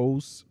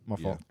 Rose. My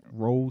fault.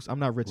 Rose. I'm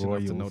not rich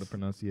enough to know the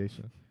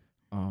pronunciation.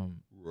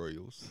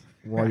 Royals.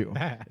 Royal.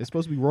 It's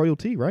supposed to be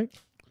royalty, right?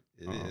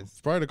 It is.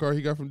 It's probably the car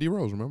he got from D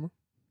Rose, remember?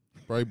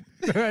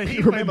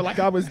 He remember like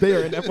I was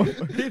there in that one.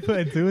 He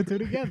put 2 and 2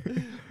 together.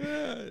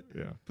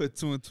 Yeah. Put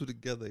 2 and 2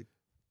 together.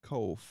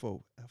 Cold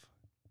forever.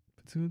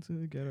 Put 2 and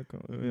 2 together.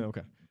 Yeah,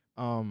 okay.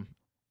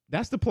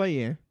 That's the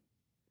play in.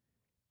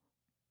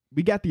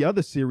 We got the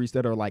other series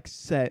that are like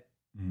set.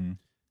 Mm-hmm.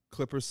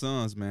 Clippers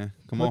Suns, man.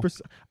 Come on.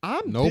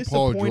 I'm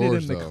disappointed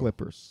in the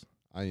Clippers.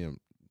 I am.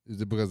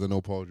 Is it because of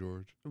no Paul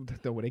George?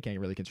 Though they can't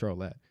really control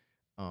that.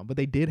 But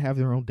they did have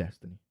their own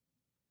destiny.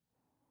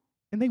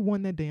 And they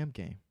won that damn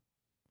game.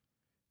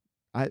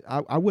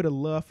 I would have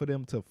loved for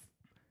them to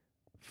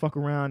fuck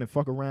around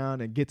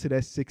and get to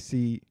that 6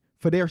 seed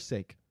for their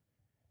sake.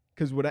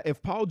 Because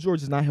if Paul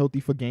George is not healthy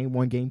for game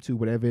 1, game 2,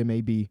 whatever it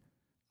may be,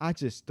 I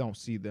just don't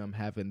see them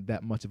having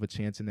that much of a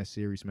chance in that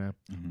series, man.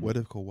 Mm-hmm. What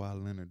if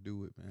Kawhi Leonard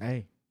do it, man?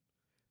 Hey.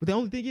 But the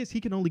only thing is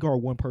he can only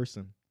guard one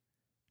person.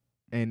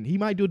 And he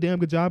might do a damn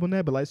good job on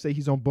that, but let's say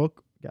he's on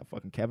Book. Got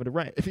fucking Kevin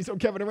Durant. If he's on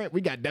Kevin Durant,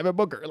 we got Devin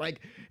Booker.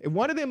 Like, if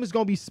one of them is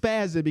going to be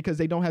spazzing because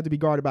they don't have to be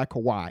guarded by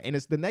Kawhi. And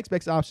it's the next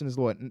best option is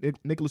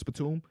Nicholas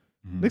Batum.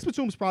 Mm-hmm. Nicholas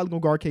Batum is probably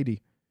going to guard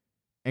KD.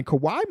 And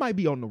Kawhi might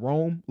be on the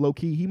roam,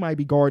 low-key. He might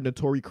be guarding the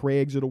Torrey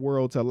Craigs of the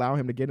world to allow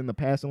him to get in the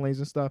passing lanes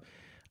and stuff.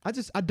 I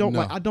don't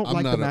like the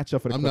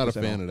matchup for the Clippers. I'm not a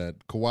fan of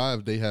that. Kawhi,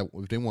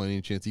 if they want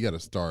any chance, he got to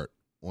start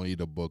on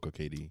either Book or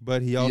KD.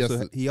 But he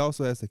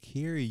also has to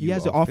carry you. He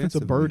has the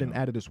offensive burden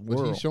out of this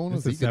world. But he's showing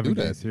us It's he a can do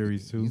 7-game that.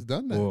 series too. He's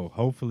done that. Well,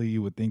 hopefully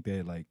you would think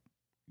that like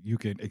you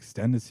could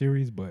extend the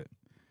series, but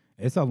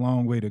it's a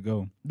long way to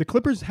go. The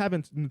Clippers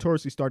haven't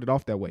notoriously started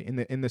off that way.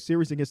 In the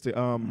series against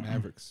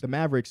the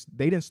Mavericks,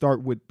 they didn't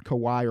start with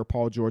Kawhi or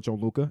Paul George on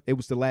Luka. It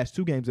was the last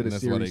 2 games of the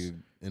series. That's why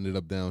they ended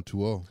up down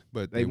 2-0.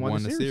 But they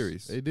won the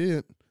series. They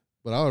did.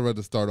 But I would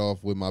rather start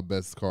off with my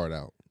best card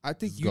out. I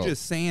think you're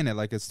just saying it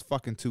like it's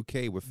fucking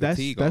 2K with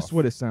fatigue. That's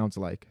what it sounds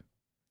like.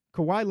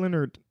 Kawhi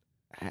Leonard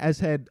has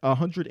had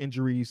 100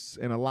 injuries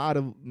and a lot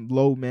of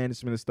load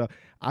management and stuff.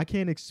 I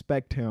can't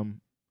expect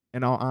him,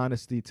 in all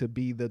honesty, to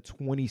be the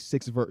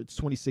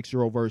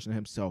 26-year-old version of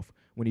himself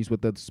when he's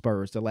with the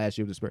Spurs, the last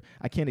year of the Spurs.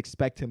 I can't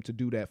expect him to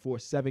do that for a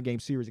 7-game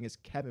series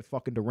against Kevin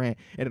fucking Durant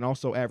and then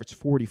also average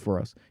 40 for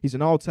us. He's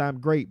an all-time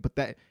great, but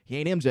that he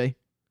ain't MJ.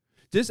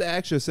 Just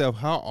ask yourself,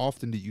 how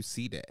often do you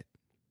see that?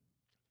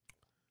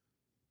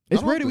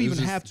 It's rare to even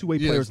have two-way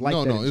players like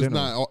that.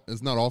 No,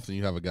 it's not often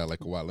you have a guy like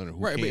Kawhi Leonard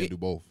who can do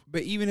both.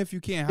 But even if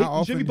you can, how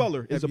often? Jimmy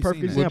Butler is a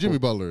perfect example. Well,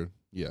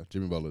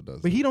 Jimmy Butler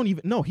does. But he don't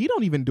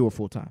even do it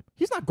full time.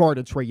 He's not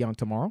guarding Trae Young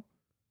tomorrow.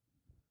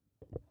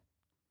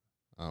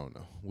 I don't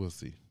know. We'll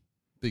see.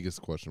 I think it's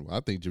questionable.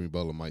 I think Jimmy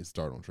Butler might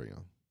start on Trae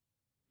Young.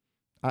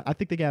 I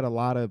think they got a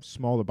lot of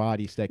smaller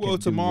bodies that can do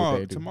what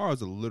they do.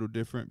 Tomorrow's a little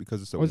different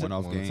because it's a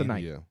one-off game.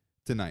 Tonight. Yeah.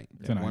 Tonight.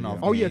 One-off.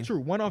 Oh, yeah, true.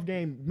 One-off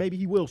game, maybe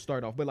he will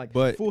start off.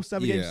 But full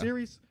 7-game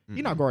series,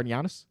 you're not guarding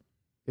Giannis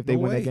if they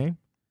win that game.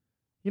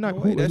 You're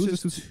not. That's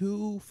just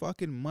too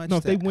fucking much. No,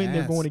 if they win,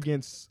 they're going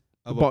against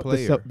the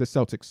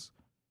Celtics.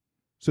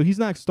 So he's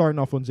not starting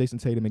off on Jason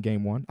Tatum in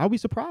game 1. I'll be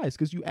surprised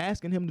because you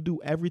asking him to do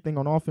everything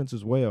on offense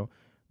as well.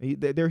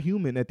 They're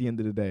human at the end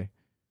of the day.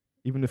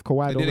 Even if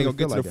Kawhi don't really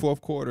get to the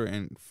fourth quarter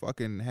and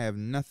fucking have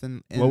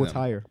nothing in blow them, a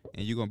tire,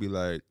 and you're gonna be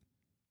like,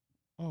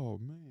 "Oh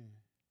man,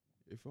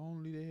 if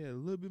only they had a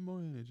little bit more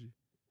energy."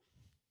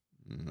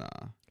 Nah,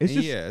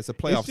 it's a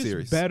playoff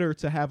series. It's better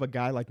to have a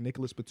guy like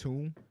Nicholas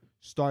Batum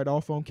start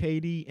off on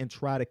KD and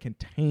try to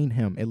contain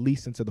him at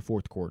least into the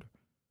fourth quarter.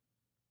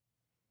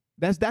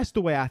 That's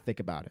the way I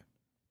think about it.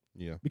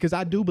 Yeah. Because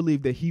I do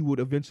believe that he would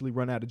eventually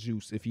run out of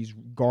juice if he's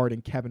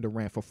guarding Kevin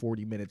Durant for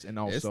 40 minutes and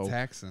also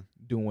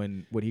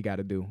doing what he got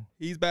to do.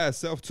 He's by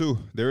himself, too.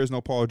 There is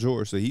no Paul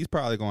George, so he's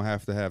probably going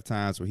to have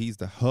times where he's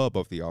the hub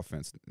of the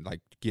offense,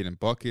 like getting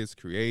buckets,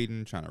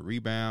 creating, trying to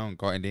rebound,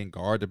 and then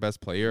guard the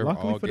best player.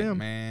 Luckily for them,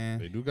 man.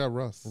 They do got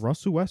Russ.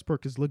 Russell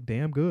Westbrook has looked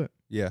damn good.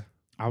 Yeah.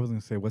 I was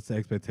going to say, what's the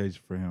expectation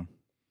for him?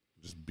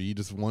 Just be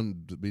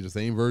the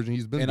same version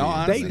he's been.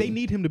 They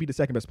need him to be the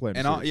second best player.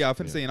 I was going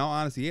to say, in all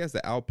honesty, he has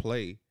to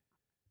outplay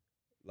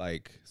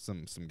like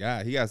some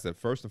guy. He has to,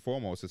 first and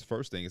foremost, his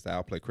first thing is to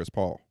outplay Chris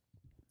Paul.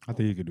 I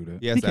think he could do that.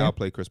 He has to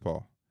outplay Chris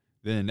Paul.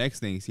 Then the next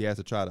thing is he has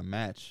to try to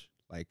match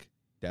like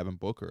Devin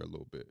Booker a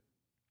little bit.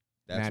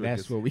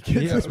 That's what we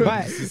get. Yeah,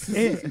 but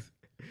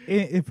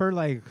if for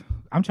like,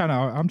 I'm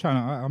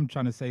trying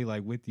to say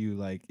like with you,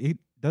 like it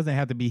doesn't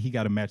have to be he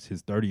got to match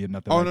his 30 or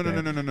nothing. Oh, like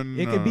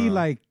no. It could be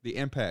like the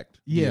impact.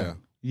 Yeah,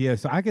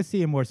 so I could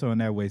see it more so in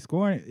that way.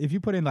 Scoring, if you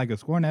put in like a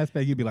scoring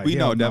aspect, you'd be like, we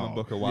know Devin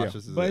Booker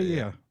watches. But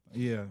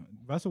yeah.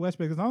 Russell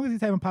Westbrook, as long as he's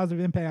having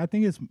positive impact, I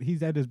think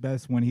he's at his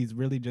best when he's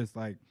really just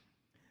like,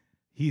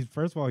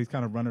 first of all, he's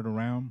kind of running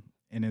around.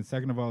 And then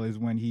second of all is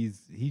when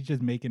he's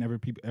just making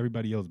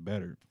everybody else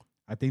better.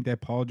 I think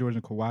that Paul George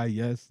and Kawhi,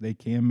 yes, they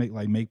can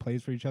make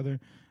plays for each other,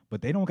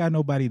 but they don't got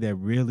nobody that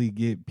really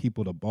get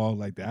people the ball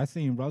like that. I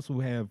seen Russell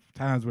have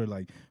times where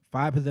like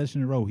 5 possessions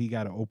in a row, he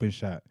got an open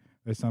shot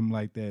or something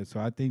like that. So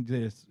I think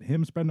just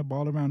him spreading the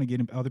ball around and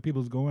getting other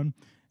people's going,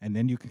 and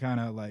then you can kind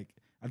of like,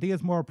 I think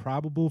it's more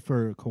probable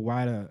for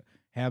Kawhi to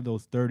have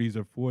those 30s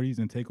or 40s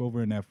and take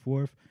over in that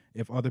fourth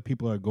if other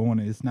people are going.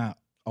 It's not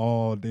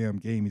all damn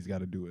game he's got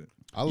to do it.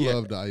 I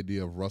love the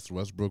idea of Russell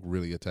Westbrook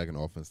really attacking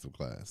offensive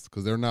glass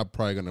because they're not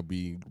probably going to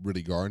be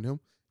really guarding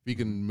him. If he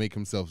can make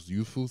himself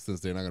useful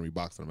since they're not going to be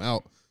boxing him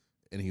out,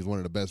 and he's one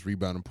of the best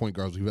rebounding point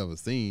guards we've ever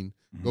seen,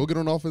 go get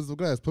on offensive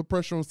glass. Put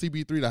pressure on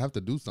CB3 to have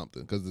to do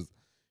something because you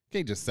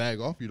can't just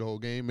sag off you the whole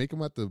game. Make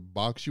him have to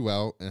box you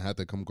out and have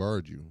to come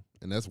guard you,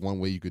 and that's one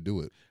way you could do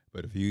it.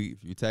 But if you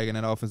tagging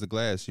that offensive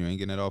glass, you ain't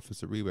getting that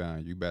offensive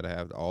rebound. You better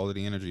have all of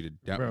the energy to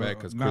dump back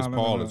because Chris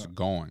Paul is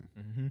going.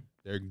 Mm-hmm.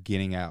 They're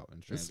getting out.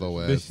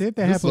 The shit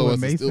that happened with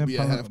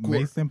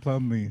Mason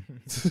Plumlee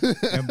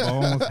and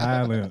Bones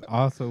Highland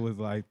also was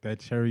like that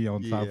cherry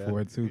on top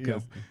for it too.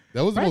 Because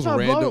that was the most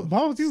random.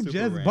 Bones,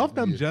 both of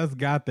them just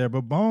got there,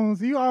 but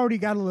Bones, you already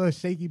got a little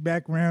shaky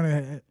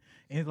background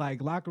and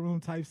like locker room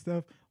type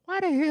stuff.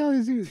 Why the hell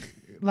is you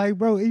like,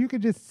 bro? You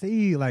could just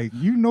see, like,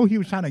 he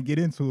was trying to get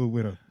into it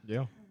with her.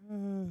 Yeah.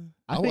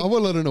 I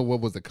would let her know what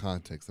was the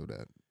context of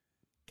that.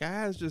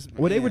 Guys just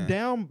they were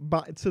down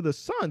to the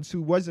Suns,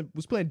 who was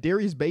playing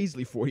Darius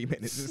Baisley 40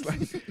 minutes. It's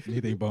like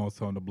you think Bones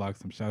told him to block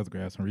some shots,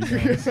 grab some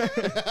rebounds.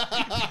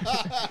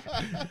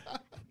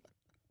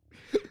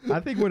 I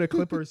think when the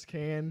Clippers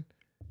can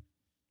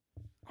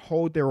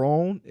hold their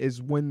own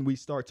is when we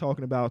start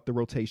talking about the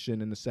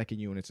rotation and the second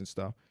units and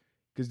stuff,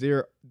 because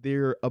they're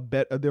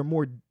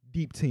more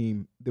deep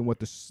team than what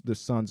the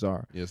Suns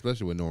are. Yeah,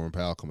 especially with Norman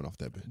Powell coming off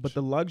that bench. But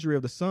the luxury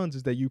of the Suns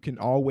is that you can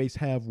always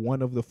have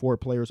one of the 4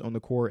 players on the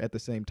court at the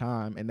same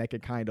time, and that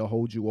could kind of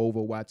hold you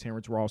over while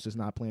Terrence Ross is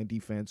not playing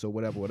defense or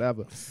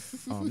whatever.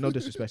 No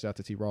disrespect out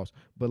to T. Ross.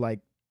 But, like,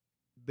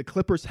 the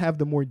Clippers have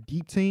the more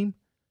deep team,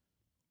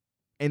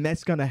 and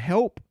that's going to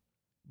help.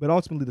 But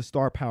ultimately, the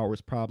star power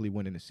is probably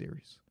winning the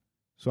series.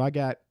 So I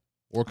got...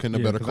 Or can the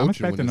better coach I'm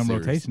expecting win the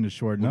series? rotation to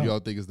shorten up. Who do y'all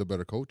think is the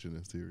better coach in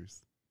this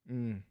series?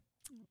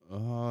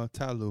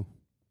 Ty Lue.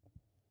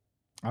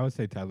 I would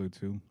say Ty Lue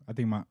too. I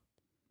don't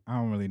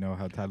really know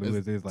how Ty Lue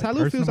is. Like Ty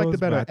Lue feels like the personals,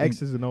 better but I think-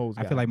 X's and O's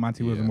guy. I feel like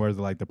Monty Yeah. Williams is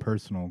like the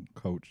personal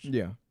coach.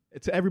 Yeah.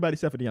 It's everybody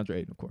except for DeAndre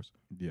Ayton, of course.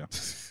 Yeah.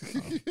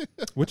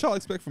 What y'all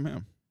expect from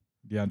him?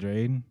 DeAndre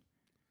Ayton.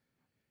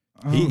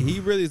 He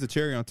really is the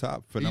cherry on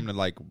top for them to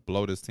like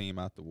blow this team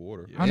out the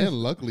water. Yeah. And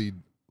luckily,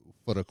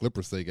 for the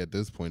Clippers' sake, at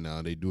this point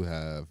now, they do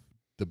have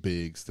the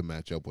bigs to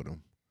match up with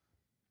him.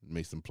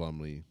 Mason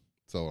Plumlee.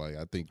 So like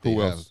I think they Who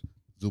have else?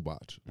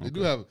 Zubac.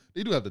 Okay.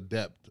 They do have the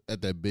depth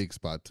at that big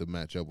spot to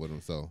match up with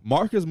him. So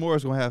Marcus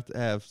Morris gonna have to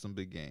have some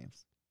big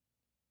games.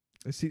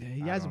 See,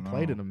 he I hasn't don't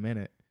played know. in a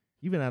minute.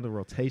 Even out of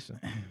rotation.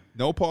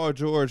 No Paul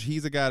George.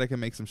 He's a guy that can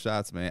make some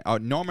shots, man.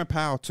 Norman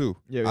Powell too.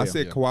 Yeah, I yeah.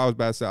 said Yeah. Kawhi was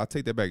bad to say. I'll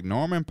take that back.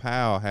 Norman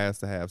Powell has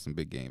to have some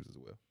big games as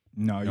well.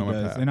 No, he Norman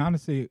does. Powell. And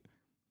honestly,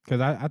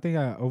 because I think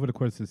over the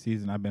course of the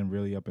season, I've been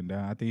really up and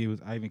down. I think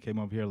I even came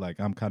up here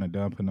like I'm kind of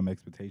done putting them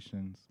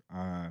expectations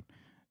on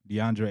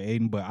DeAndre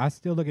Ayton, but I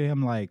still look at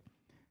him like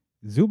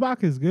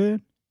Zubac is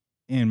good,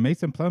 and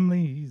Mason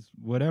Plumlee, he's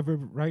whatever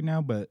right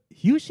now, but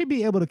you should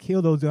be able to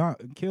kill those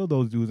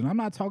dudes. And I'm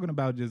not talking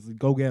about just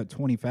go get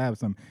 25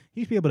 something.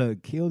 He should be able to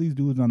kill these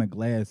dudes on the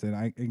glass. And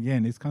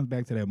again, this comes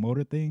back to that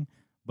motor thing,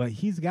 but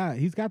he's got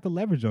the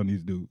leverage on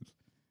these dudes.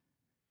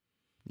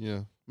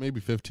 yeah, maybe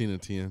 15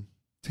 and 10.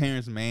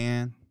 Terrence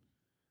Mann,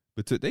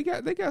 but they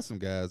got some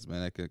guys,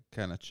 man, that could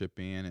kind of chip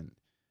in and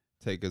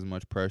take as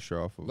much pressure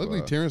off of.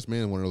 Luckily, Terrence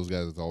Mann, one of those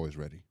guys that's always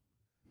ready.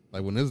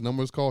 Like when his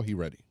number's called, he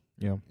ready.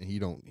 Yeah. And he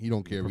don't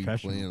care if he's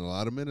Professional. playing a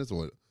lot of minutes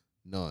or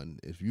none.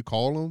 If you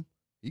call him,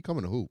 he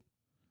coming to hoop.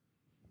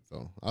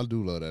 So I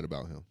do love that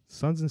about him.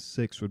 Suns in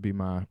 6 would be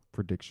my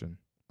prediction.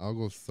 I'll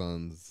go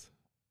Suns.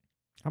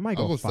 I might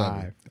I'll go go 5.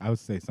 7. I would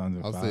say Suns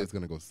are I'll 5. say it's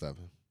gonna go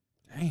 7.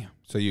 Damn.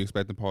 So you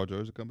expecting Paul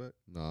George to come back?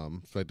 No, I'm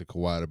expecting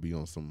Kawhi to be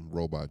on some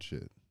robot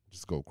shit.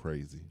 Just go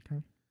crazy.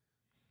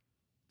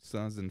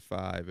 Suns in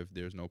 5 if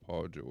there's no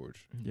Paul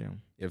George. Yeah.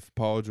 If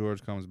Paul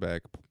George comes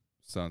back,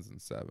 Suns in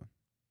 7.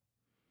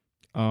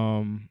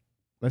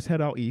 Let's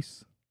head out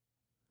east.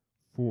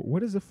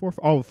 What is it? 4-5?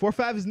 Oh,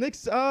 4-5 is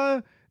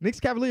Knicks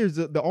Cavaliers.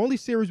 The only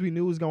series we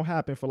knew was gonna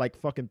happen for like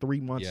fucking 3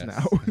 months Yes.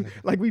 now.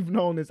 Like we've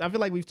known this. I feel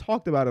like we've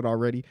talked about it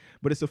already,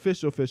 but it's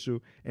official,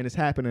 and it's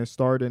happening.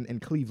 Starting in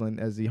Cleveland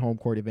as the home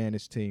court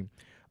advantage team.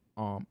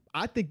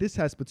 I think this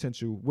has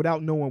potential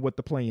without knowing what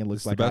the play-in looks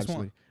It's the like. best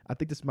Obviously, one. I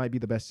think this might be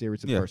the best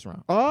series in the Yeah. first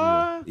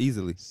round.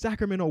 Easily.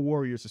 Sacramento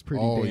Warriors is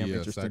pretty Oh, damn yeah,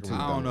 interesting too.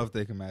 Sacramento. I don't know if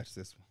they can match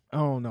this one. I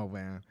don't know,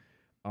 man.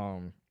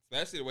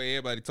 Especially the way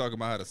everybody talking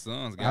about how the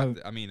Suns I- got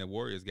the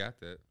Warriors got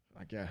that.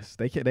 I guess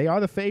they are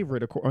the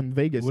favorite on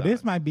Vegas. Well, this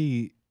odds. might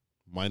be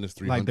Minus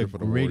 300 like the for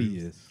the Warriors.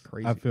 grittiest.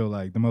 Crazy. I feel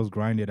like the most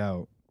grinded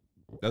out.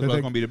 That's what's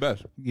going to be the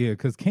best. Yeah,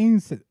 because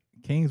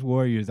Kings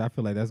Warriors, I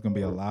feel like that's gonna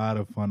be a lot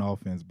of fun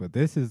offense. But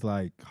this is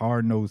like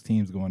hard nosed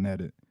teams going at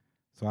it.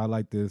 So I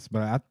like this.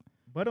 But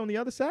But on the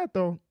other side,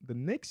 though, the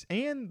Knicks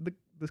and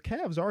the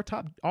Cavs are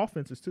top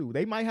offenses too.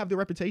 They might have the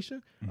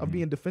reputation of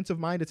being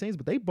defensive-minded teams,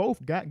 but they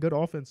both got good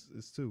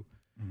offenses too.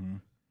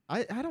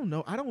 I don't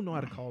know. I don't know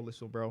how to call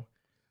this one, bro.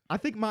 I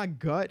think my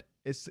gut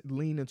is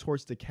leaning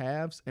towards the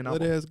Cavs, and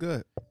That is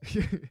good.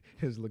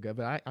 his look good.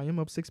 But I am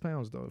up 6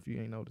 pounds though, if you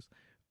ain't noticed.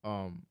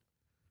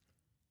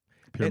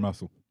 pure and-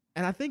 muscle.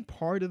 And I think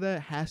part of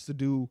that has to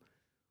do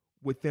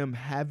with them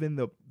having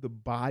the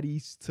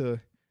bodies to.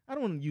 I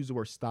don't want to use the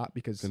word stop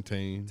because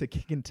Contain. to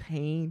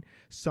contain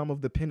some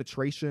of the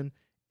penetration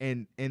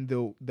and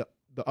the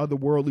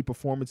otherworldly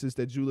performances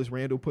that Julius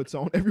Randle puts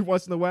on every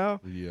once in a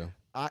while. Yeah.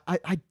 I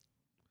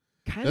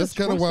kind of That's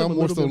kind of why I'm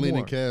more so leaning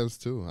more. Cavs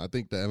too. I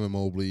think the Evan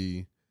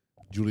Mobley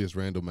Julius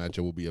Randle matchup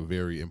will be a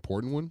very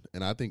important one,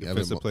 and I think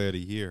Defensive player of the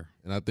year.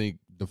 and I think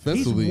He's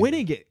defensively,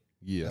 winning it.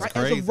 yeah, That's As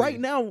crazy. of right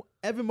now,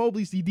 Evan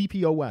Mobley's the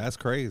DPOY. That's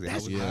crazy.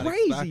 That's not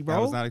crazy, I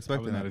bro. was not I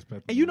expecting was not that.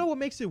 expecting. And you know what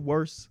makes it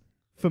worse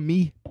for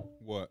me?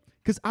 What?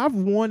 Because I've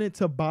wanted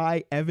to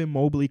buy Evan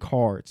Mobley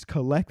cards,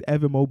 collect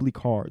Evan Mobley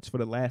cards for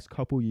the last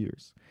couple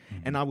years.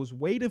 And I was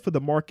waiting for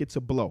the market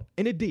to blow.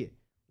 And it did.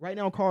 Right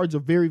now, cards are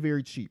very,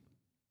 very cheap.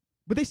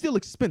 But they're still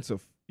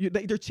expensive.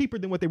 They're cheaper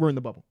than what they were in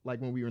the bubble, like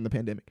when we were in the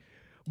pandemic.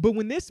 But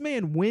when this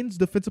man wins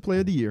Defensive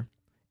Player of the Year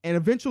and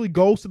eventually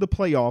goes to the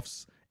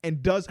playoffs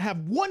and does have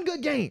one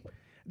good game,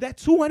 that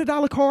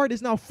 $200 card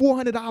is now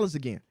 $400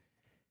 again.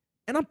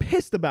 And I'm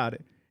pissed about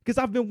it because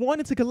I've been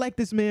wanting to collect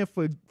this man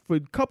for a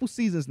couple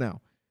seasons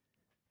now.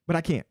 But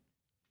I can't.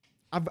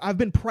 I've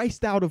been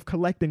priced out of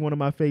collecting one of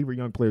my favorite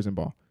young players in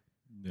ball.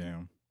 Yeah,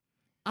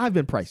 I've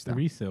been it's priced the out.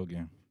 resale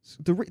game.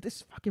 This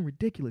is fucking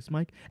ridiculous,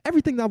 Mike.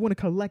 Everything that I want to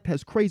collect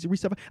has crazy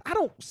resale. I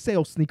don't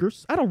sell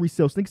sneakers. I don't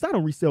resell sneakers. I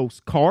don't resell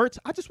cards.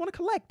 I just want to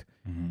collect.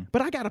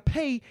 But I got to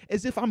pay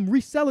as if I'm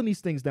reselling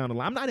these things down the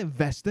line. I'm not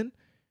investing.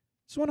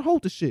 Just want to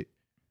hold the shit.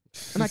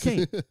 And I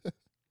can't.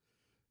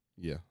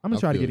 Yeah. I'm going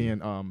to try to get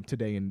in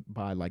today and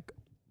buy like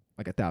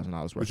 $1,000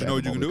 worth but you know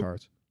what you can do?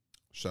 Cards.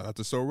 Shout out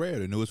to So Rare,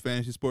 the newest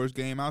fantasy sports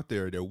game out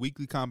there. Their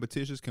weekly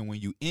competitions can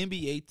win you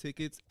NBA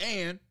tickets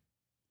and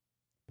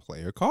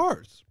player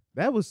cards.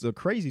 That was a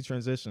crazy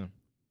transition.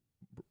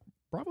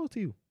 Bravo to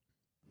you.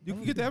 You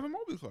can get to have a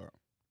mobile card.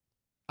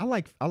 I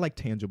like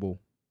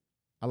tangible.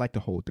 I like to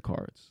hold the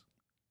cards.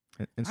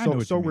 And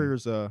So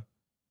Rare's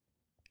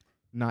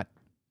not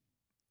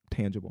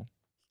tangible.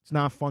 It's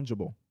not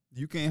fungible.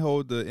 You can't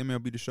hold the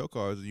MLB The Show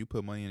cards and you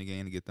put money in the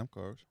game to get them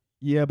cards.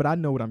 Yeah, but I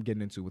know what I'm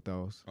getting into with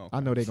those. Okay. I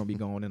know they're gonna be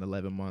going in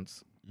 11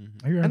 months.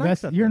 You're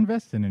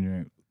investing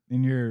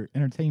in your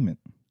entertainment.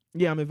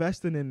 Yeah, I'm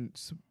investing in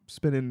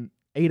spending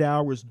 8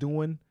 hours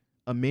doing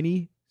a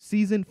mini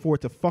season for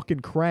it to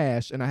fucking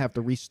crash and I have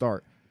to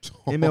restart.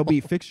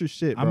 MLB, fix your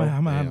shit, bro.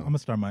 I'm gonna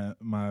start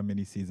my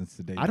mini seasons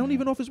today. I don't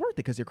even know if it's worth it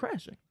because you're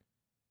crashing.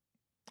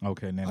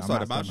 Okay, then I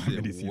started my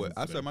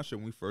shit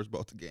when we first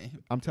bought the game.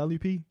 I'm telling you,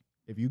 P,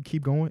 if you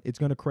keep going, it's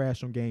gonna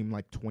crash on game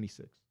like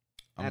 26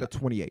 out of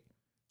 28.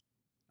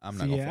 I'm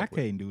not gonna I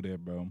can't do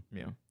that, bro.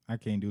 Yeah. I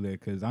can't do that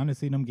because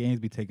honestly, them games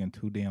be taking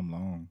too damn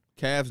long.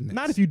 Cavs Knicks.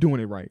 Not if you're doing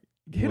it right.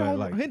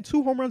 Hit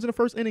 2 home runs in the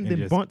first inning,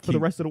 then bunt for the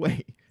rest of the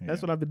way.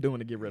 That's what I've been doing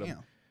to get rid of them.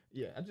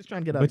 Yeah, I'm just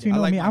trying to get out. But you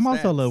know me, I'm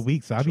also a little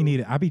weak, so I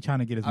be trying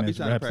to get as much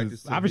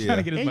reps. I be trying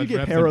to get as and much you get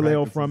reps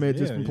parallel from it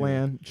just from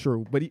playing.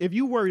 True, but if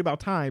you worried about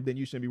time, then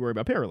you shouldn't be worried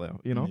about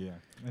parallel. You know. Yeah,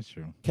 that's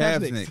true.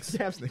 Cavs Knicks.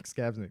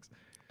 Cavs Knicks.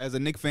 As a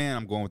Knicks fan,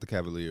 I'm going with the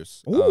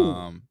Cavaliers.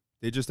 Ooh.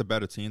 They're just a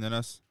better team than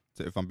us,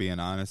 if I'm being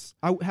honest.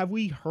 Have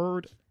we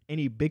heard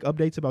any big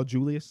updates about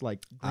Julius,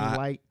 like green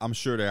light? I'm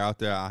sure they're out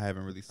there. I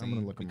haven't really seen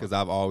gonna look because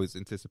I've always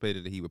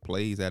anticipated that he would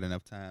play. He's had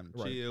enough time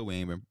to chill. We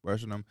ain't been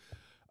rushing him.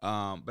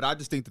 But I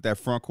just think that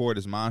front court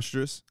is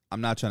monstrous.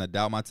 I'm not trying to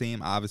doubt my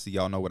team. Obviously,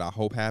 y'all know what I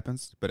hope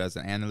happens. But as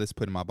an analyst,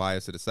 putting my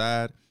bias to the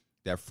side,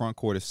 that front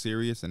court is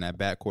serious and that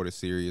back court is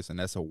serious, and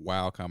that's a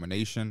wild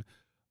combination.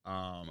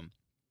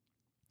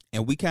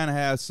 And we kind of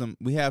have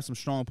some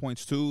strong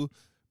points too.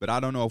 But I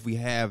don't know if we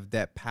have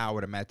that power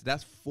to match.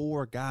 That's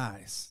 4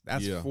 guys.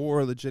 That's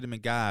 4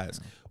 legitimate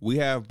guys. We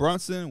have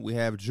Brunson. We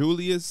have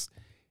Julius.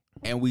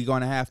 And we're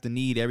going to have to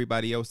need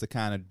everybody else to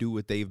kind of do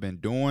what they've been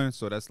doing.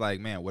 So that's like,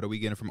 man, what are we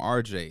getting from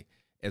RJ?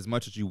 As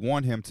much as you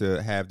want him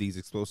to have these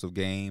explosive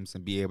games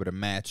and be able to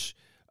match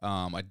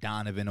a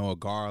Donovan or a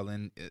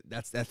Garland,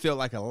 that felt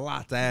like a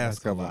lot to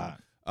ask of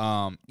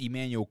him.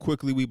 Emmanuel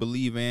Quickly we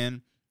believe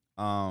in.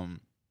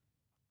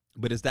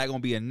 But is that going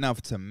to be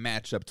enough to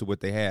match up to what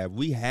they have?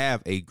 We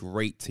have a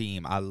great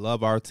team. I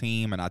love our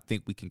team, and I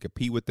think we can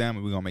compete with them,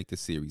 and we're going to make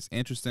this series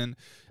interesting.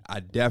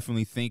 I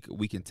definitely think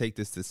we can take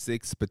this to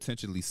 6,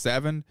 potentially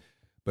 7.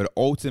 But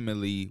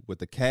ultimately, with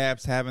the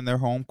Cavs having their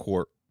home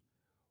court,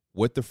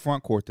 with the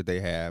front court that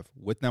they have,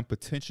 with them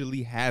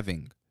potentially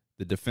having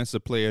the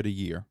defensive player of the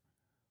year,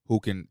 who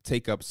can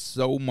take up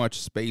so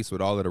much space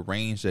with all of the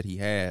range that he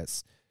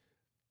has.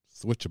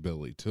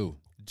 Switchability, too.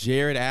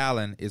 Jared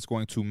Allen is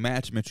going to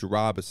match Mitchell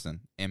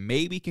Robinson and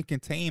maybe can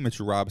contain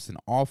Mitchell Robinson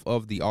off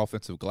of the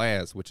offensive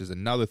glass, which is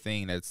another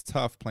thing that's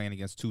tough playing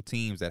against 2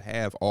 teams that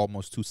have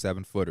almost 2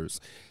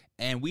 7-footers.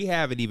 And we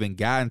haven't even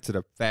gotten to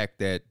the fact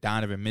that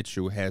Donovan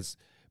Mitchell has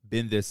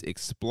been this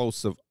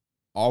explosive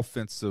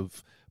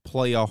offensive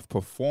playoff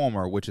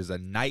performer, which is a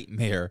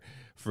nightmare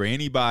for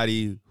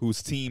anybody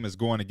whose team is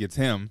going against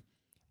him.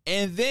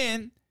 And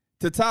then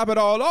to top it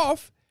all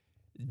off,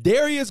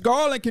 Darius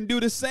Garland can do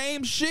the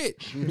same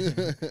shit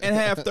and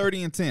have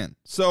 30 and 10.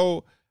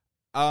 So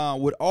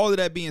with all of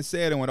that being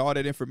said and with all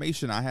that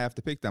information, I have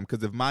to pick them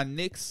because if my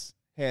Knicks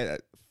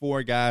had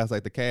 4 guys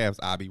like the Cavs,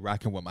 I'd be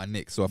rocking with my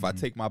Knicks. So if I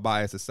take my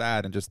bias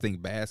aside and just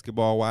think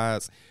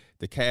basketball-wise,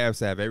 the Cavs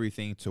have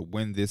everything to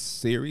win this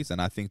series,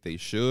 and I think they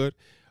should.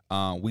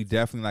 We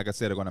definitely, like I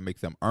said, are going to make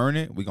them earn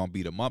it. We're going to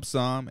beat them up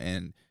some,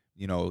 and,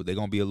 you know, they're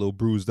going to be a little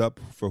bruised up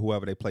for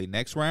whoever they play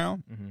next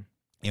round. Mm-hmm.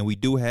 And we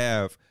do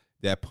have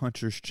that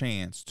puncher's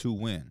chance to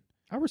win.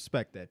 I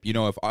respect that. You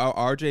know, if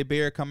RJ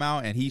Barrett come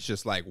out and he's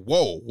just like,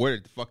 whoa, where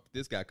the fuck did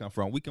this guy come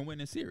from? We can win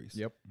this series.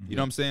 Yep. You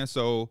know what I'm saying?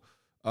 So,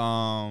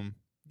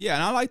 yeah,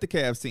 and I like the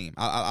Cavs team.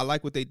 I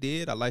like what they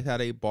did. I like how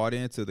they bought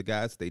into the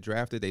guys they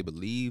drafted. They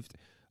believed.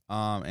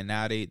 And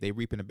now they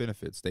reaping the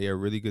benefits. They are a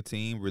really good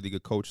team, really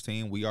good coach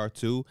team. We are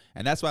too.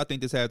 And that's why I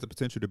think this has the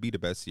potential to be the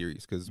best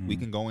series because we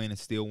can go in and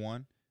steal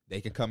one. They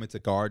can come into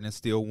Garden and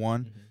steal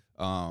one.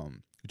 Mm-hmm.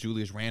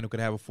 Julius Randle could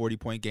have a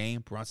 40-point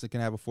game. Brunson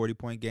can have a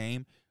 40-point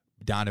game.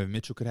 Donovan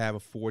Mitchell could have a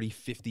 40,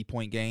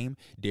 50-point game.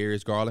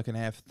 Darius Garland can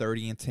have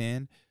 30 and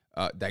 10.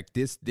 Like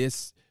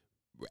this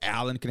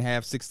Allen can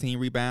have 16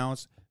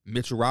 rebounds.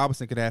 Mitchell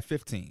Robinson could have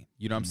 15.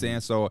 You know what I'm saying?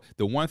 So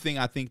the one thing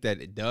I think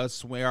that it does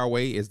sway our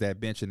way is that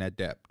bench and that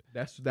depth.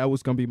 That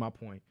was gonna be my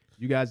point.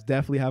 You guys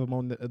definitely have him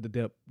on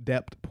the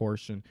depth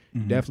portion.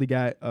 Mm-hmm. Definitely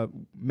got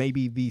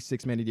maybe the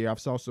 6 man of the year. I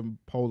saw some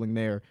polling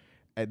there.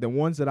 The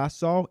ones that I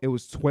saw, it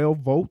was 12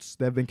 votes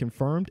that have been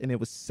confirmed, and it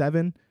was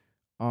 7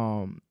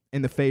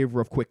 in the favor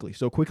of Quickly.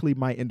 So Quickly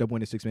might end up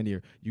winning 6 man of the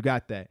year. You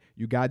got that.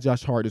 You got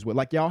Josh Hart as well.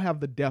 Like, y'all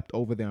have the depth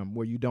over them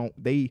where you don't.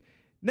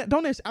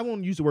 I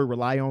won't use the word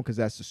rely on because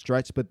that's a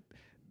stretch, but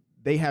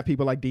they have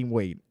people like Dean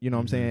Wade. You know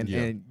what I'm saying? Yeah.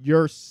 And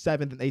your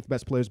 7th and 8th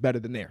best player is better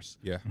than theirs.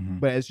 Yeah. Mm-hmm.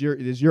 But as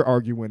you're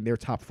arguing, their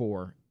top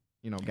 4,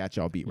 got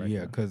y'all beat right Yeah,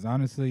 now. because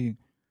honestly,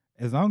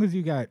 as long as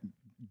you got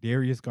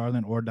Darius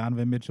Garland or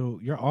Donovan Mitchell,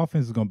 your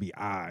offense is going to be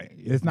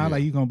It's not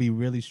like you're going to be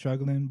really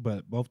struggling,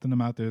 but both of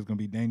them out there is going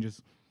to be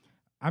dangerous.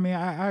 I mean,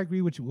 I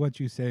agree with what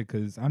you said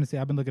because honestly,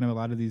 I've been looking at a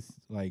lot of these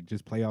like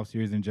just playoff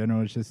series in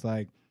general. It's just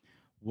like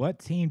what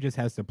team just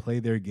has to play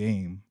their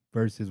game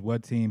versus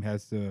what team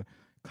has to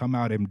come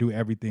out and do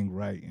everything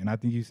right. And I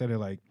think you said it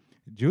like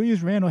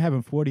Julius Randle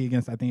having 40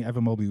 against, I think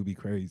Evan Mobley would be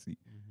crazy.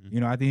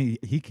 Mm-hmm. I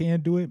think he can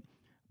do it,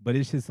 but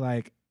it's just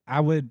like I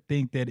would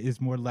think that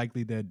it's more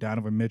likely that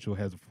Donovan Mitchell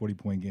has a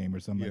 40-point game or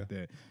something like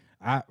that.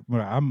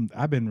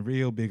 I've been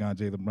real big on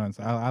Jalen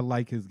Brunson. I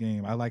like his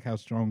game. I like how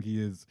strong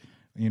he is.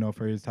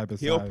 For his type of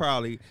He'll size.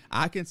 probably.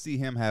 I can see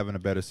him having a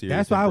better series.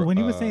 That's why when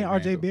he was saying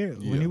Randle. RJ Barrett,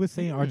 when he was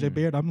saying RJ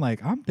Barrett,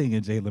 I'm thinking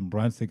Jalen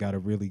Brunson got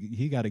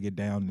to get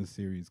down in this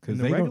series because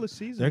the regular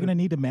season they're gonna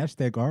need to match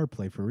that guard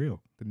play for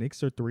real. The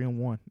Knicks are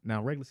 3-1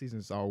 now. Regular season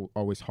is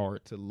always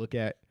hard to look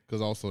at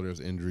because also there's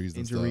injuries,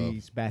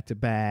 back to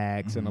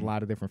backs, and a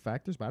lot of different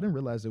factors. But I didn't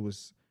realize it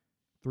was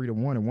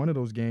 3-1. In one of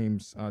those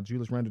games,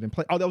 Julius Randle didn't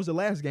play. Oh, that was the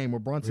last game where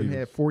Brunson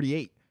had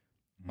 48.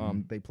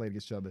 They played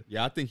against each other.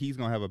 Yeah, I think he's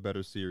gonna have a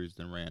better series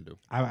than Randle.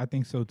 I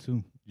think so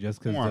too.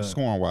 Just because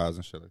scoring wise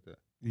and shit like that.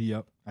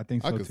 Yep, I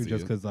think so too.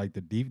 Just because like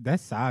that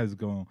size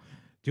going.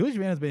 Julius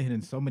Randle's been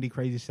hitting so many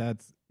crazy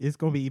shots. It's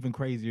gonna be even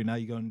crazier now.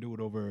 You're gonna do it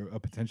over a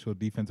potential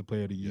defensive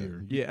player of the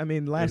year. Yeah, I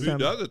mean last time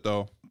he does it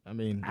though. I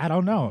mean, I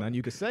don't know. None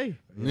you could say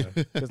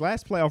because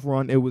last playoff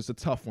run it was a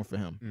tough one for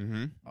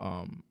him.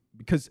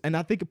 Because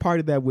I think a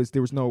part of that was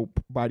there was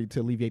nobody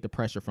to alleviate the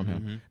pressure from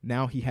him.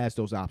 Now he has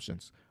those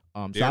options.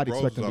 So I'd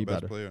expect him to be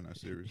better. Player in that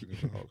series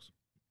against the Hawks.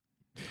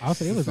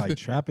 Also, it was like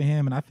trapping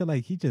him, and I feel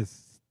like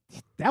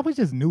that was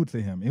just new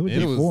to him. It was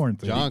just foreign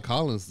to him. John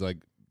Collins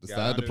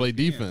decided to play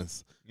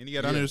defense, and he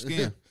got under his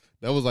skin.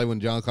 That was like when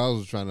John Collins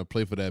was trying to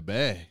play for that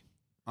bag.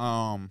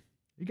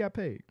 He got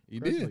paid. He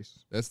did.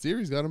 That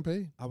series got him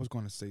paid. I was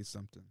going to say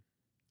something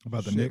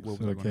about the Knicks. What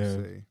was I going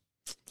to say?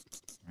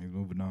 He's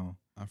moving on.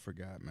 I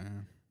forgot,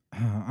 man.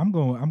 I'm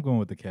going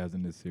with the Cavs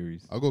in this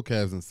series. I'll go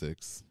Cavs in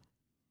 6.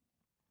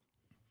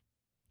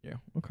 Yeah.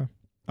 Okay.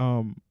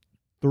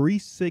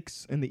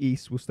 3-6 in the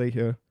East. We'll stay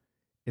here.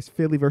 It's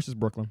Philly versus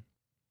Brooklyn.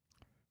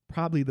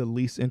 Probably the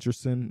least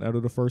interesting out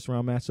of the first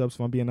round matchups, if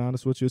I'm being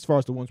honest with you, as far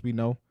as the ones we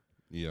know.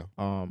 Yeah.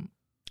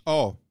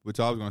 Which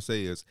I was gonna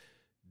say is,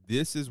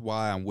 this is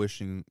why I'm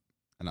wishing,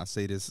 and I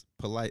say this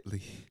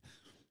politely,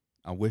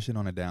 I'm wishing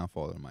on a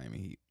downfall of the Miami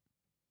Heat.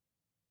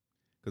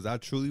 Because I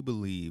truly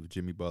believe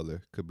Jimmy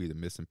Butler could be the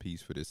missing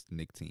piece for this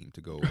Knicks team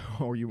to go to a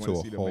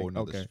whole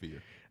nother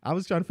sphere. I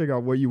was trying to figure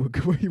out where you were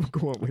going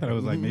with it. I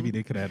was like, maybe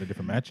they could have had a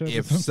different matchup.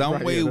 If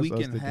some way we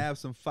can have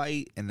some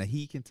fight and the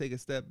Heat can take a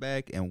step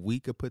back and we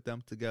could put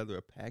them together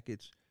a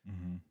package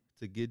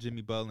to get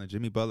Jimmy Butler. And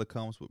Jimmy Butler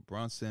comes with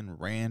Brunson,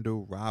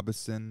 Randle,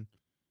 Robinson.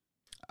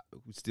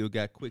 We still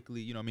got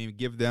Quickly.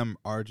 Give them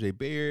RJ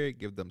Barrett,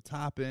 give them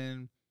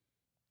Toppin,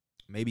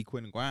 maybe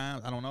Quentin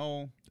Grimes. I don't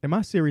know. In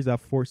my series, I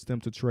forced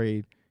them to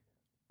trade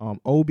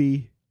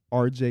Obi,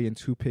 RJ, and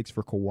 2 picks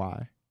for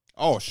Kawhi.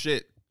 Oh,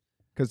 shit.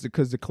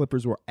 Because the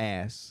Clippers were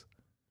ass.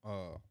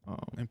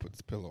 Let me put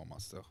this pillow on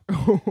myself.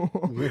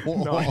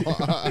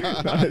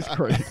 That's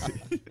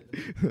crazy.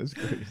 That's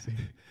crazy.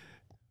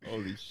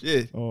 Holy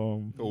shit.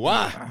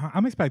 Kawhi.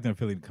 I'm expecting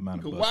Philly to come out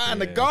of Kawhi in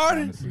the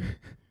Garden.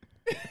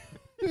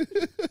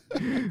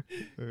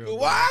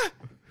 Kawhi.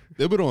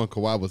 They've been on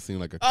Kawhi would seem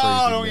like a crazy.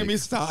 Oh, don't get me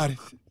started.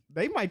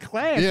 They might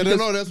clash. Yeah,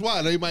 no, that's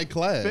why they might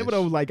clash.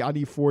 Thibodeau like, I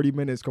need 40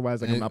 minutes.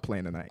 Kawhi's like, I'm not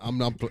playing tonight. I'm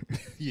not playing.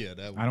 Yeah,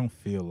 I don't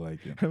feel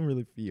like it. I don't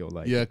really feel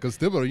like it. Yeah, because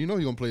Thibodeau, he's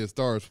going to play his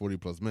stars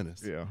 40+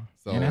 minutes. Yeah.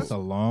 So and that's a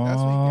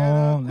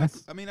long.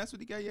 That's what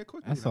he got. Yeah,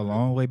 quick. That's a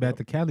long way back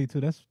to Cali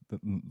too. That's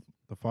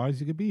the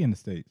farthest you could be in the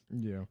States.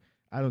 Yeah.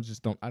 I don't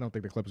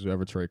think the Clippers will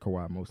ever trade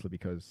Kawhi, mostly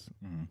because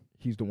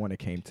he's the one that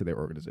came to their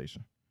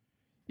organization.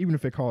 Even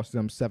if it cost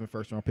them 7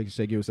 first-round picks,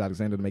 Shai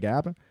Gilgeous-Alexander to make it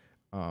happen,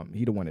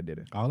 he the one that did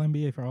it. All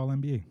NBA for all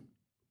NBA.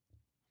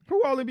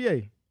 Who all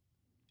NBA?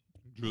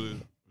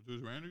 Julius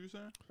Randle, you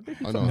saying?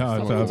 I'm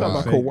talking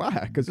about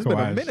Kawhi, because it's been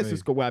a minute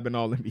since Kawhi been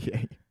all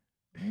NBA.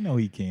 I know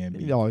he can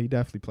be. He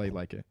definitely played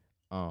like it.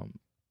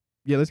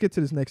 Yeah, let's get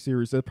to this next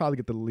series. They'll probably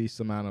get the least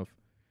amount of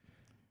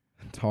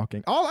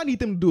talking. All I need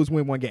them to do is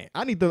win one game.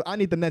 I need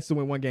the Nets to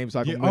win one game so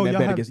I can win that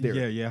bet against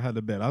Derek. Yeah, I had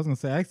the bet. I was gonna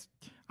say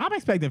I'm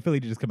expecting Philly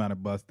to just come out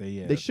and bust.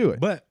 They should,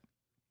 but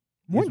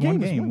one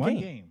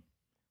game.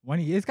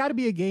 It's got to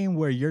be a game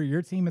where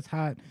your team is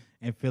hot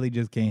and Philly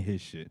just can't hit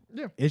shit.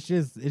 Yeah, it's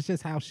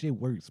just how shit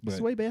works. But that's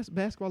the way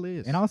basketball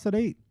is. And also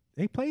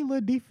they play a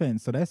little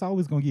defense, so that's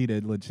always gonna give you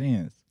that little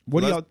chance.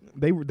 What do y'all?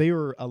 They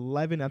were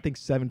 11, I think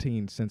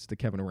 17 since the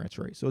Kevin Durant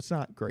trade, so it's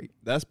not great.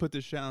 Let's put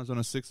this challenge on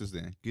the Sixers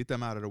then. Get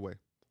them out of the way.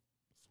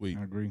 Sweet.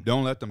 I agree.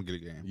 Don't let them get a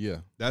game. Yeah.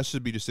 That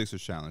should be the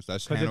Sixers challenge.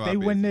 That's Because if they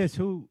win this,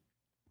 who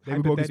They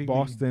would go against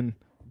Boston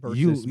versus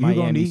you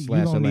Miami you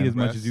gonna need as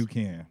much Rest. as you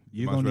can.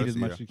 You're Much gonna need rest, as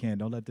much yeah. as you can.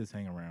 Don't let this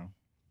hang around.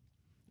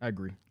 I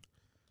agree.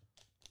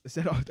 That's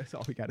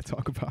all we got to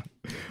talk about.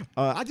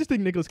 I just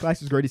think Nicholas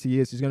Claxton, as great as he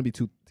is, he's going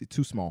to be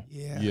too small.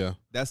 Yeah. Yeah.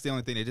 That's the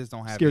only thing. They just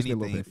don't have Scares me a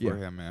anything little bit, for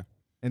yeah. him, man.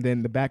 And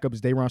then the backup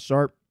is Day'Ron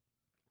Sharpe.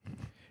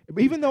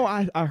 Even though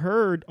I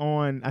heard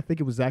on, I think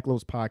it was Zach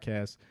Lowe's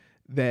podcast,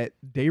 that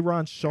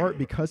Day'Ron Sharpe,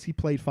 because he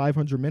played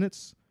 500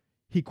 minutes,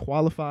 he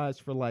qualifies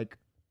for like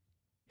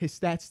his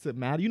stats to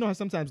matter. You know how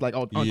sometimes like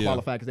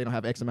unqualified because they don't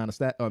have X amount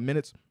of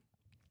minutes.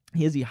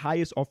 He has the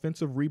highest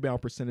offensive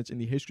rebound percentage in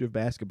the history of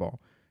basketball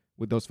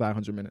with those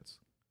 500 minutes.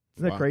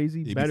 Isn't that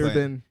crazy? Better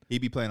than he'd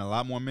be playing a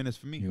lot more minutes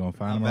for me. You're gonna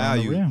find him around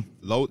the rim.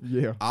 Low.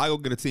 Yeah. I'll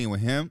go get a team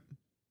with him,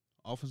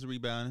 offensive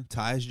rebounding,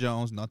 Tyus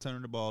Jones, not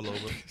turning the ball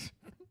over.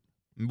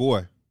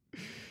 Boy.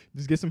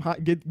 Just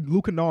get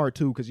Luke Kennard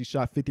too, because he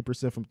shot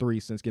 50% from three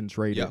since getting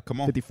traded. Yeah,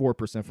 come on.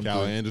 54% from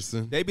Cal three.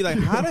 Anderson. They'd be like,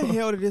 how the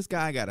hell did this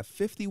guy got a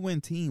 50-win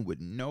team with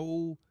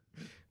no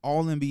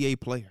All-NBA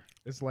player?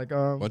 It's like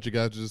Bunch of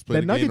guys just play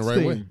that the game Nuggets the right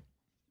team. way.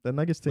 The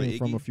Nuggets team Wait,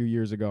 from Iggy? a few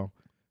years ago.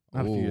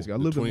 Not a few years ago. A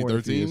the little bit more than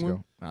a few 2013 years one?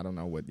 ago. I don't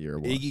know what year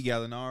it was. Iggy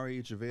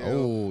Gallinari, JaVale,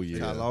 Oh, yeah.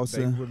 Kyle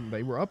Lawson.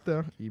 They were up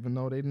there, even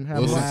though they didn't have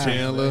Wilson Lawson.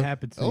 Chandler. What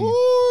happened to you?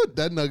 Oh,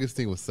 that Nuggets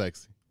team was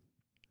sexy.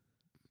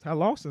 Ty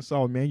Lawson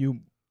saw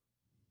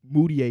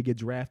Moutier get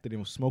drafted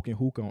and was smoking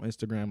hookah on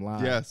Instagram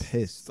Live. Yes.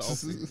 Pissed.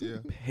 Salty, yeah.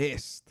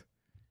 Pissed.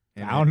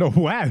 And I don't know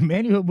why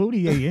Emmanuel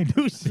Moutier ain't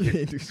do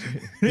shit.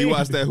 He He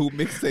watched that hoop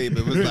mixtape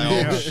and was like, oh,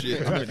 Yeah.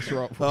 shit. I'm in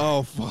trouble.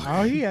 Oh, fuck.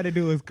 All he had to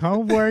do was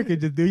come work and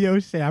just do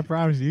your shit. I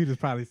promise you, just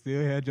probably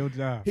still had your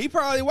job. He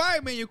probably why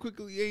Emmanuel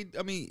quickly ain't.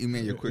 I mean,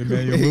 Emmanuel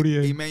Emmanuel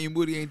Moutier. Emmanuel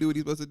Moutier ain't do what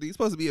he's supposed to do. He's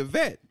supposed to be a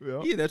vet.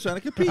 Yeah. He there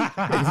trying to compete,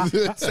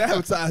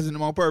 sabotaging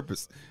him on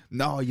purpose.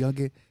 No,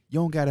 youngin, you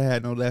don't gotta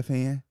have no left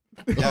hand.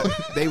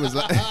 They was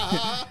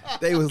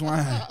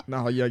lying.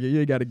 No,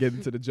 you got to get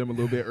into the gym a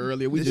little bit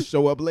earlier. We This- just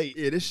show up late.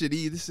 Yeah, this shit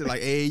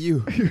like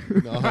AAU.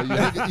 No,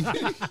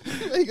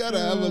 you gotta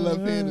have a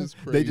left hand. Is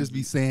crazy. They just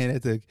be saying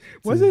that to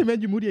Was it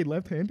Emmanuel Moutier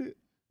left-handed?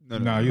 no,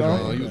 No, he No,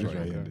 was he was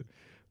right-handed.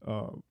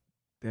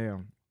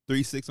 Damn.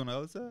 3-6 on the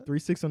other side.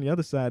 3-6 on the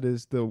other side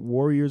is the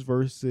Warriors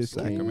versus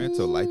Kings.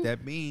 Sacramento, like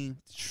that beam.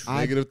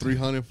 Negative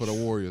 300 for the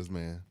Warriors,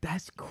 man.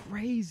 That's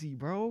crazy,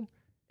 bro.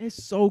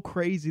 It's so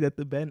crazy that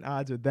the betting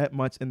odds are that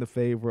much in the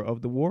favor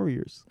of the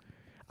Warriors.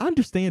 I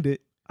understand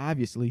it,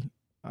 obviously.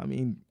 I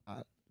mean,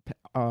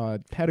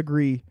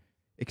 pedigree,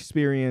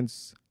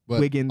 experience,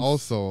 But Wiggins.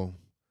 also,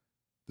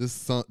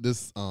 this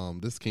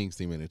Kings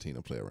team ain't a team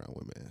to play around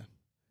with, man.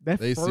 That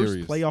They first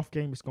serious. playoff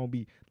game is going to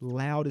be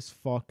loud as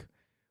fuck.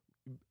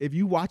 If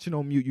you watching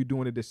on mute, you're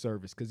doing a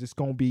disservice because it's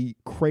going to be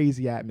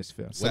crazy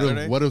atmosphere.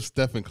 Saturday? What if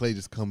Steph and Clay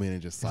just come in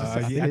and just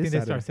silence? I think I think it's they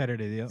Saturday. start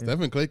Saturday. Yeah. Steph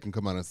and Clay can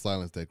come out and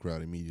silence that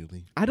crowd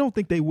immediately. I don't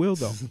think they will,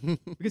 though.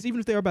 Because even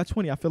if they're about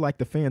 20, I feel like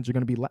the fans are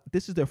going to be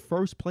this is their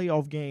first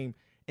playoff game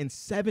in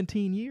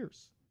 17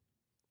 years.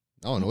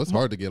 I don't know. It's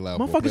hard to get loud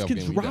for a Motherfuckers playoff can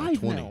game when you got drive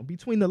 20. now.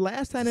 Between the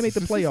last time they made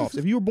the playoffs,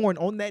 if you were born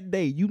on that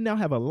day, you now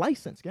have a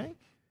license, gang.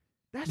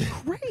 That's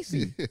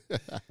crazy.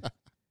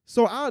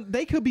 So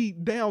they could be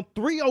down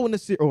 3-0 in the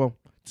series. Well,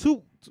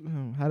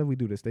 how do we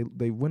do this?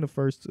 They win the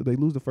first, they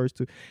lose the first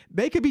two.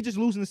 They could be just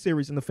losing the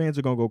series, and the fans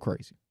are gonna go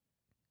crazy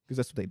because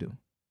that's what they do.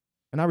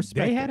 And I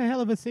respect. They had it. a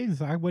hell of a season,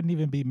 so I wouldn't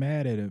even be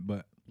mad at it.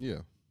 But Yeah.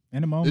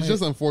 in the moment, It's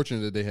just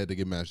unfortunate that they had to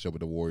get matched up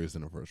with the Warriors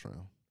in the first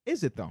round.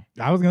 Is it though?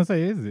 I was gonna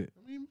say, is it?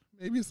 I mean,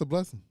 maybe it's a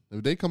blessing.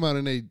 If they come out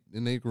and they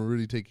can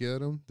really take care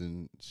of them,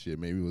 then shit,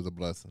 maybe it was a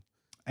blessing.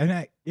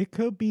 And it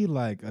could be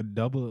like a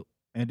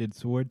double-ended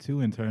sword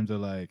too, in terms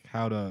of like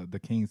how the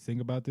Kings think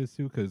about this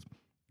too, because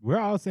we're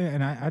all saying,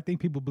 and I think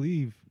people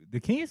believe the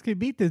Kings could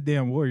beat this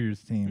damn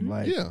Warriors team.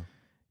 Like, Yeah.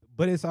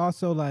 but it's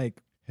also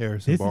like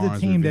Harrison this is a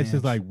Barnes team that's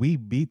just revenge. like we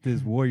beat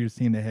this Warriors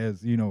team that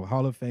has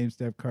Hall of Fame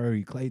Steph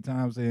Curry, Klay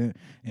Thompson,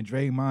 and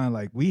Draymond.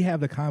 Like we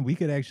have we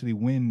could actually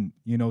win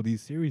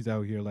these series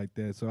out here like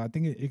that. So I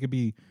think it could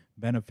be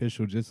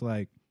beneficial. Just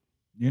like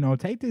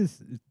take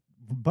this.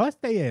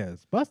 Bust their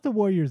ass. Bust the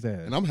Warriors'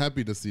 ass. And I'm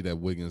happy to see that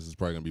Wiggins is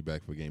probably going to be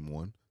back for game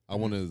one. I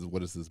wonder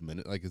what is his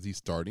minute? Like, is he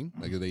starting?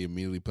 Like, are they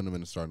immediately putting him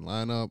in the starting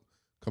lineup,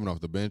 coming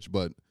off the bench?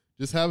 But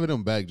just having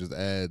him back just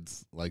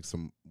adds, like,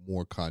 some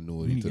more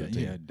continuity to the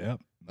team. Yeah,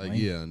 depth. Like,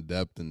 and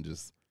depth and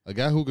just a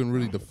guy who can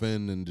really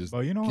defend and just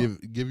But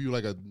give you,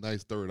 like, a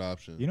nice third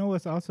option. You know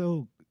what's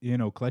also,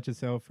 clutch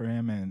itself for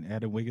him and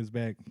adding Wiggins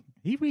back?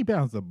 He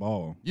rebounds the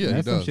ball. Yeah, and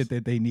that's he some does. shit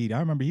that they need. I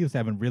remember he was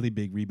having really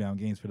big rebound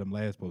games for them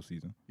last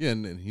postseason. Yeah,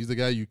 and he's a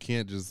guy you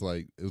can't just,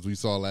 like, as we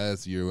saw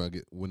last year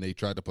when they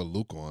tried to put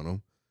Luka on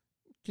him,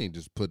 you can't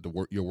just put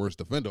your worst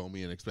defender on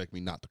me and expect me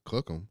not to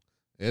cook him.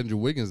 Andrew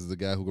Wiggins is the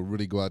guy who can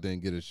really go out there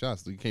and get his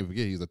shots. So you can't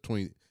forget he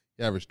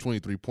averaged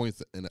 23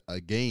 points in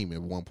a game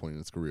at one point in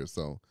his career.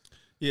 So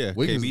Yeah,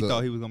 Wiggins KB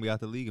thought he was gonna be out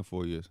the league in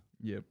 4 years.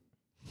 Yep.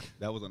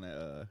 That was on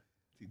that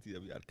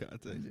TTW out of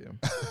context.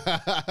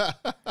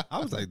 Yeah. I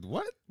was like,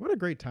 what? What a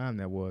great time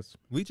that was.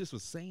 We just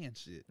was saying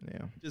shit.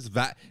 Yeah. Just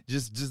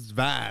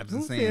vibes Who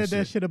and saying said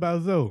that shit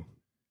about Zoe?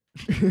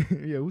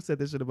 Yeah, who said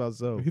that shit about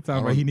Zoe? He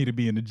talking about he need to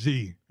be in the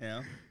G.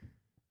 Yeah.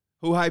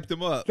 Who hyped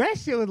him up? That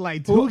shit was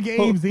like two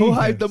games in. Who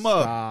hyped him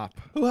up? Stop.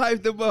 Who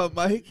hyped him up,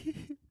 Mike?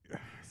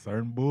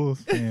 Certain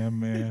Bulls fan,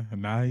 man.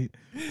 Night.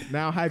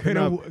 Now hyping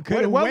up.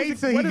 Couldn't wait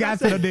till he got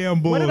to the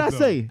damn Bulls. What did I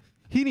say?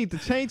 He need to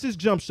change his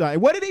jump shot.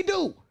 And what did he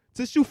do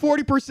to shoot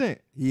 40%?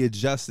 He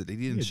adjusted. He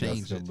didn't He change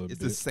adjusted it. a little It's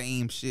bit. the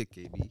same shit,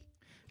 KB.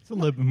 It's a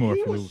little bit more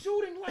He fluid. was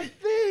shooting like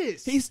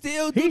this. He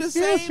still do He the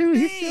still same shoot.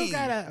 thing. He still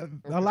got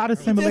a lot of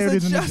He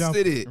similarities just in the jump.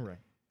 adjusted it. All right.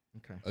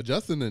 Okay.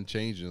 Adjusting and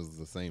changing is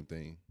the same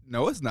thing.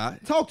 No, it's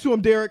not. Talk to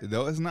him, Derek.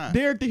 No, it's not.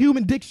 Derek, the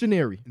human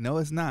dictionary. No,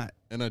 it's not.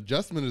 An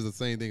adjustment is the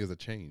same thing as a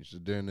change.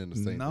 They're in the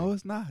same No, thing.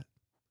 it's not.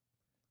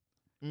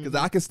 Because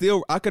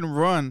Mm. I can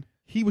run.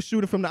 He was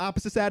shooting from the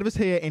opposite side of his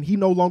head, and he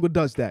no longer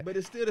does that. But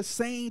it's still the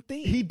same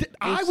thing. He did.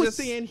 I It's was just-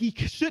 saying he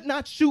should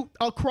not shoot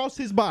across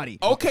his body.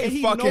 Okay, And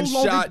he fucking no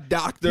longer- shot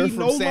doctor he from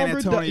no San longer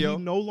Antonio.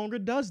 he no longer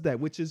does that,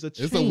 which is a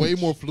change. It's a way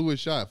more fluid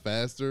shot,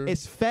 faster,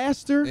 It's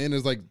faster. and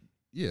it's like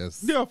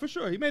yes, Yeah, for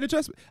sure. He made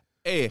adjustment.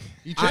 Hey,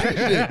 he changed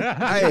it.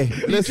 hey,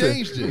 He listen.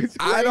 changed it. It's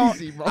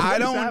crazy, bro.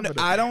 What is happening?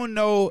 I don't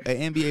know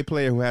an NBA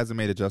player who hasn't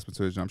made adjustments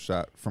to his jump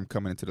shot from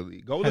coming into the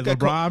league. Go Has look at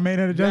LeBron made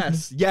an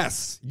adjustment?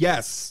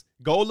 Yes.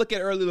 Go look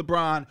at early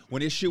LeBron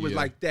when his shit was Yeah.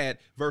 like that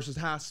versus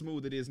how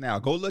smooth it is now.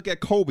 Go look at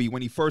Kobe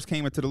when he first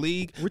came into the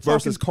league We're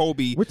versus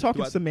Kobe. We're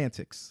talking throughout-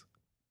 semantics.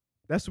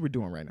 That's what we're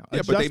doing right now. Yeah,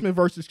 but they- Adjustment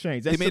versus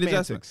change. That's They made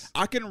semantics. adjustments.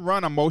 I can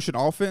run a motion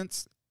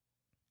offense,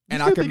 You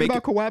and still I can think make about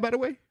it. Kawhi, by the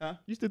way? Huh?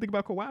 You still think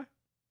about Kawhi?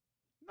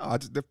 No, I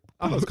just the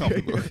Oh, pillow's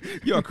okay. comfortable.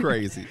 You're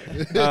crazy.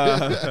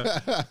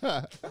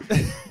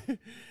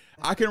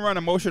 I can run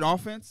a motion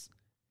offense,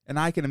 and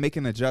I can make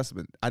an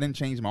adjustment. I didn't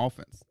change my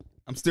offense.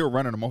 I'm still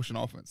running a motion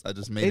offense. I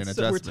just made an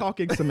adjustment. We're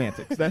talking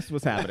semantics. That's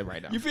what's happening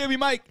right now. You feel me,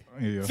 Mike?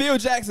 Yeah. Phil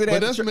Jackson But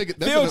had that's the make it-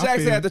 that's Phil what I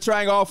Jackson feel. had the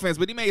triangle offense,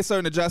 but he made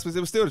certain adjustments. It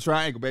was still the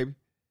triangle, baby.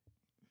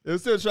 It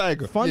was still a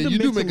triangle. Yeah, you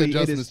do make Fundamentally,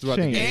 adjustments it is throughout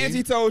the change. game.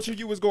 Angie told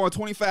you was going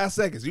 25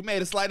 seconds. You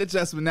made a slight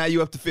adjustment. Now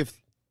you up to 50.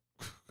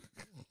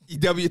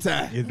 W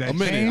time. Is that A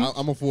minute. change?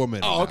 I'm a 4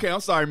 minute. Oh, okay. I'm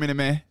sorry, Minute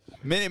Man.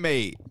 Minute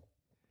Maid.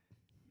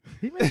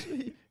 He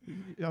mentioned,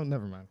 oh,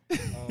 never mind.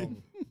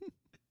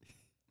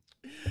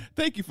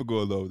 Thank you for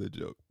going low with the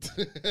joke.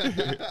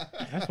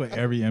 That's what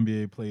every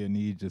NBA player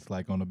needs, just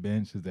like on the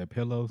bench, is that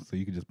pillow, so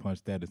you can just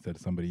punch that instead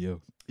of somebody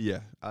else. Yeah,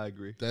 I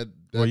agree. That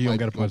Or you don't might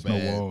got to go punch no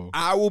bad. wall.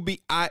 I will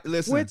be.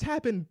 Listen. Well, it's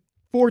happened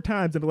 4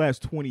 times in the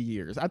last 20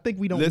 years. I think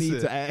we don't need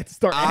Listen, to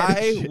start adding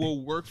I shit.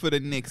 will work for the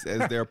Knicks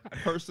as their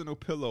personal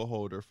pillow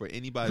holder for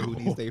anybody who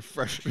needs their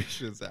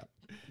frustrations out.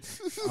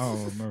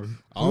 Oh, no.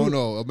 I don't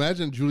know.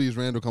 Imagine Julius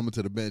Randle coming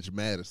to the bench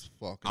mad as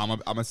fuck. I'm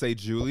gonna say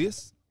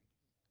Julius.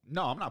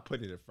 No, I'm not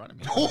putting it in front of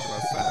me. I'm gonna go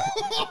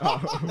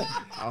outside.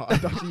 I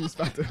thought you was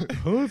about to.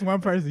 Who's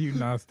one person you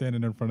not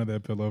standing in front of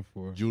that pillow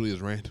for? Julius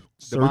Randle.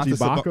 Serge DeMontis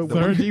Ibaka. Sabo-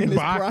 Serge in his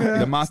Ibaka? prime.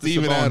 DeMontis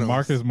Steven Sabonis. Adams.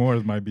 Marcus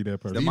Morris might be that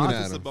person. Steven DeMontis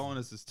Adams.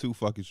 Sabonis is too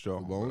fucking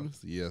strong. bro. Sabonis?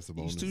 Yes,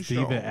 Sabonis. He's too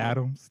Steven strong.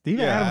 Adams. Steven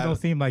Yeah, Adams Adams.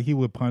 don't seem like he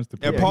would punch the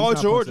And pillow. Yeah, Paul he's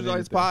not George punching is on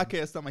his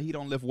anything. podcast talking about he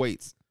don't lift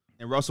weights.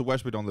 And Russell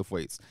Westbrook don't lift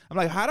weights. I'm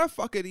like, how the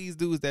fuck are these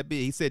dudes that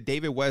big? He said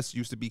David West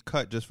used to be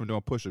cut just from doing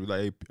push-ups.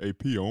 Like, hey,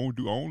 P, I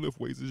don't lift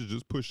weights. This is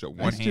just push-up. One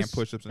That's hand just-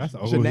 push-ups. And That's shit.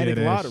 old Genetic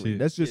head ass lottery. shit.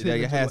 That's just Yeah,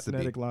 his it has to be.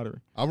 genetic lottery.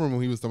 I remember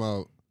when he was talking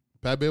about,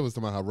 Pat Bear was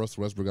talking about how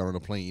Russell Westbrook got on a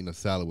plane eating a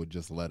salad with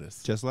just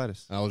lettuce. Just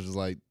lettuce. And I was just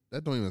like,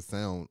 that don't even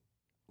sound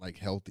like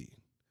healthy.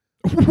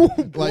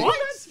 Like, Like,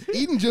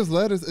 eating just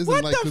lettuce isn't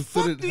What like the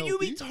fuck considered do you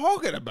healthy. be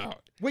talking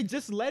about? Wait,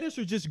 just lettuce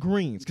or just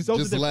greens? Because those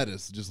Just are the,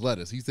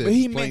 lettuce. He said But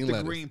he plain meant the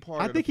lettuce. green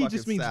part I of think the he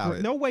just fucking means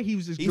salad. no way he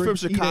was just He's from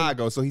eating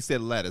Chicago, so he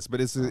said lettuce.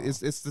 But it's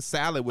the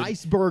salad with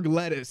iceberg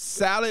lettuce.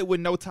 salad with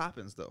no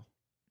toppings though.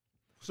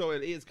 So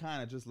it is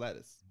kind of just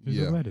lettuce. Just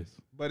Yeah. lettuce.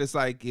 But it's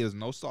like there's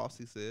no sauce,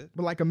 he said.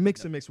 But like a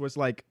mix and mix where it's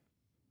like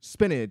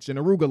spinach and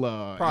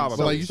arugula. and Probably.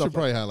 So like you stuff should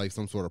probably have like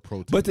some sort of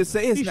protein. But to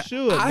say it's He not,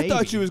 should, I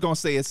thought maybe. you was gonna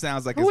say it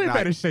sounds like Who it's in not.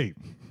 better shape?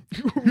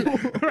 Who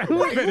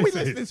we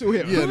listening to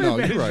here? Yeah, Who no,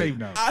 in better you're right. shape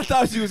now? I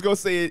thought you was gonna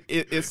say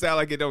it sound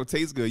like it don't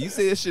taste good. You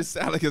say it shit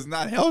sound like it's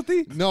not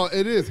healthy. no,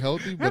 it is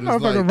healthy, That but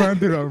it's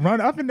motherfucker like run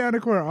up and down the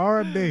court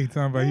all day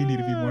talking about he need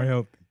to be more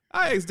healthy.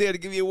 I asked Dad to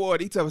give me a award.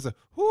 He told me,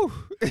 "Whew."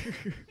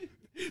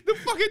 The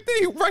fucking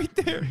thing right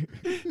there.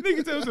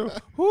 Nigga tells me,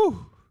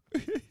 "Whew."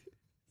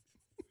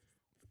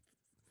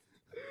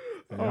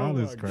 Y'all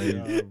is crazy.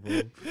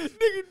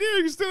 Nigga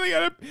Derek still ain't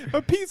got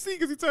a PC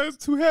because he thought it's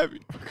too heavy.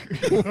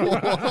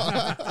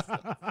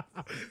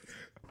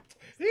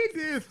 He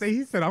did say,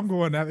 he said, I'm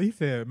going out. He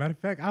said, matter of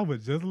fact, I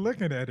was just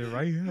looking at it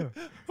right here.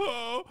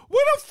 Oh,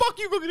 where the fuck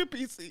you gonna get a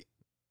PC?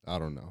 I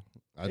don't know.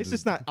 It's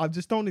just not. I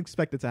just don't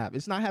expect it to happen.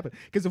 It's not happening.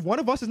 Because if one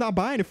of us is not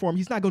buying it for him,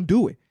 he's not gonna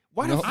do it.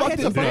 Why No, the I fuck had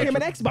to did buy that? him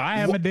an Xbox. Buy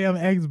him a damn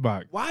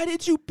Xbox. Why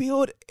did you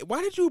build?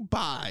 Why did you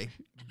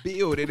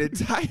build an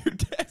entire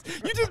desk?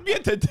 You just be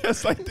at the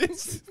desk like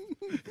this.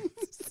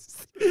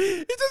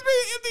 He just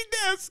made an empty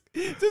desk.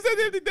 Just an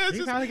empty desk.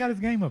 He probably got his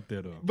game up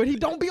there though. But he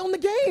don't be on the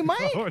game, man.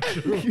 Oh,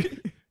 true.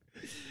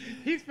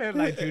 He spent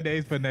like 2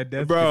 days putting that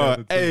desk Bro,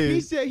 together, too. hey. He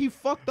said he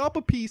fucked up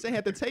a piece and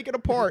had to take it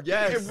apart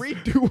Yes. and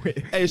redo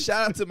it. Hey,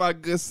 shout out to my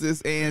good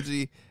sis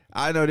Angie.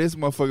 I know this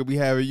motherfucker be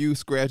having you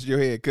scratch your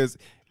head because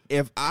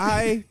if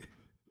I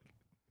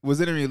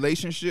was in a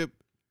relationship,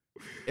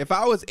 if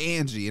I was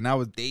Angie and I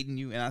was dating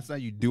you and I saw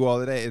you do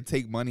all of that and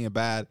take money and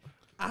buy it,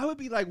 I would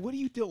be like, "What are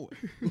you doing?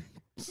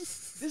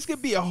 This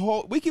could be a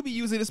whole. We could be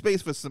using this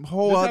space for some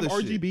whole Does it other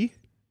have shit." RGB?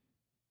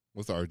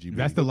 What's the RGB?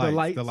 That's the lights.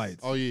 lights? The lights.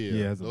 Oh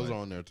yeah. it's the Those lights.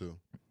 are on there too.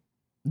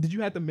 Did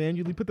you have to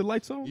manually put the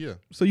lights on? Yeah.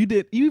 So you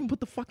did. You even put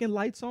the fucking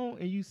lights on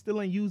and you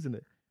still ain't using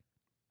it.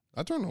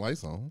 I turn the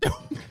lights on.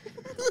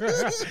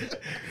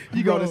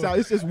 You go this out.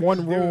 It's just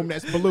one room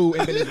that's blue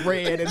and then it's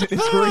red and then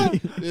it's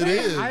green. It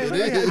is.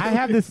 It is. I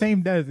have the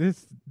same desk.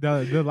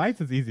 The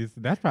lights is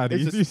easiest. That's probably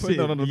the It's just easiest putting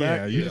shit. it on the yeah,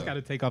 back? you Yeah. just got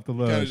to take off the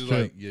little Kinda just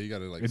strip like you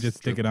gotta like and just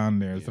stick strip it on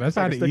there. Yeah. So that's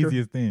Like probably a the sticker?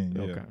 easiest thing.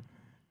 Yeah. Okay.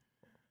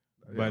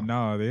 But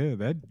no, yeah,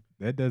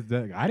 that does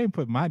that. I didn't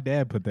put my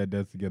dad put that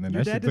desk together. And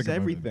Your that dad shit took does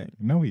him a minute. everything.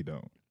 No, he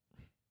don't.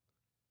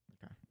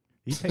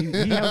 He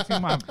helps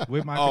me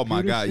with my. Oh my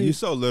computer God, shit. you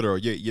so literal.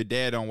 Your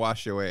dad don't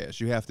wash your ass.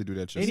 You have to do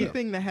that yourself.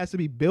 Anything that has to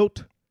be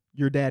built,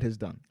 your dad has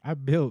done. I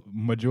built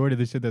majority of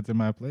the shit that's in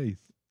my place.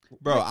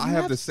 Bro, But I you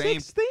have the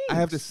same. 6 things. I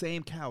have the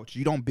same couch.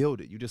 You don't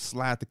build it. You just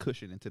slide the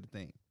cushion into the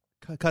thing.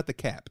 Cut the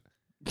cap.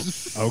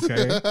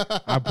 Okay,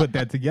 I put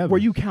that together. Were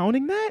you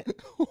counting that?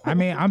 I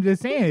mean, I'm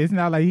just saying, it's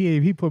not like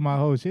he put my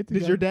whole shit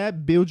together. Did your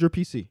dad build your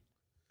PC?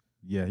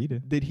 Yeah, he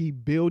did. Did he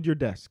build your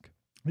desk?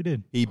 He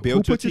did. He Who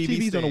built put your your TV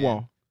TVs on the stand.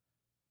 wall?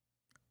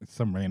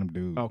 Some random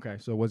dude. Okay,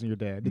 so it wasn't your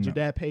dad. Did your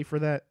No. dad pay for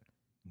that?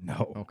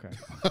 No. Okay.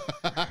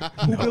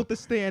 Who built the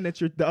stand that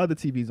the other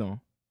TV's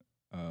on?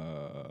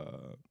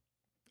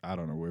 I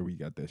don't know where we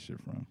got that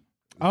shit from.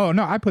 Oh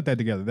no, I put that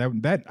together.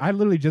 That I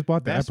literally just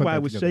bought that. That's I put why that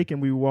it was together. shaking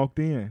when we walked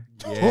in.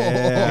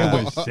 Yeah.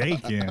 It was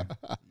shaking.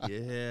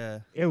 Yeah.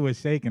 It was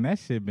shaking. That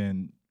shit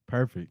been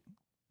perfect.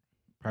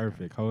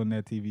 Perfect. Holding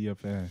that TV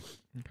up there.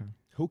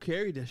 Who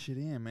carried that shit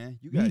in, man?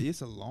 You got Me.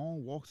 it's a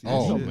long walk. To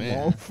Oh, that shit. man.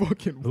 Long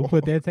fucking Who wall.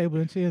 put that table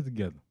and chairs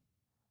together?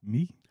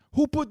 Me.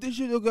 Who put this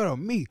shit together?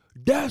 Me.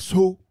 That's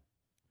who.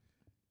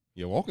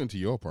 Yeah, walking to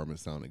your apartment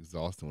sound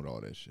exhausting with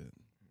all that shit.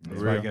 That's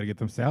For why you real. gotta get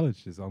them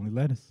salads. Just only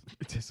lettuce.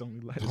 Just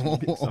only like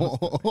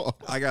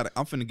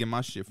I'm finna get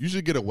my shit. You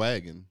should get a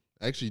wagon.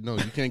 Actually, no,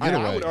 you can't get a I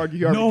would wagon. argue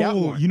you already got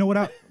No, one. you know what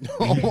I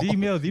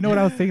emails. You know what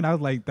I was thinking? I was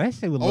like, that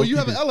shit was. Oh, you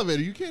have low-key an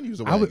elevator. You can't use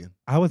a I wagon.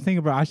 was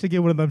thinking, bro, I should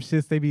get one of them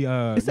shits. They be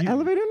It's an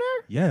elevator in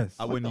there? Yes,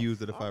 I wouldn't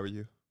use it if I were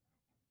you.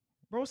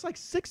 Bro, it's like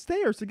 6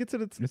 stairs to get to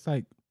the... it's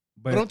like,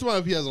 but I'm talking about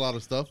if he has a lot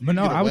of stuff. But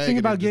no, I was thinking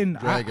about getting.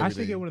 I I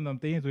should get one of them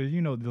things where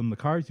them the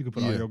carts you can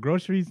put all Yeah. your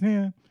groceries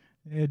in.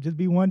 It'd just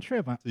be one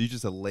trip. So you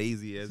just a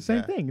lazy ass It's the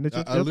same guy. thing. And it's I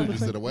that's what literally I'm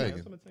said saying. a wagon. Yeah,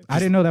 that's what I'm saying. I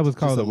didn't know that was Just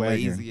called a a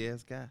wagon. lazy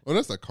ass guy. Well,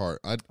 that's a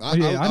cart. I yeah,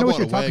 I know what bought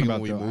you're a talking wagon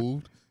about, when we though.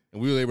 moved,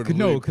 and we were able to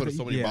No, literally put because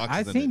so many I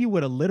boxes in seen it. you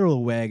with a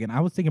literal wagon. I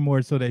was thinking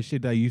more so that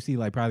shit that you see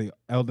like probably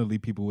elderly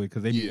people with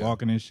because they be Yeah.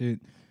 walking and shit.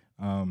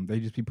 They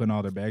just be putting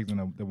all their bags in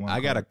the one.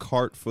 I got a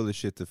cart. cart full of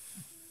shit to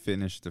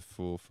finish the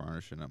full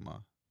furnishing of my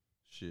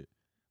shit.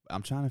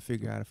 I'm trying to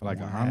figure out if Like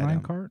I an wanna have online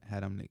them- cart?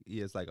 Have them,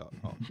 yeah, it's like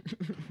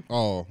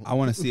Oh, I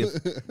want to see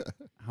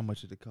how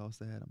much it costs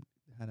to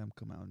have them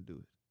come out and do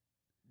it.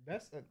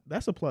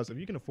 That's a plus. If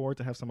you can afford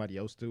to have somebody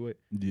else do it,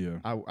 Yeah.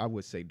 I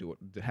would say do it.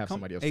 To have Come,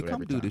 somebody else hey, do it come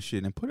every do time. this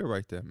shit and put it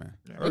right there, man.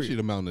 especially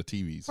the amount of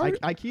TVs.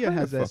 IKEA hurry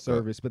has the that fuck up.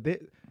 service, but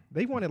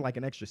they wanted like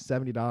an extra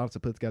 $70 to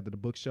put together the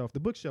bookshelf. The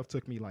bookshelf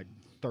took me like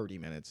 30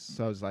 minutes,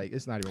 so I was like,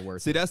 it's not even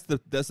worth See, it. that's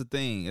the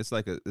thing. It's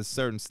like a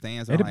certain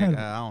stance. It I'm like, depends.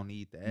 I don't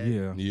need that.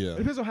 Yeah. Yeah, It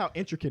depends on how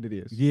intricate it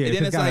is. Yeah, And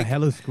then it's it's got like-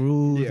 hella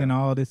screws Yeah. and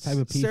all this type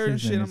of pieces. Certain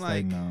and shit, it's I'm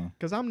like, no.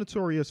 Because I'm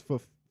notorious for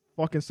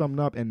fucking something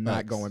up and not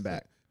Facts. going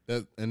back.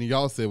 And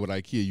y'all said with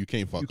IKEA, you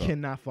can't fuck You up.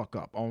 cannot fuck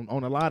up on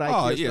a lot of Oh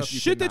IKEA yeah, stuff.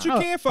 shit that you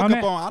cannot. can't fuck on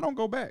up that- on. I don't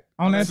go back.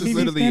 On that This is TV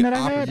literally stand that I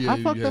opposite. had, Yeah, I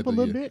you fucked had up a to,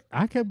 little yeah. bit.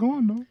 I kept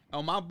going though.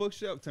 On my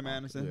bookshelf, Tim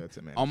Anderson. Yeah,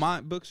 Tim Anderson. On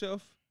my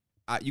bookshelf,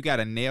 you got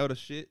to nail the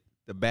shit,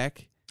 the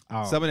back.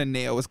 Oh. Some of the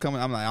nail was coming.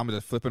 I'm like, I'm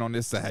just flipping on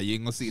this side. You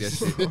ain't gonna see that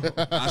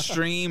shit. I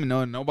stream.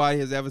 Nobody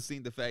has ever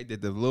seen the fact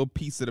that the little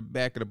piece of the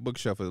back of the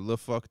bookshelf is a little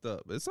fucked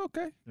up. It's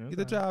okay. Yeah, Get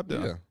the it's all job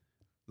done. Yeah,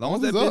 Long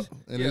as that it's bitch, up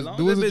and yeah, it's long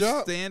doing as that the bitch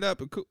job. stand up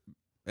and cool.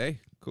 Hey,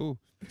 cool.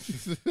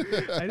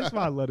 Hey, that's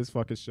why I love this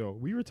fucking show.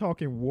 We were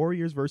talking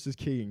Warriors versus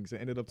Kings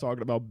and ended up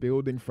talking about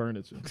building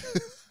furniture.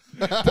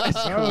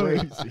 That's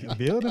crazy.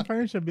 Building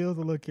furniture builds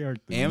a little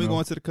character. And we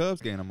going to the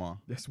Cubs game tomorrow.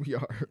 Yes, we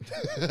are.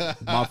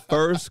 My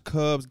first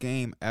Cubs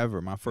game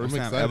ever. My first I'm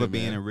time excited, ever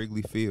being man. in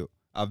Wrigley Field.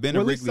 I've been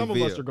Well, to at least Wrigley some of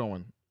Field. us are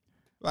going.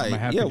 Like, I'ma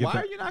have to yeah, get why the-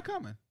 are you not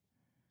coming?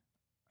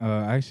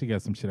 I actually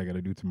got some shit I got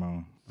to do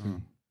tomorrow.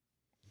 Mm.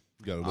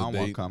 Got a I little don't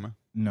want date. coming.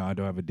 No, I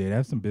don't have a date. I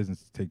have some business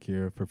to take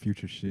care of for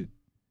future shit.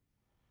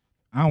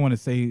 I don't want to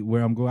say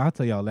where I'm going. I'll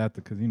tell y'all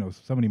after because,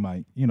 somebody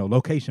might,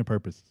 location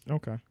purpose.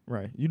 Okay,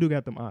 right. You do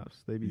got them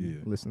ops. They be Yeah.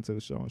 listening to the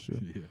show and shit.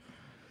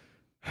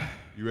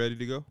 You ready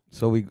to go?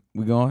 So we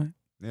going?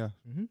 Yeah.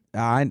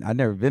 I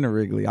never been to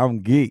Wrigley.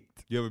 I'm geeked.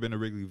 You ever been to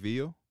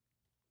Wrigleyville?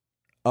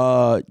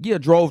 Yeah,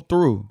 drove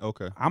through.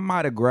 Okay. I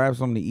might have grabbed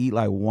something to eat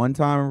like one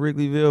time in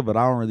Wrigleyville, but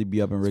I don't really be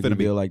up in It's finna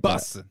be Wrigleyville like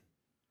bussin'. that.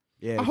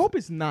 Yeah, I hope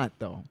it's not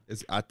though.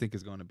 I think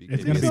it's gonna be.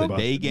 It's gonna be a bussin'.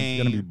 day game.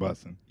 It's gonna be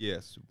bussin'.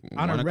 Yes. On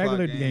 1 a o'clock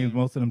regular game. games,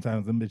 most of them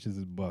times, them bitches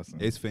is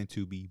bussin'. It's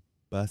finna be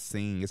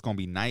bussing. It's gonna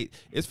be night.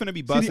 It's finna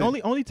be See, bussing.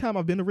 the only time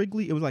I've been to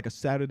Wrigley, it was like a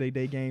Saturday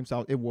day game,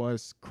 so it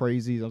was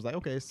crazy. I was like,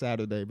 okay, it's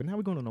Saturday, but now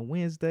we're going on a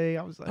Wednesday.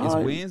 I was like, It's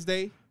Oh,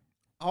 Wednesday.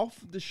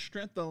 Off the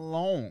strength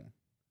alone,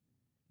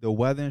 the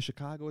weather in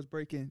Chicago is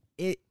breaking.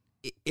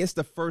 It's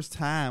the first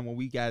time when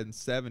we got in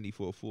 70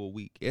 for a full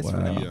week. It's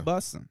finna be Yeah.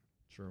 bussing.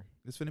 true.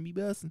 It's finna be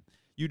bussing.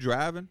 You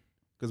driving?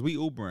 Cause we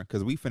Ubering.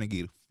 Cause we finna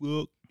get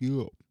fucked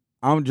up.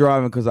 I'm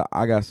driving because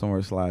I got somewhere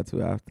to slide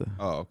to after.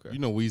 Oh, okay. You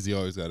know, Weezy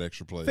always got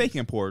extra plays. Fake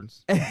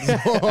importance.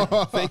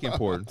 Fake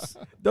importance.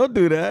 Don't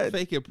do that.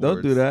 Fake importance.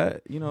 Don't do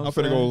that. You know, I'm what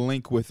finna I'm go saying?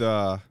 link with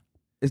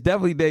It's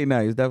definitely date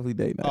night. It's definitely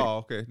date night. Oh,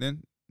 okay.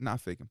 Then not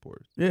fake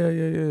importance.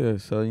 Yeah.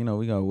 So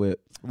we gonna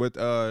whip. With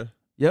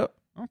Yep.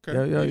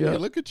 okay. Yeah.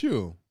 Look at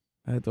you.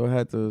 I had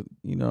to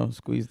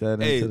squeeze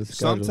that Hey, into the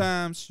schedule.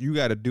 sometimes you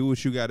gotta do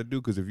what you gotta do,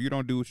 because if you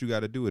don't do what you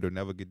gotta do, it'll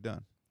never get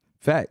done.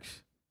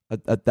 Facts.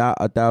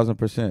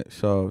 1,000%.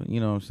 So, you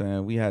know what I'm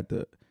saying? We had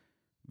to,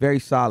 very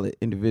solid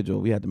individual.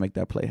 We had to make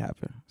that play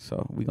happen.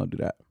 So, we going to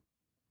do that.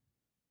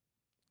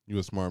 You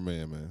a smart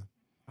man.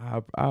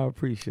 I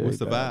appreciate What's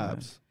the that, man.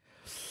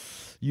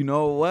 vibes? You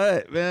know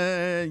what,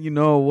 man? You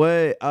know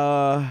what?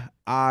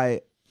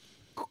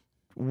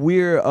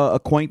 We're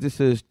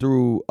acquaintances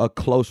through a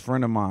close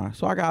friend of mine.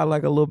 So, I got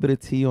like a little bit of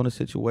tea on the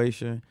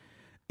situation.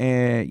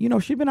 And,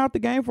 she been out the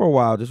game for a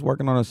while, just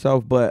working on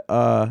herself. But,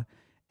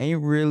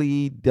 ain't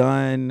really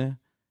done,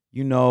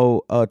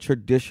 a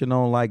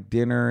traditional like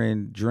dinner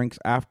and drinks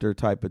after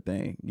type of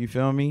thing. You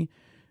feel me?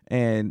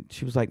 And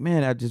she was like,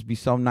 man, that'd just be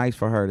so nice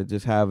for her to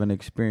just have an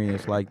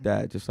experience like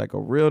that. Just like a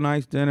real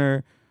nice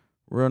dinner,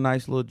 real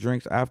nice little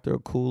drinks after a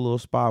cool little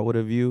spot with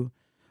a view.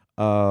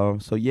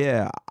 So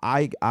yeah,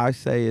 I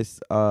say it's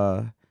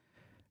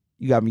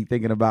you got me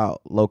thinking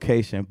about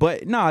location.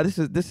 But nah, this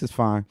is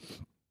fine.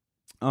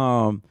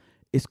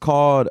 It's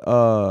called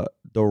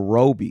the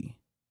Roby.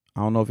 I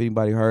don't know if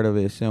anybody heard of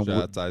it. It's in,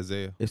 Shout out to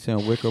Isaiah. it's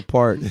in Wicker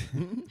Park.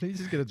 Can you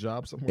just get a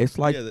job somewhere? It's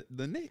like Yeah,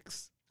 the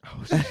Knicks.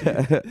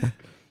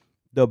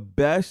 the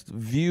best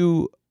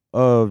view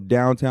of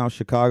downtown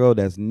Chicago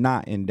that's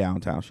not in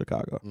downtown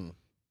Chicago. Mm.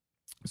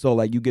 So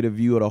like you get a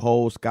view of the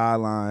whole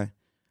skyline.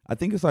 I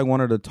think it's like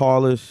one of the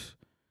tallest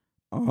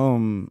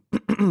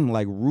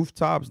like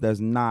rooftops that's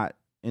not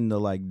in the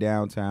like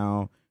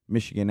downtown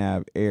Michigan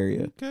Ave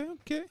area.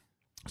 Okay.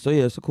 So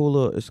yeah, it's a cool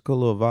little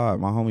vibe.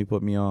 My homie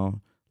put me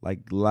on like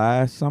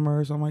last summer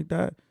or something like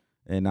that.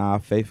 And I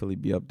faithfully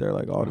be up there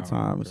like all the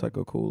time. Okay. It's like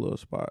a cool little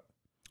spot.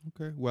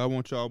 Okay. Well, I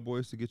want y'all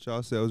boys to get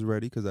yourselves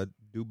ready, because I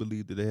do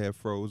believe that they have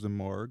frozen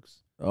margs.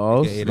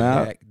 Oh, aka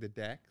snap. the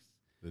DAX.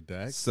 The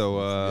DAC. So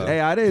Hey,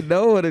 I didn't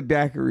know what a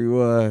daiquiri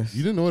was.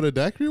 You didn't know what a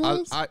daiquiri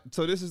was?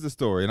 so this is the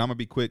story, and I'm gonna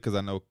be quick because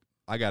I know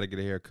I gotta get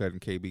a haircut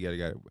and KB gotta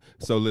get it.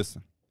 So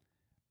listen,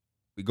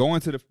 we go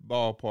into the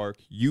ballpark.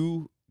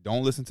 You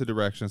don't listen to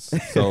directions,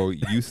 so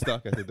you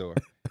stuck at the door.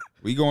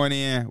 We going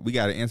in. We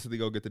gotta instantly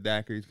go get the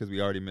daiquiris because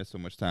we already missed so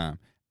much time.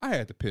 I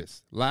had to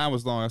piss. Line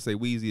was long. I say,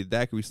 Weezy, the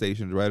daiquiri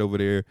station's right over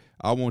there.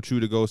 I want you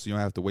to go so you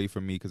don't have to wait for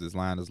me because this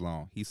line is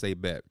long. He say,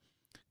 bet.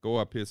 Go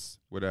up, piss,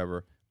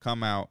 whatever.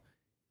 Come out.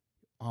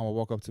 Mama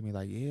walk up to me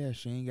like, yeah,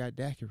 she ain't got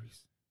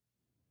daiquiris.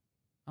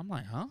 I'm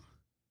like, huh?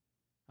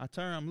 I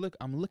turn,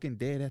 I'm looking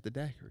dead at the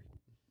daiquiri.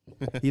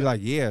 He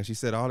like, yeah. She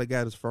said all they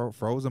got is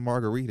frozen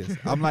margaritas.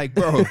 I'm like,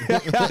 bro,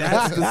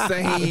 that's the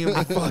same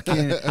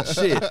fucking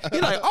shit.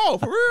 He like, oh,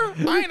 for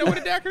real? I ain't know what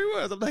a daiquiri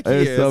was. I'm like, yeah,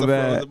 It's so it's a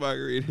bad. frozen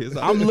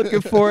margarita. I'm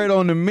looking for it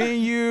on the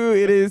menu.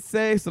 It didn't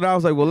say. So I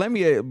was like, well, let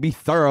me be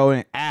thorough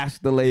and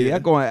ask the lady. Yeah. I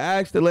go and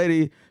ask the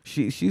lady.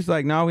 She's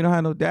like, no, we don't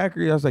have no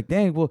daiquiri. I was like,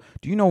 dang, well,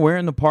 do you know where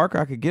in the park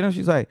I could get them?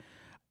 She's like,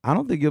 I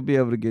don't think you'll be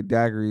able to get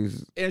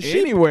daiquiris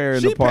anywhere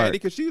in the park.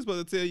 Because she was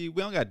supposed to tell you,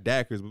 we don't got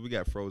daiquiris, but we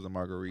got frozen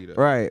margarita.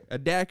 Right. A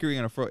daiquiri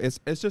and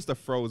it's just a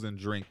frozen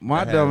drink.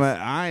 My that dumb has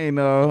ass, I ain't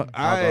know.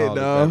 alcoholic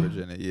beverage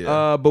in it,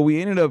 yeah. But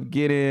we ended up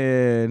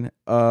getting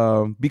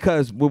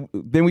because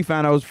then we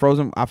found out it was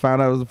frozen. I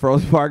found out it was the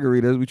frozen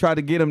margaritas. We tried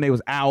to get them. They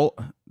was out.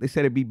 They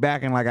said it'd be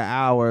back in like an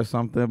hour or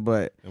something.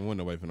 But and when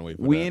nobody finna wait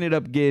for we that. ended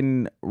up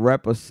getting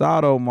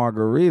Reposado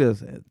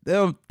margaritas. And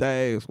them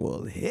things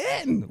was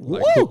hitting.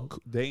 Like Woo!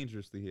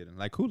 dangerously hidden.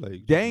 Like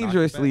Kool-Aid.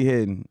 Dangerously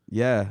hidden.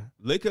 Yeah.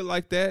 Liquor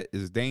like that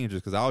is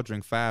dangerous because I'll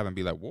drink 5 and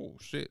be like, whoa,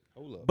 shit.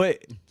 Hold up.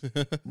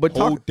 But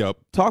Hold up.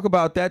 talk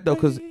about that though,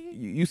 because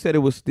you said it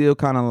was still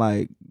kind of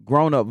like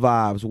grown up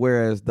vibes,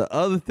 whereas the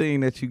other thing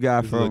that you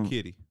got It's a little from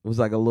kitty. was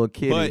like a little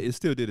kitty. But it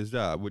still did its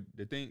job. With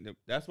the thing,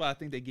 that's why I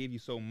think they gave you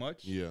so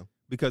much. Yeah.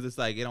 Because it's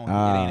like it ain't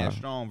Ah. that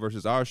strong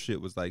versus our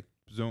shit was like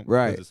zoom.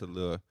 Right. Because it's a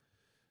little and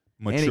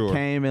mature. it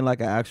came in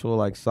like an actual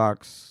like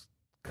socks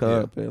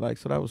cup, and like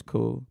so that was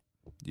cool.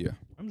 Yeah.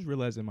 I'm just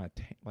realizing my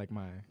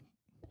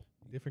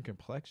different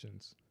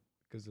complexions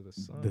Because of the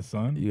sun. The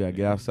sun. You gotta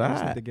get I just have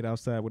outside. to get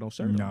outside with no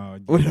shirt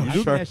on. No, With no I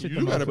see shirt. that shit You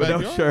the got most a With no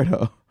backyard? shirt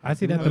on. I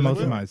see that You the know most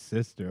that with well. my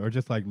sister, or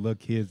just like little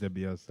kids that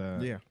be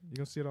outside. Yeah, you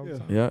gonna see it all the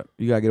time. Yeah,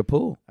 you gotta get a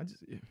pool. I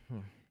just.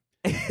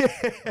 I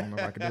don't know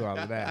if I can do all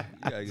of that.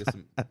 You gotta get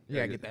some. You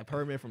gotta get that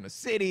permit from the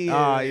city.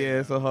 Oh yeah,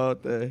 it's a whole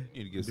thing.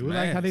 You need to get Do some it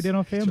like how they ass. did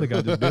on Family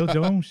Guy. Just build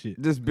your own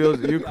shit. Just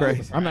build. You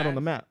crazy. I'm not on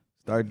the map.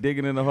 Start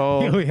digging in the You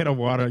hole. gonna hit a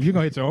water. You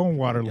gonna hit your own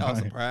water Y'all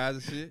line.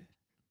 surprised and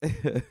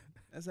shit.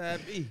 That's how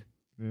it be.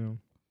 Yeah.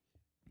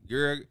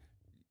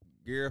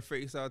 Girl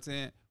face out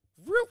 10.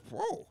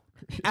 Whoa.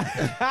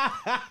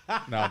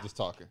 No, I'm just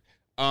talking.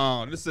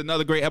 This is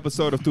another great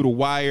episode of Through the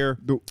Wire.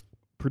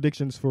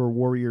 Predictions for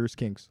Warriors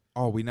Kings.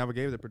 Oh, we never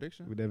gave the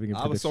prediction? We never give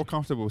I was so prediction.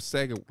 comfortable with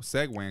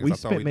segueing. We I thought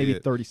spent we maybe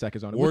did. 30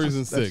 seconds on it. Warriors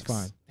which is, in that's 6.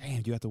 fine. Damn,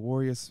 you got the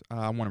Warriors?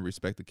 I want to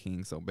respect the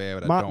Kings so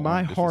bad, but I don't My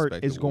want to heart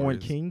disrespect is the going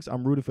Warriors. Kings.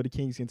 I'm rooting for the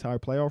Kings the entire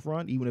playoff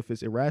run, even if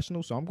it's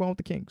irrational. So I'm going with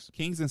the Kings.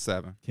 Kings in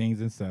 7. Kings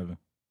in 7.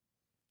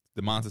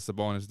 DeMontis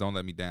Sabonis, don't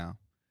let me down.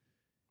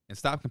 And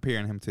stop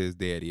comparing him to his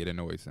daddy. It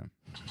annoys him.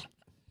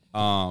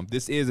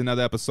 This is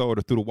another episode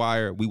of Through the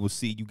Wire. We will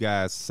see you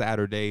guys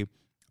Saturday.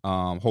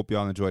 Hope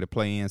y'all enjoy the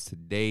play-ins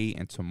today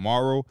and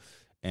tomorrow.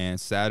 And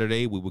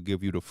Saturday, we will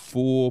give you the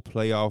full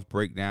playoff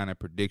breakdown and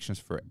predictions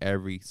for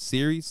every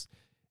series.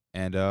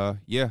 And,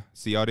 yeah,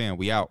 see y'all then.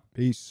 We out.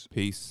 Peace.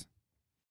 Peace.